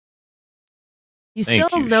 You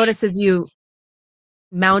still notice as you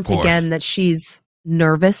mount again that she's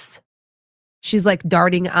nervous. She's like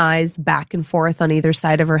darting eyes back and forth on either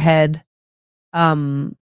side of her head.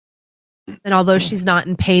 And although she's not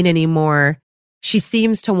in pain anymore, she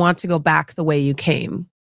seems to want to go back the way you came,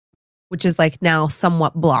 which is like now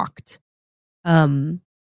somewhat blocked.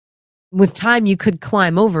 With time, you could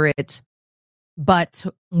climb over it, but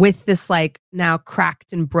with this like now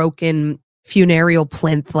cracked and broken funereal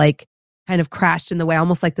plinth, like kind of crashed in the way,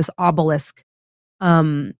 almost like this obelisk,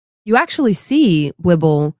 you actually see,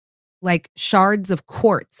 Blibble, like shards of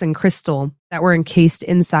quartz and crystal that were encased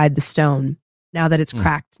inside the stone. Now that it's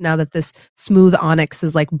cracked, now that this smooth onyx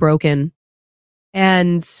is like broken.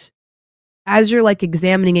 And as you're like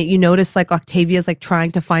examining it, you notice like Octavia's like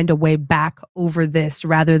trying to find a way back over this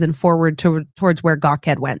rather than forward towards where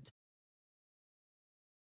Gawkhead went.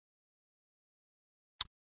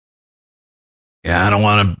 Yeah, I don't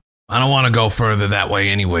want to go further that way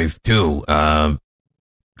anyways, too. Girl,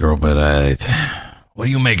 but what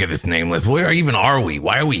do you make of this, Nameless? Where even are we?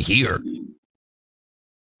 Why are we here?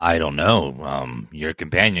 I don't know. Your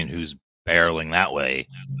companion who's barreling that way.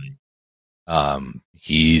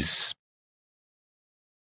 He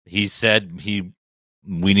said we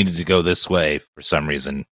needed to go this way for some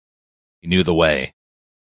reason. He knew the way.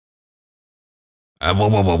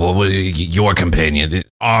 Whoa, your companion,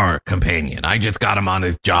 our companion. I just got him on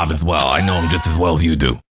his job as well. I know him just as well as you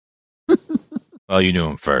do. Well, you knew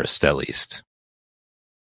him first, at least.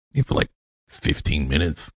 For like 15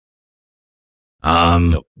 minutes.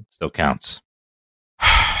 Still counts.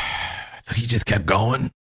 So he just kept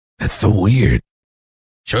going? That's so weird.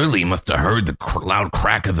 Surely he must have heard the loud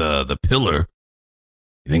crack of the pillar.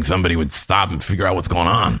 You think somebody would stop and figure out what's going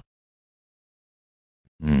on?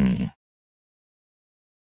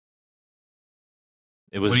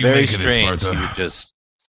 It was very strange. He would just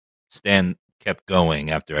kept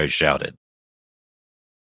going after I shouted.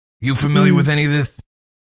 You familiar with any of this?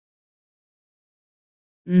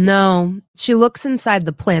 No. She looks inside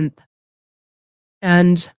the plinth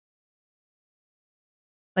and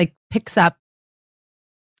like picks up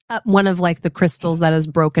one of like the crystals that is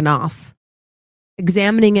broken off.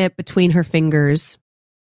 Examining it between her fingers.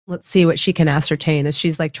 Let's see what she can ascertain as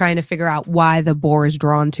she's like trying to figure out why the boar is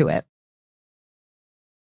drawn to it.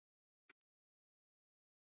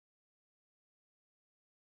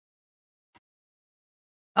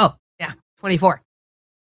 Oh, yeah, 24.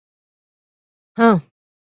 Huh.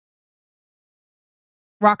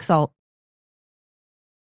 Rock salt.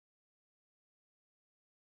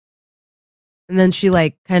 And then she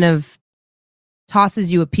like kind of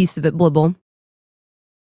tosses you a piece of it, Blibble.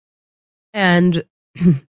 And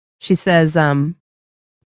she says, I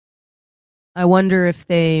wonder if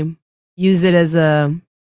they use it as a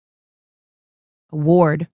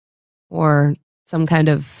ward or some kind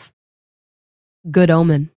of good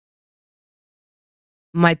omen.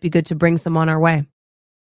 Might be good to bring some on our way.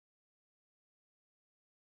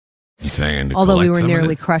 You saying although we were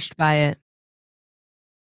nearly crushed by it.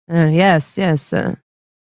 Yes. I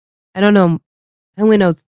don't know. I only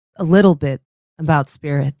know a little bit about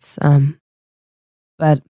spirits.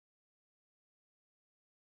 But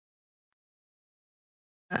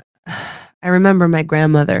I remember my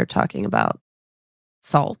grandmother talking about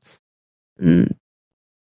salt. And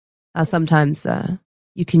sometimes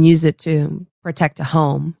you can use it to protect a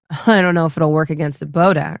home. I don't know if it'll work against a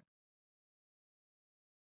Bodak.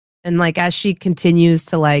 And like as she continues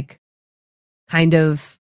to like kind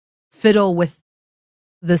of fiddle with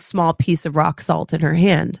the small piece of rock salt in her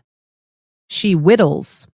hand, she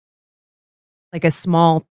whittles like a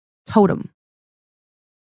small totem.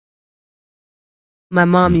 My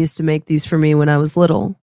mom used to make these for me when I was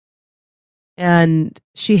little. And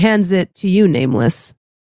she hands it to you, Nameless.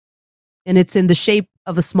 And it's in the shape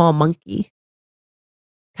of a small monkey,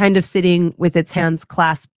 kind of sitting with its hands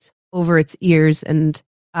clasped over its ears and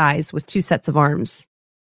eyes with two sets of arms.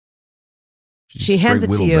 She hands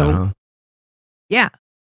it to you. That, huh? Yeah.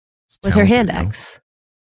 With her hand axe.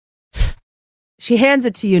 She hands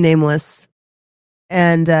it to you, Nameless,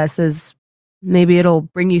 and says, maybe it'll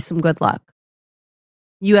bring you some good luck.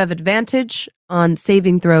 You have advantage on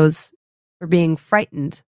saving throws for being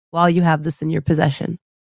frightened while you have this in your possession.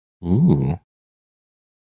 Ooh.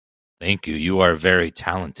 Thank you. You are very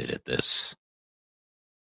talented at this.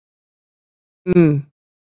 Well,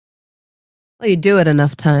 you do it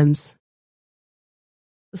enough times.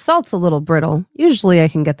 The salt's a little brittle. Usually I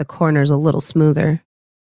can get the corners a little smoother.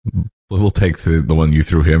 We'll take the one you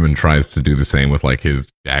threw him and tries to do the same with like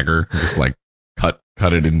his dagger. Just like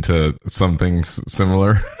cut it into something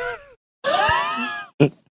similar.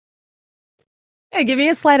 Hey, give me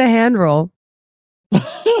a sleight of hand roll.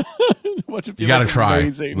 You gotta try.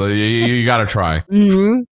 You gotta try.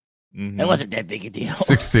 It wasn't that big a deal.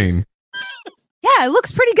 16. Yeah, it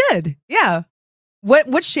looks pretty good. Yeah.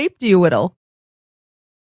 What shape do you whittle?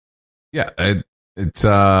 Yeah, it's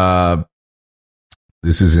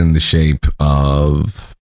this is in the shape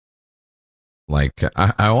of like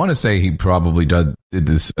I want to say he probably did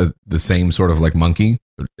this the same sort of like monkey,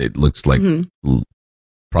 but it looks like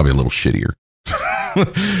probably a little shittier.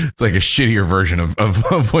 It's like a shittier version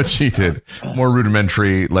of what she did. More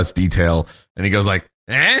rudimentary, less detail. And he goes like,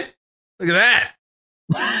 look at that.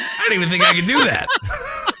 I didn't even think I could do that.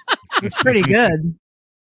 It's pretty good.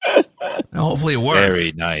 Hopefully it works.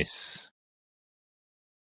 Very nice.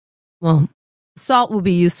 Well, salt will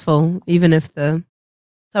be useful even if the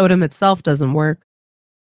totem itself doesn't work.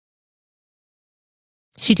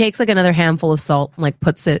 She takes like another handful of salt and like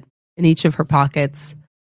puts it in each of her pockets.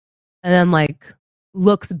 and then like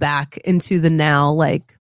looks back into the now,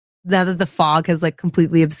 like now that the fog has like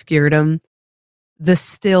completely obscured him, the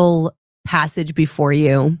still passage before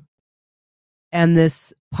you and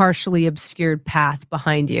this partially obscured path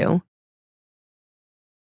behind you.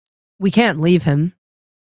 We can't leave him.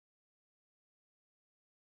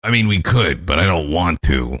 I mean, we could, but I don't want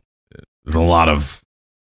to. There's a lot of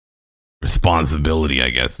responsibility, I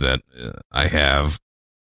guess, that I have.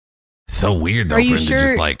 So weird, though, Are you for him sure to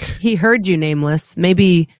just like... he heard you, Nameless?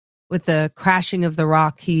 Maybe with the crashing of the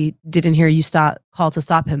rock, he didn't hear you call to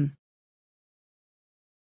stop him.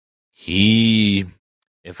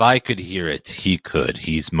 If I could hear it, he could.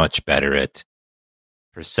 He's much better at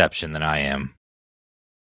perception than I am.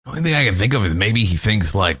 The only thing I can think of is maybe he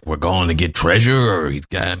thinks like we're going to get treasure, or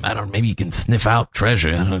maybe he can sniff out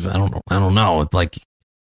treasure. I don't know. It's like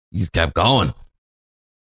he just kept going.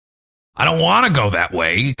 I don't want to go that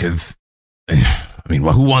way because, I mean,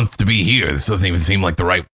 who wants to be here? This doesn't even seem like the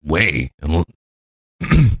right way. Of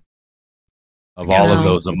all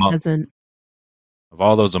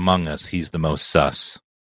those among us, he's the most sus.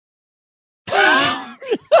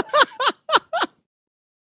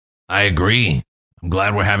 I agree. I'm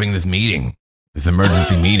glad we're having this meeting, this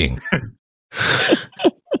emergency meeting.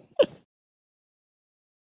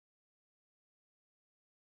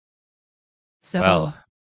 Well,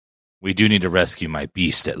 we do need to rescue my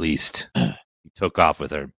beast, at least. He took off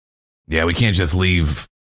with her. Yeah, we can't just leave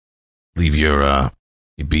your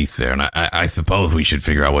beast there. And I suppose we should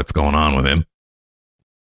figure out what's going on with him.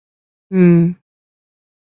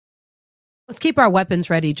 Let's keep our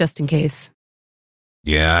weapons ready just in case.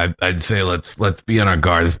 Yeah, I'd say let's be on our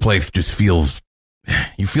guard. This place just feels...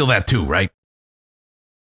 You feel that too, right?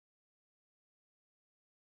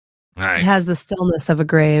 All right. It has the stillness of a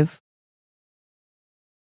grave.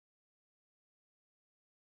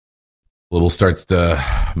 Little starts to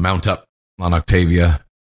mount up on Octavia.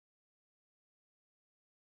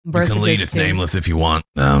 You can lead us, Nameless, if you want.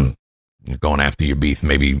 Going after your beast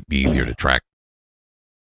maybe be easier to track.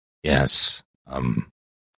 Yes.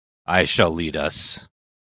 I shall lead us.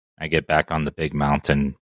 I get back on the big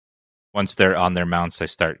mountain. Once they're on their mounts, I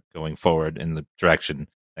start going forward in the direction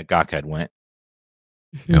that Gawkhead went.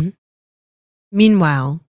 Mm-hmm. Yep.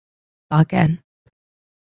 Meanwhile, Gawkhead,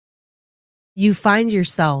 you find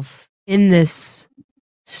yourself in this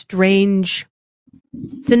strange,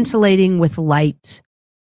 scintillating with light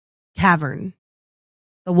cavern.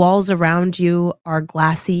 The walls around you are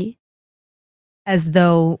glassy, as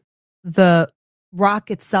though the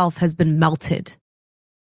rock itself has been melted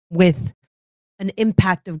with an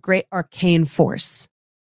impact of great arcane force.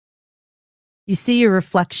 You see your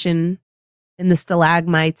reflection in the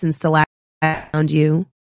stalagmites and stalagmites around you.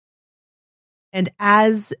 And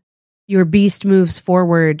as your beast moves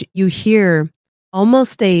forward, you hear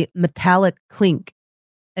almost a metallic clink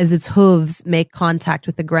as its hooves make contact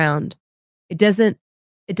with the ground. It doesn't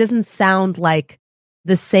sound like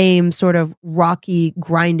the same sort of rocky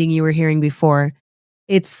grinding you were hearing before.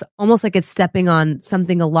 It's almost like it's stepping on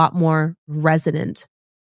something a lot more resonant.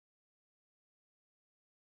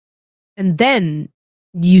 And then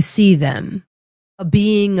you see them, a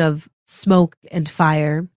being of smoke and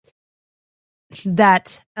fire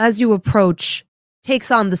that, as you approach,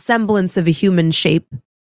 takes on the semblance of a human shape,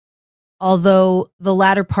 although the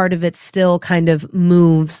latter part of it still kind of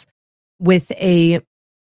moves with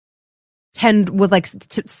tendrils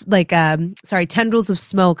of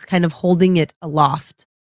smoke kind of holding it aloft.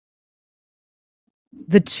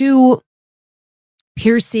 The two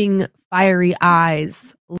piercing, fiery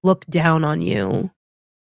eyes look down on you,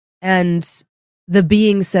 and the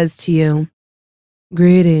being says to you,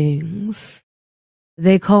 "Greetings.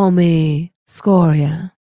 They call me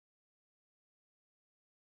Scoria."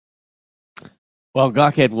 Well,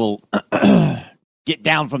 Gawkhead will get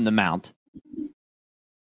down from the mount.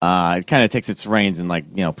 It kind of takes its reins and,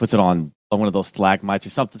 puts it on one of those stalagmites or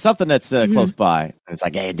something that's close by. And it's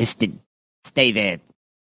like, hey, stay there,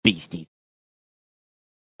 beastie.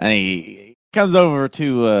 And he comes over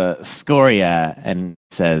to Scoria and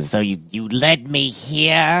says, "So you led me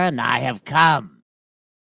here, and I have come."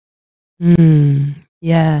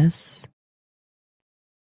 Yes.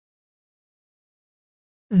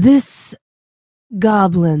 This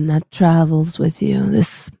goblin that travels with you,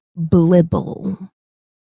 this Blibble,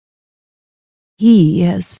 he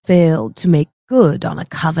has failed to make good on a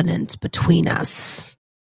covenant between us.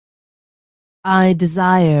 I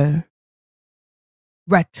desire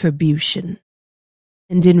retribution,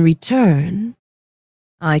 and in return,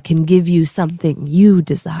 I can give you something you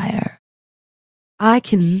desire. I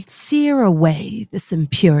can sear away this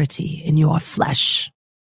impurity in your flesh.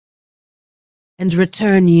 and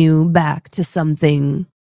return you back to something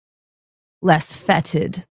less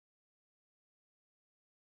fetid.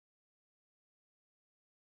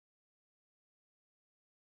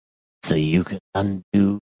 So you could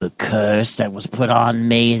undo the curse that was put on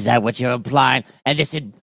me? Is that what you're implying? And does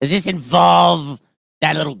this involve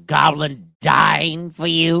that little goblin dying for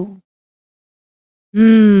you?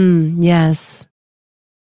 Yes.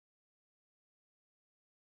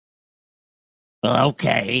 Well,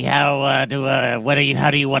 okay. How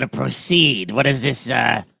do you want to proceed? What is this?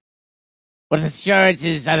 What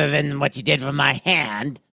assurances other than what you did for my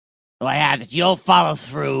hand do I have that you'll follow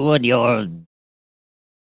through on your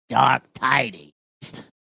dark tidings,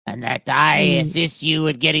 and that I assist you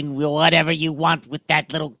in getting whatever you want with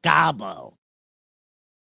that little gobbo?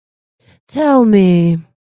 Tell me,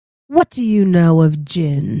 what do you know of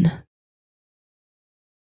gin?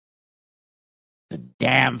 The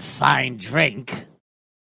damn fine drink.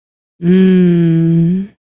 And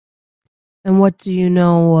what do you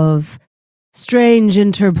know of strange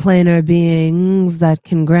interplanar beings that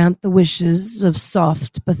can grant the wishes of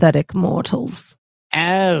soft, pathetic mortals?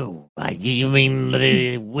 Oh, you mean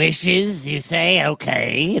the wishes, you say?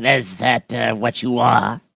 Okay, is that what you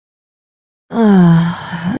are?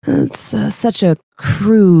 It's such a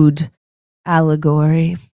crude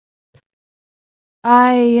allegory.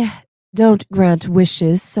 I don't grant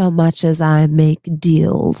wishes so much as I make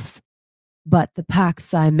deals, but the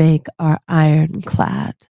pacts I make are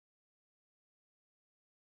ironclad.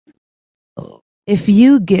 If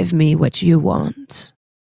you give me what you want,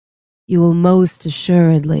 you will most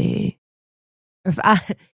assuredly...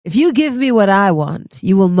 If you give me what I want,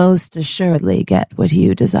 you will most assuredly get what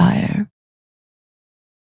you desire.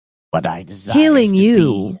 What I desire Healing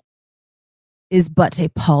you is but a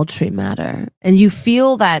paltry matter, and you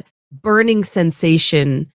feel that burning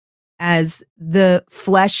sensation as the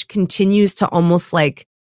flesh continues to almost like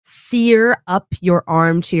sear up your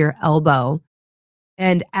arm to your elbow.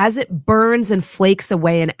 And as it burns and flakes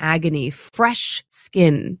away in agony, fresh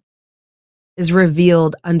skin is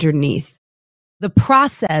revealed underneath. The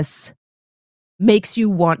process makes you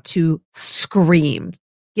want to scream.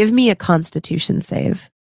 Give me a Constitution save.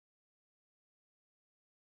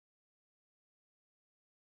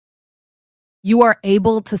 You are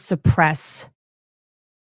able to suppress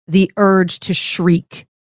the urge to shriek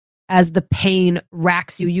as the pain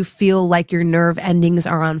racks you. You feel like your nerve endings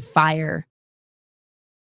are on fire.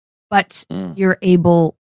 But you're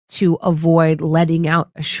able to avoid letting out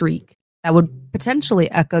a shriek that would potentially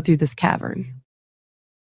echo through this cavern.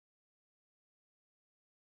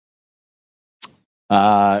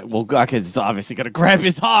 Well, Gawkins is obviously going to grab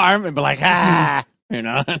his arm and be like, but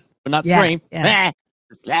not scream. Yeah.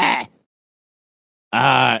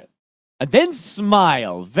 And then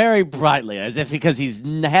smile very brightly, as if because he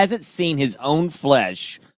hasn't seen his own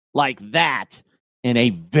flesh like that in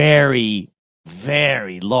a very,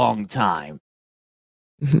 very long time.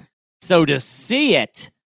 So to see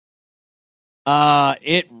it,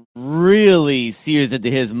 it really sears into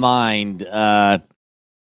his mind.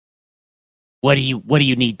 What do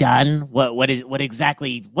you need done? What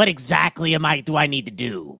exactly do I need to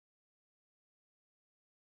do?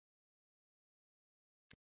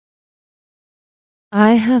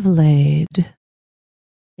 I have laid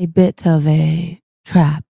a bit of a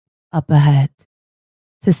trap up ahead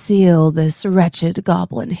to seal this wretched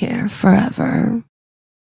goblin here forever.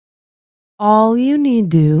 All you need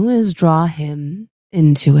do is draw him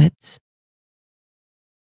into it.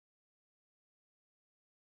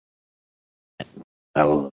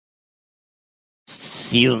 Well,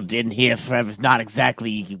 sealed in here forever is not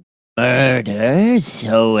exactly murder,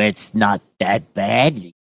 so it's not that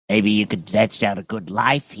bad. Maybe you could etch out a good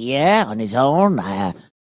life here on his own.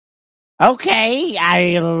 Okay,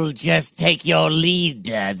 I'll just take your lead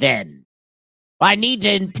then. I need to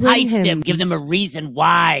entice them, give them a reason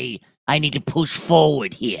why I need to push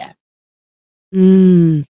forward here.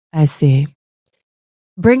 I see.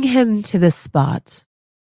 Bring him to this spot.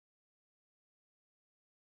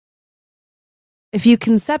 If you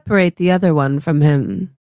can separate the other one from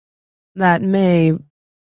him, that may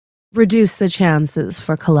reduce the chances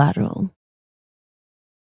for collateral.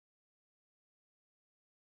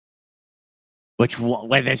 Which one?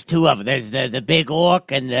 Well, there's two of them. There's the big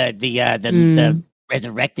orc and the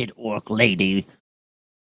resurrected orc lady.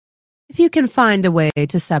 If you can find a way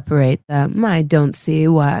to separate them, I don't see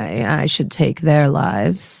why I should take their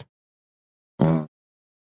lives.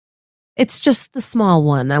 It's just the small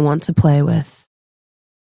one I want to play with.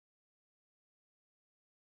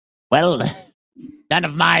 Well, none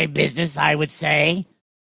of my business, I would say.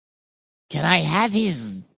 Can I have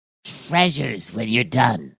his treasures when you're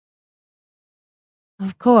done?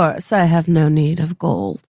 Of course, I have no need of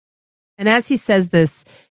gold. And as he says this,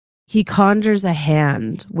 he conjures a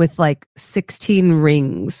hand with like 16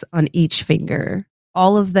 rings on each finger,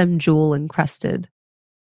 all of them jewel encrusted.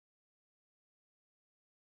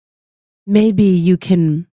 Maybe you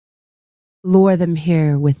can lure them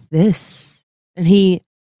here with this. And he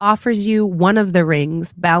offers you one of the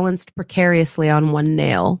rings, balanced precariously on one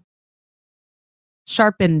nail,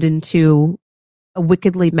 sharpened into a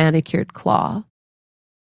wickedly manicured claw.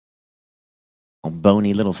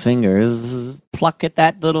 Bony little fingers pluck at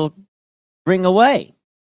that little ring away.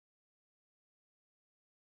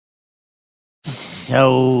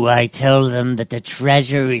 So I tell them that the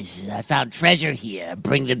treasure I found treasure here,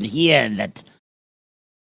 bring them here, and that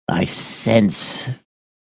I sense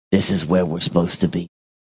this is where we're supposed to be.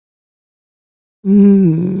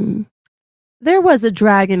 There was a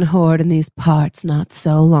dragon horde in these parts not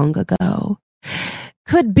so long ago.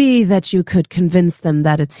 Could be that you could convince them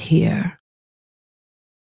that it's here.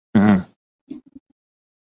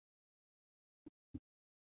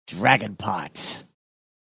 Dragon parts.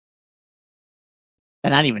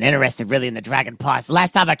 I'm not even interested really in the dragon parts. The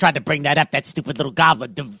last time I tried to bring that up, that stupid little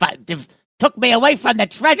goblin took me away from the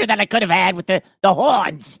treasure that I could have had with the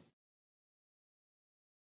horns.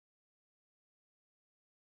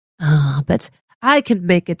 But I can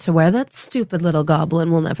make it to where that stupid little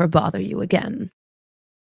goblin will never bother you again.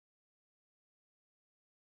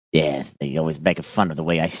 Yeah, they always making fun of the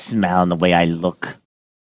way I smell and the way I look.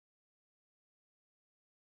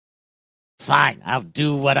 Fine, I'll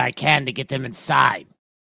do what I can to get them inside.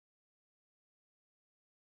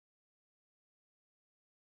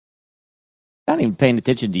 Not even paying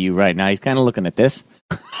attention to you right now. He's kind of looking at this.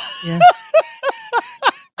 Yeah.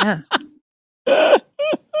 Yeah.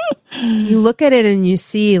 You look at it and you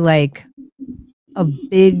see like a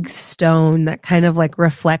big stone that kind of like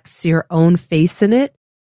reflects your own face in it,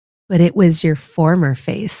 but it was your former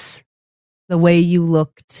face. The way you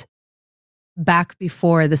looked back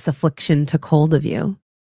before this affliction took hold of you.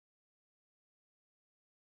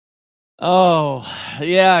 Oh,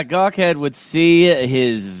 yeah, Gawkhead would see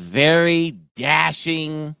his very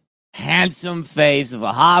dashing, handsome face of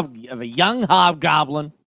a young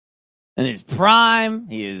hobgoblin in his prime.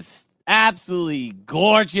 He is absolutely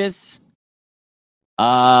gorgeous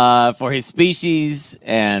for his species,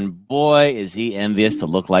 and boy, is he envious to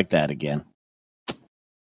look like that again.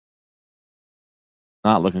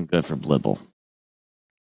 Not looking good for Blibble.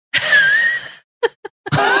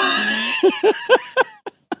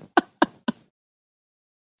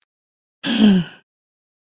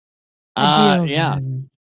 Yeah.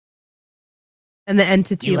 And the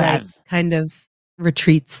entity kind of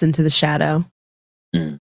retreats into the shadow.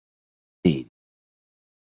 Indeed.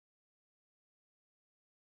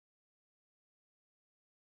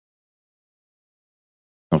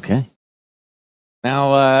 Okay.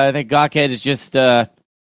 Now, I think Gawkhead is just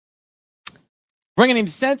bringing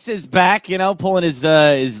his senses back, pulling his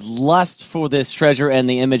lust for this treasure and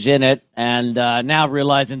the image in it, and now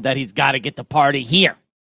realizing that he's got to get the party here.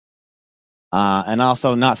 And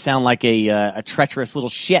also not sound like a treacherous little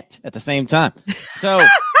shit at the same time. So,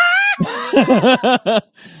 yeah,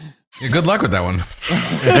 good luck with that one.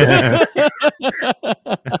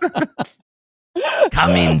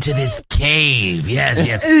 Come into this cave. Yes,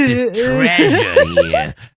 this treasure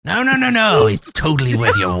here. No. It's totally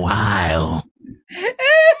worth your while.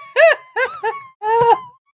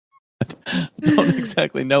 Don't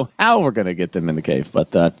exactly know how we're going to get them in the cave,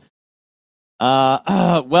 but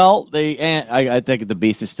well, I think the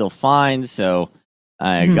beast is still fine, so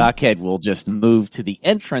Gawkhead will just move to the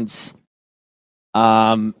entrance,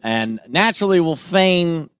 and naturally will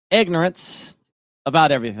feign ignorance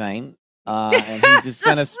about everything, and he's just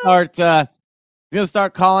going to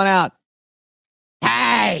start calling out,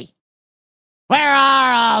 "Hey, where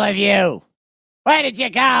are all of you? Where did you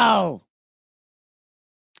go?"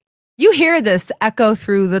 You hear this echo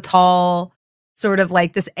through the tall, sort of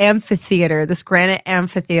like this amphitheater, this granite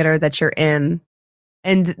amphitheater that you're in.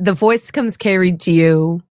 And the voice comes carried to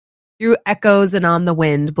you through echoes and on the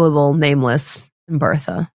wind, Blibble, Nameless, and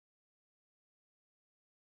Bertha.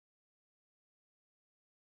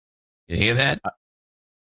 You hear that? I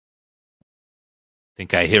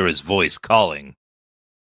think I hear his voice calling.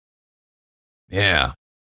 Yeah.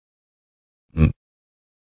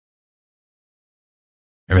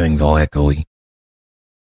 Everything's all echoey.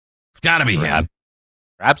 It's gotta be him.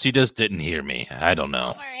 Perhaps he just didn't hear me. I don't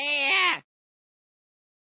know. Over here.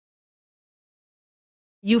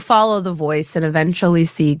 You follow the voice and eventually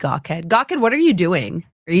see Gawkhead. Gawkhead, what are you doing?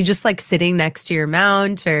 Are you just like sitting next to your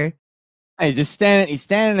mount, or? He's just standing. He's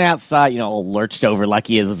standing outside, all lurched over like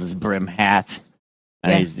he is with his brim hat,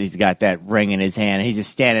 And he's got that ring in his hand. And he's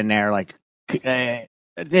just standing there like, to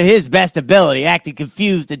his best ability, acting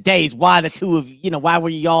confused and dazed. Why the two of why were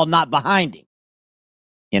you all not behind him?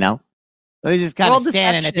 So he's just kind of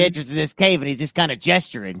standing at the entrance of this cave, and he's just kind of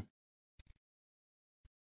gesturing.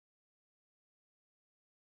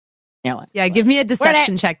 Yeah, give me a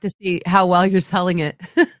deception check to see how well you're selling it.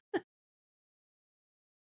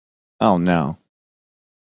 Oh, no.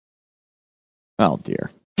 Oh, dear.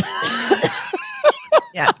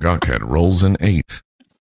 Yeah. Gawkhead rolls an 8.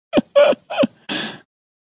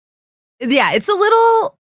 Yeah, it's a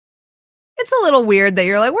little weird that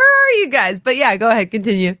you're like, where are you guys? But yeah, go ahead,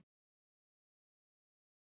 continue.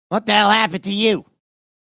 What the hell happened to you?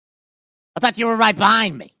 I thought you were right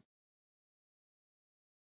behind me.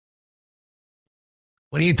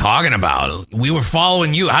 What are you talking about? We were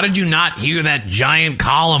following you. How did you not hear that giant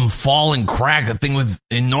column fall and crack? That thing was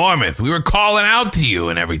enormous. We were calling out to you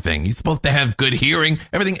and everything. You're supposed to have good hearing.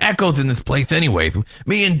 Everything echoes in this place anyway.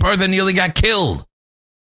 Me and Bertha nearly got killed.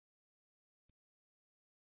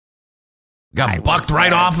 Got bucked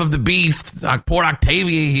right off of the beast. Poor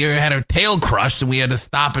Octavia here had her tail crushed, and we had to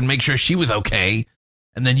stop and make sure she was okay.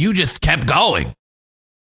 And then you just kept going.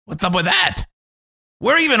 What's up with that?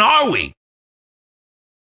 Where even are we?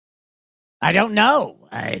 I don't know.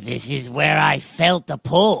 This is where I felt a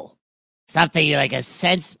pull. Something like a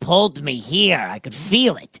sense pulled me here. I could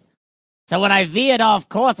feel it. So when I veered off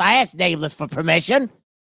course, I asked Nameless for permission.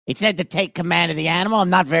 He said to take command of the animal. I'm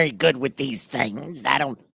not very good with these things. I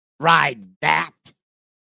don't ride that.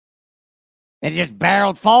 It just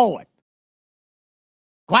barreled forward.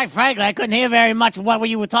 Quite frankly, I couldn't hear very much of what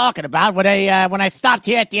you were talking about when I stopped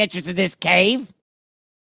here at the entrance of this cave.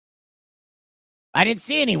 I didn't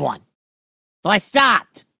see anyone. So I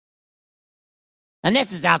stopped. And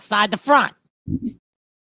this is outside the front.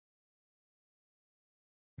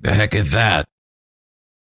 The heck is that?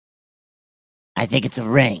 I think it's a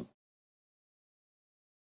ring.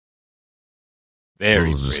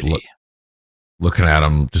 Very just pretty. Looking at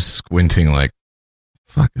him, just squinting like,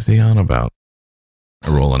 fuck is he on about? I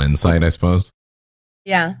roll an insight, I suppose.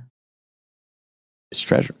 Yeah. It's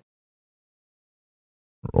treasure.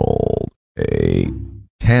 Rolled a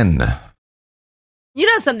 10. You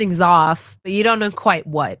know something's off, but you don't know quite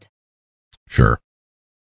what. Sure.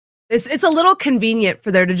 It's a little convenient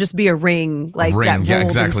for there to just be a ring, like that. Yeah,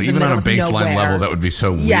 exactly. Even on a baseline level, that would be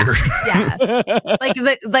so weird. Yeah.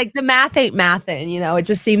 like the math ain't mathin'. It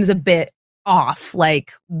just seems a bit off.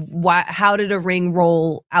 Like, how did a ring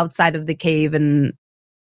roll outside of the cave? And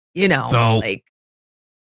so like,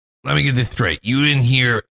 let me get this straight. You didn't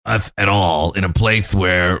hear us at all in a place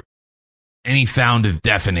where any sound is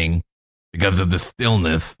deafening because of the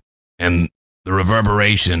stillness and the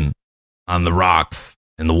reverberation on the rocks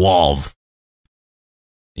and the walls.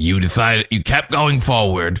 You kept going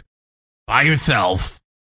forward by yourself,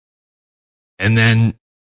 and then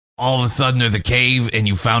all of a sudden there's a cave and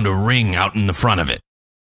you found a ring out in the front of it.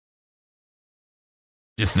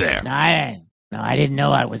 Just there. No, I didn't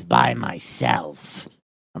know I was by myself.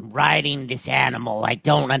 I'm riding this animal. I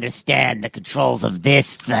don't understand the controls of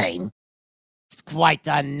this thing. It's quite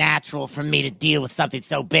unnatural for me to deal with something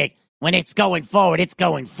so big. When it's going forward, it's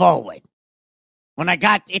going forward. When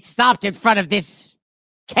it stopped in front of this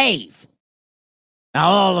cave. Now,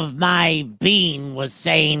 all of my being was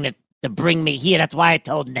saying that to bring me here. That's why I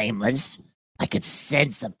told Nameless I could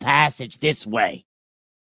sense a passage this way.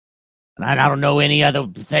 And I don't know any other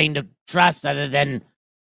thing to trust other than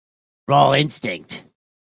raw instinct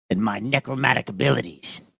and my necromantic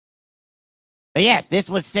abilities. But yes, this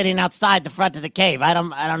was sitting outside the front of the cave. I don't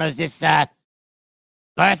know, is this,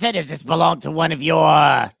 Bertha? Does this belong to one of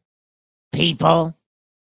your people?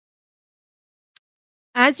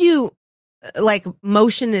 As you,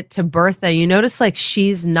 motion it to Bertha, you notice,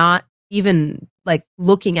 she's not even,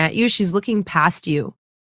 looking at you. She's looking past you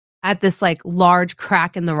at this, large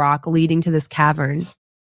crack in the rock leading to this cavern.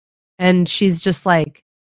 And she's just like,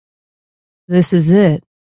 this is it.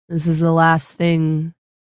 This is the last thing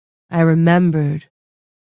I remembered.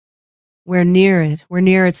 We're near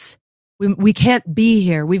it. We can't be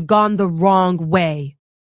here. We've gone the wrong way.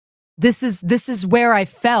 This is where I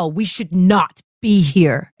fell. We should not be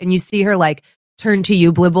here. And you see her turn to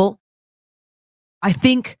you, Blibble. I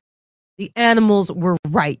think the animals were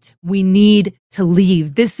right. We need to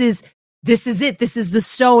leave. This is it. This is the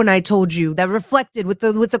stone I told you that reflected with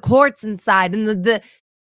the quartz inside, and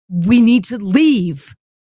we need to leave.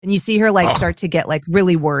 And you see her start to get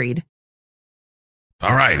really worried.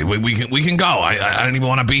 All right, we can go. I don't even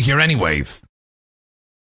want to be here anyways.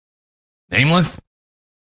 Nameless?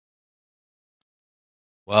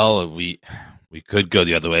 Well, we could go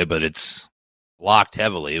the other way, but it's blocked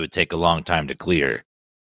heavily. It would take a long time to clear.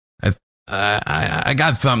 I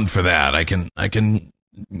got something for that. I can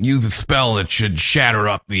use a spell that should shatter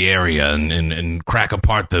up the area and crack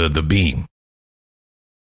apart the beam.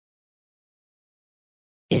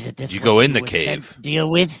 Is it this? Did you go in the cave to deal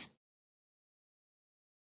with?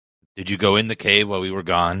 Did you go in the cave while we were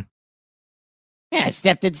gone? Yeah, I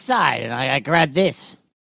stepped inside and I grabbed this.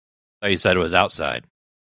 Oh, you said it was outside.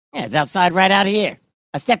 Yeah, it's outside right out here.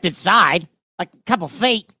 I stepped inside, like a couple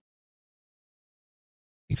feet.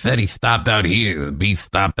 He said he stopped out here. The beast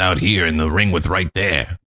stopped out here, and the ring was right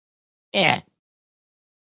there. Yeah.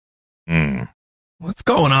 What's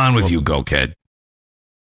going on with you, Goked?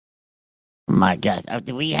 Oh my God,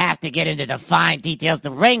 do we have to get into the fine details?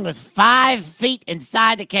 The ring was 5 feet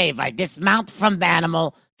inside the cave. I dismount from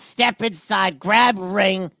animal, step inside, grab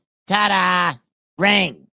ring, ta-da,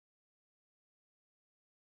 ring.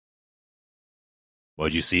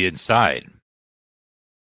 What'd you see inside?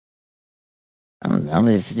 I don't know,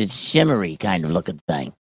 it's shimmery kind of looking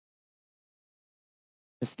thing.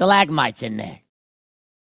 The stalagmites in there.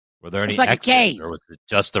 Were there any It's like a exits, cave. or was it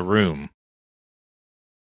just a room?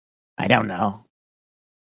 I don't know.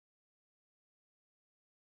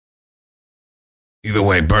 Either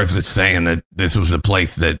way, Bertha's saying that this was the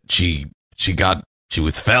place that she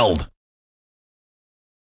was felled.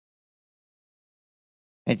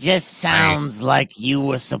 It just sounds like you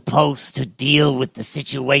were supposed to deal with the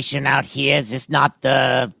situation out here. Is this not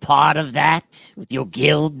the part of that with your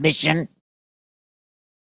guild mission?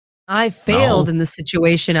 I failed in the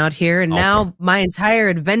situation out here, and now my entire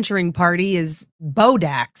adventuring party is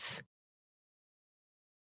Bodax.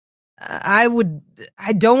 I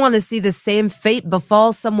don't want to see the same fate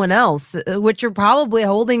befall someone else. What you're probably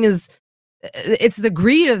holding is, it's the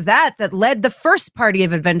greed of that led the first party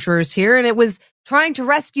of adventurers here, and it was trying to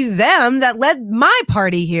rescue them that led my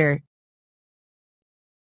party here.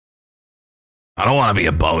 I don't want to be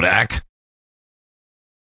a Bodak.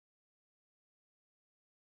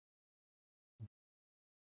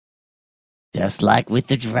 Just like with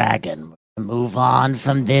the dragon. Move on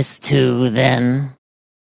from this too, then.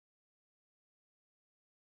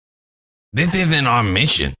 This isn't our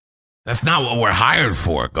mission. That's not what we're hired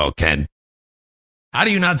for, Goked. How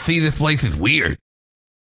do you not see this place is weird?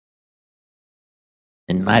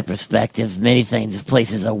 In my perspective, many things of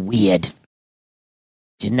places are weird.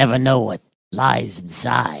 But you never know what lies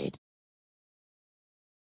inside.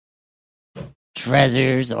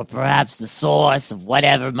 Treasures, or perhaps the source of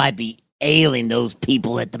whatever might be ailing those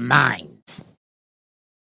people at the mines.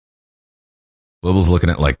 Libble's looking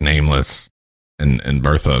at like Nameless and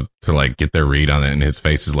Bertha to like get their read on it, and his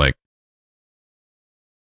face is like,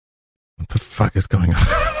 what the fuck is going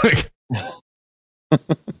on?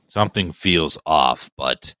 Something feels off,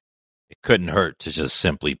 but it couldn't hurt to just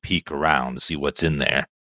simply peek around to see what's in there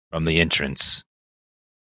from the entrance.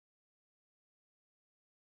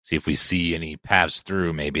 See if we see any paths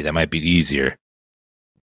through, maybe that might be easier.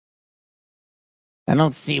 I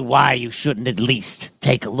don't see why you shouldn't at least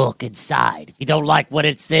take a look inside. If you don't like what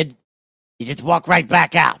it said, you just walk right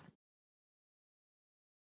back out.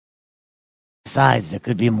 Besides, there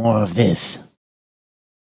could be more of this.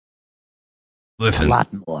 Listen, a lot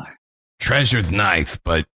more. Treasure's nice,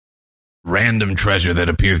 but random treasure that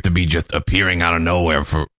appears to be just appearing out of nowhere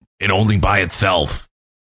for it only by itself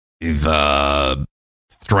is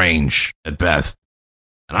strange at best.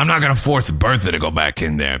 And I'm not going to force Bertha to go back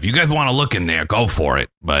in there. If you guys want to look in there, go for it.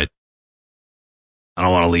 But I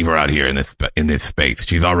don't want to leave her out here in this space.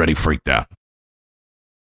 She's already freaked out.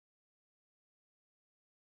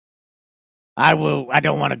 I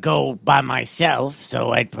don't want to go by myself,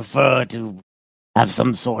 so I'd prefer to have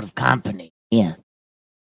some sort of company. Yeah.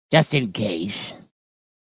 Just in case.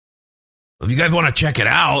 If you guys want to check it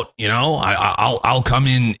out, you know, I'll come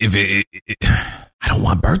in if it I don't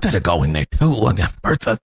want Bertha to go in there too.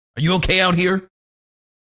 Bertha, are you okay out here?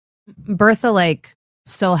 Bertha, like,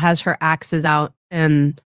 still has her axes out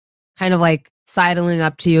and kind of like sidling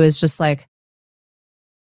up to you is just like,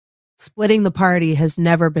 splitting the party has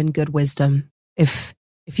never been good wisdom. If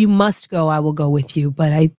you must go, I will go with you,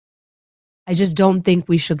 but I just don't think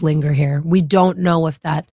we should linger here. We don't know if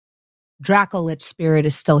that Dracolich spirit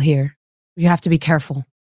is still here. You have to be careful.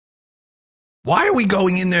 Why are we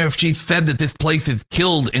going in there if she said that this place has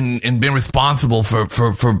killed and been responsible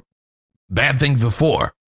for bad things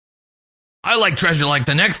before? I like treasure like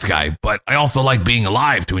the next guy, but I also like being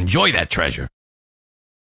alive to enjoy that treasure.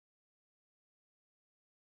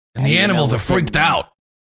 And the animals are freaked out.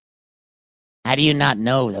 How do you not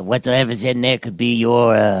know that whatever's in there could be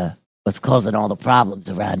your, what's causing all the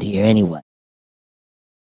problems around here anyway?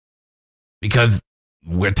 Because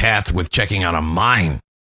we're tasked with checking out a mine,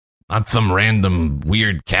 not some random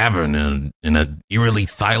weird cavern in a eerily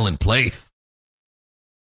silent place.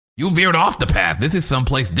 You veered off the path. This is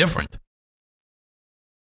someplace different.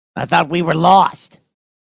 I thought we were lost.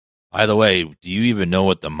 By the way, do you even know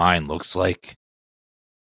what the mine looks like?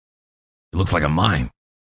 It looks like a mine.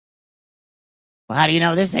 Well, how do you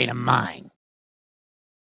know this ain't a mine?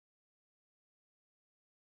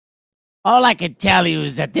 All I can tell you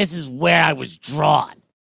is that this is where I was drawn.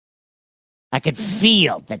 I could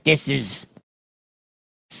feel that this is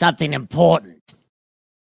something important.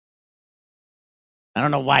 I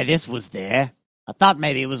don't know why this was there. I thought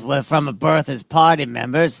maybe it was from Bertha's party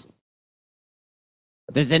members.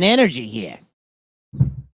 But there's an energy here.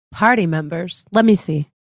 Party members? Let me see.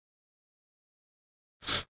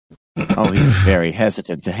 Oh, he's very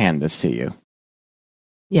hesitant to hand this to you.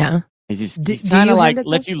 Yeah. He's trying to like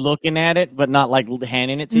let you looking at it, but not like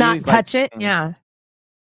handing it to you. Not touch it? Yeah.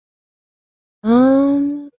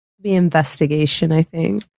 The investigation, I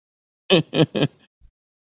think.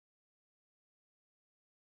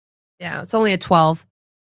 Yeah, it's only a 12.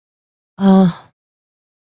 I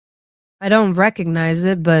don't recognize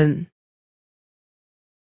it, but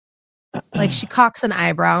like she cocks an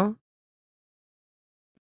eyebrow.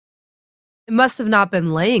 It must have not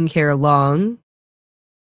been laying here long.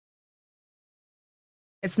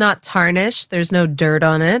 It's not tarnished. There's no dirt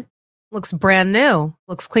on it. Looks brand new.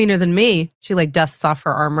 Looks cleaner than me. She like dusts off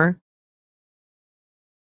her armor.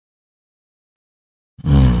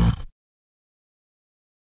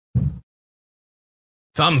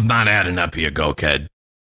 Something's not adding up here, Goked.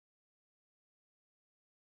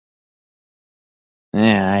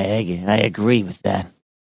 Yeah, I agree with that.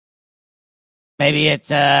 Maybe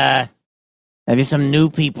it's maybe some new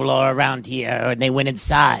people are around here and they went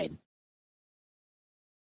inside.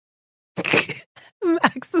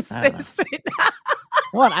 Max's face right now.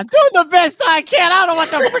 What? I'm doing the best I can. I don't know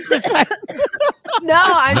what the frick this is. No,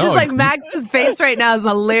 I'm just like Max's face right now is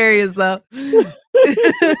hilarious though.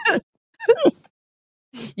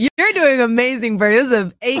 You're doing amazing, bro.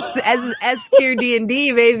 This is S tier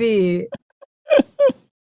D&D, baby.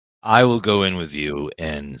 I will go in with you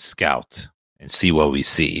and scout and see what we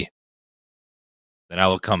see. Then I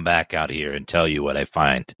will come back out here and tell you what I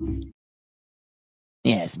find.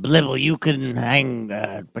 Yes, Blibble, you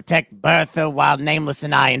can protect Bertha while Nameless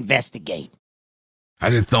and I investigate. I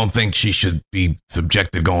just don't think she should be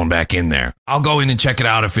subject to going back in there. I'll go in and check it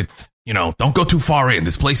out if it's, don't go too far in.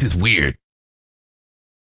 This place is weird.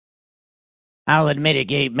 I'll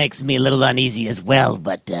admit it makes me a little uneasy as well,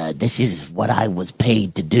 but this is what I was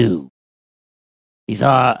paid to do. These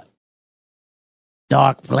are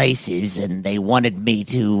dark places, and they wanted me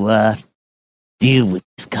to deal with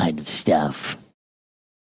this kind of stuff.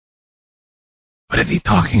 What is he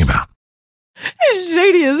talking about? It's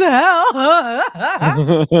shady as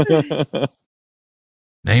hell.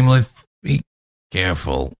 Nameless, be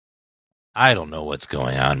careful. I don't know what's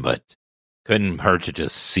going on, but couldn't hurt to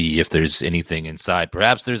just see if there's anything inside.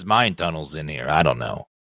 Perhaps there's mine tunnels in here. I don't know.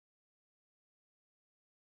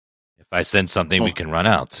 If I sense something, we can run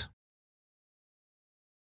out.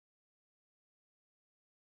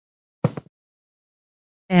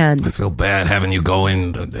 And I feel bad having you go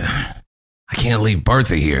in. I can't leave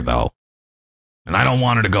Bertha here, though. And I don't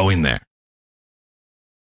want her to go in there.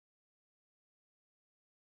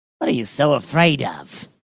 What are you so afraid of?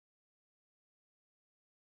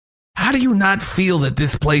 How do you not feel that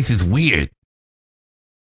this place is weird?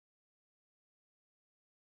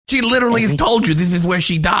 She literally has told you this is where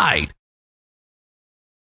she died.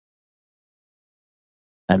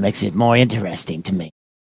 That makes it more interesting to me.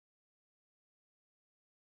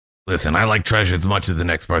 Listen, I like treasure as much as the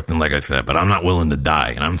next person, like I said, but I'm not willing to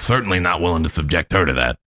die, and I'm certainly not willing to subject her to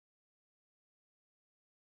that.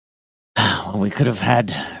 Well, we could have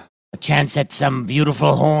had a chance at some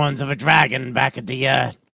beautiful horns of a dragon back at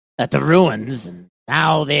the ruins, and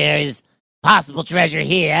now there's possible treasure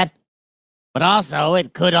here. But also,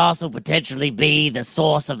 it could also potentially be the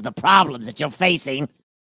source of the problems that you're facing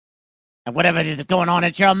and whatever is going on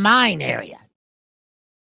at your mine area.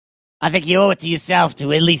 I think you owe it to yourself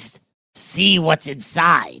to at least see what's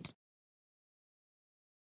inside.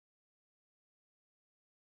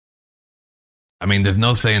 I mean, there's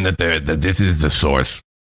no saying that this is the source,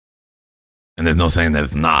 and there's no saying that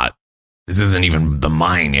it's not. This isn't even the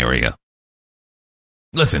mine area.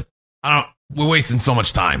 Listen, we're wasting so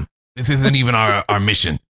much time. This isn't even our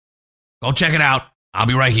mission. Go check it out. I'll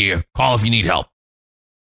be right here. Call if you need help.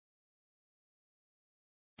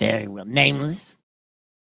 Very well. Nameless?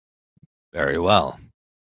 Very well.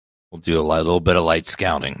 We'll do a little bit of light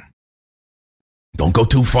scouting. Don't go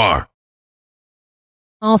too far.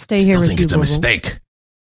 I'll stay here with you. I think it's a Blibble. mistake.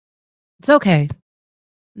 It's okay.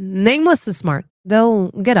 Nameless is smart. They'll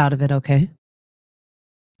get out of it, okay?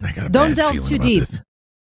 I got a Don't bad delve feeling too about deep. this.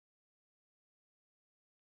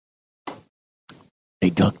 They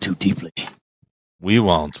dug too deeply. We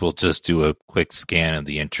won't. We'll just do a quick scan of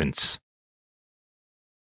the entrance.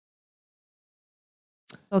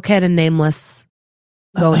 Bulkhead and Nameless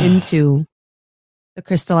go into the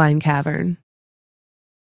crystalline cavern,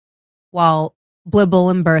 while Blibble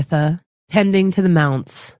and Bertha, tending to the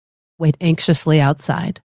mounts, wait anxiously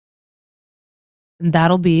outside. And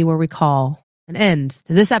that'll be where we call an end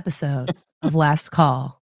to this episode of Last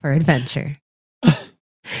Call for Adventure.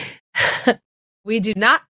 We do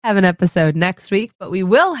not have an episode next week, but we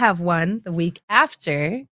will have one the week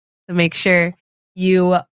after. So make sure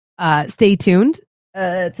you stay tuned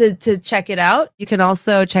to check it out. You can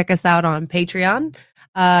also check us out on Patreon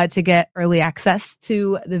to get early access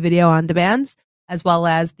to the video on demands, as well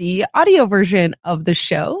as the audio version of the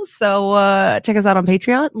show. So check us out on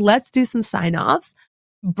Patreon. Let's do some sign-offs.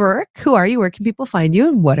 Burke, who are you? Where can people find you?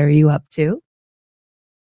 And what are you up to?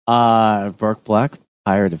 Burke Black,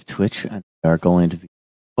 pirate of Twitch, and are going to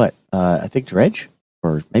I think Dredge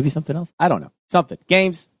or maybe something else. I don't know. Something.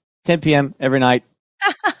 Games, 10 p.m. every night,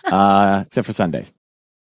 except for Sundays.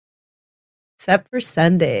 Except for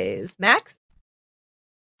Sundays. Max?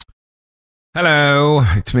 Hello,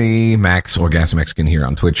 it's me, Max Orgasm Mexican here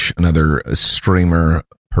on Twitch. Another streamer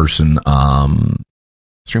person.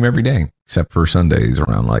 Stream every day except for Sundays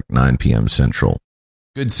around like 9 p.m. Central.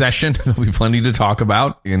 Good session. There'll be plenty to talk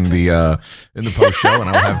about in the post show, and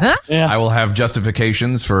I will have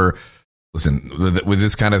justifications for. Listen, with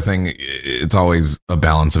this kind of thing, it's always a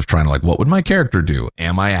balance of trying to like, what would my character do?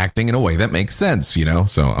 Am I acting in a way that makes sense? You know,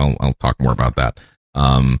 so I'll talk more about that.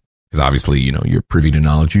 Because obviously, you know, you're privy to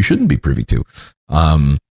knowledge you shouldn't be privy to.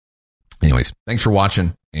 Anyways, thanks for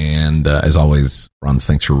watching, and as always, Ron's,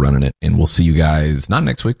 thanks for running it, and we'll see you guys not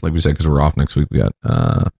next week, like we said, because we're off next week. We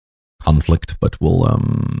got conflict, but we'll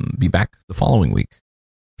be back the following week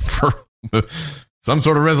for some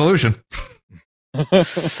sort of resolution.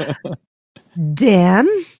 Dan?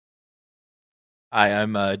 Hi,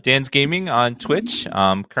 I'm Dan's Gaming on Twitch.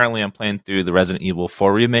 Currently, I'm playing through the Resident Evil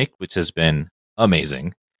 4 remake, which has been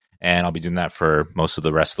amazing, and I'll be doing that for most of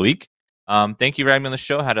the rest of the week. Thank you for having me on the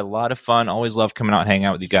show. Had a lot of fun. Always love coming out and hanging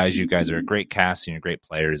out with you guys. You guys are a great cast and you're great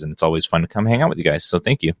players, and it's always fun to come hang out with you guys. So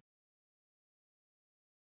thank you.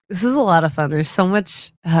 This is a lot of fun. There's so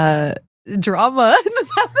much drama in this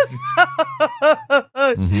episode.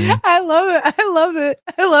 Mm-hmm. I love it. I love it.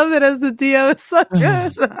 I love it as the DM. It's so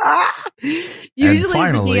good. Usually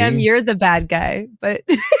as the DM, you're the bad guy, but...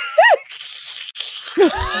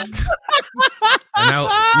 And now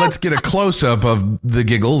let's get a close-up of the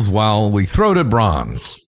giggles while we throw to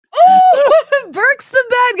Bronze. Oh, Burke's the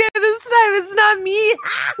bad guy this time. It's not me.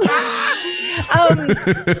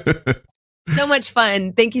 So much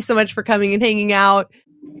fun. Thank you so much for coming and hanging out.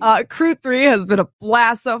 Crew 3 has been a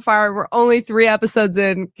blast so far. We're only 3 episodes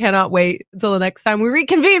in. Cannot wait until the next time we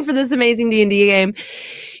reconvene for this amazing D&D game.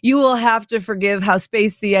 You will have to forgive how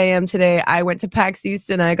spacey I am today. I went to PAX East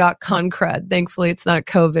and I got con crud. Thankfully, it's not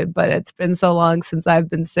COVID, but it's been so long since I've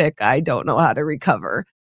been sick. I don't know how to recover.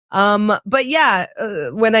 But yeah,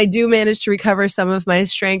 when I do manage to recover some of my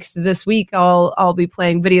strength this week, I'll be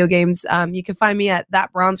playing video games. You can find me at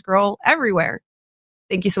That Bronze Girl everywhere.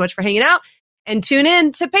 Thank you so much for hanging out. And tune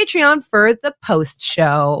in to Patreon for the post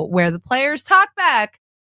show where the players talk back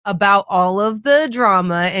about all of the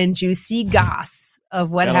drama and juicy goss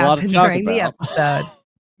of what happened during the episode.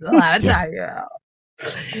 A lot of time, yeah.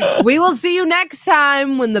 We will see you next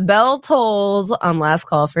time when the bell tolls on Last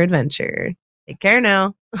Call for Adventure. Take care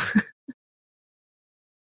now.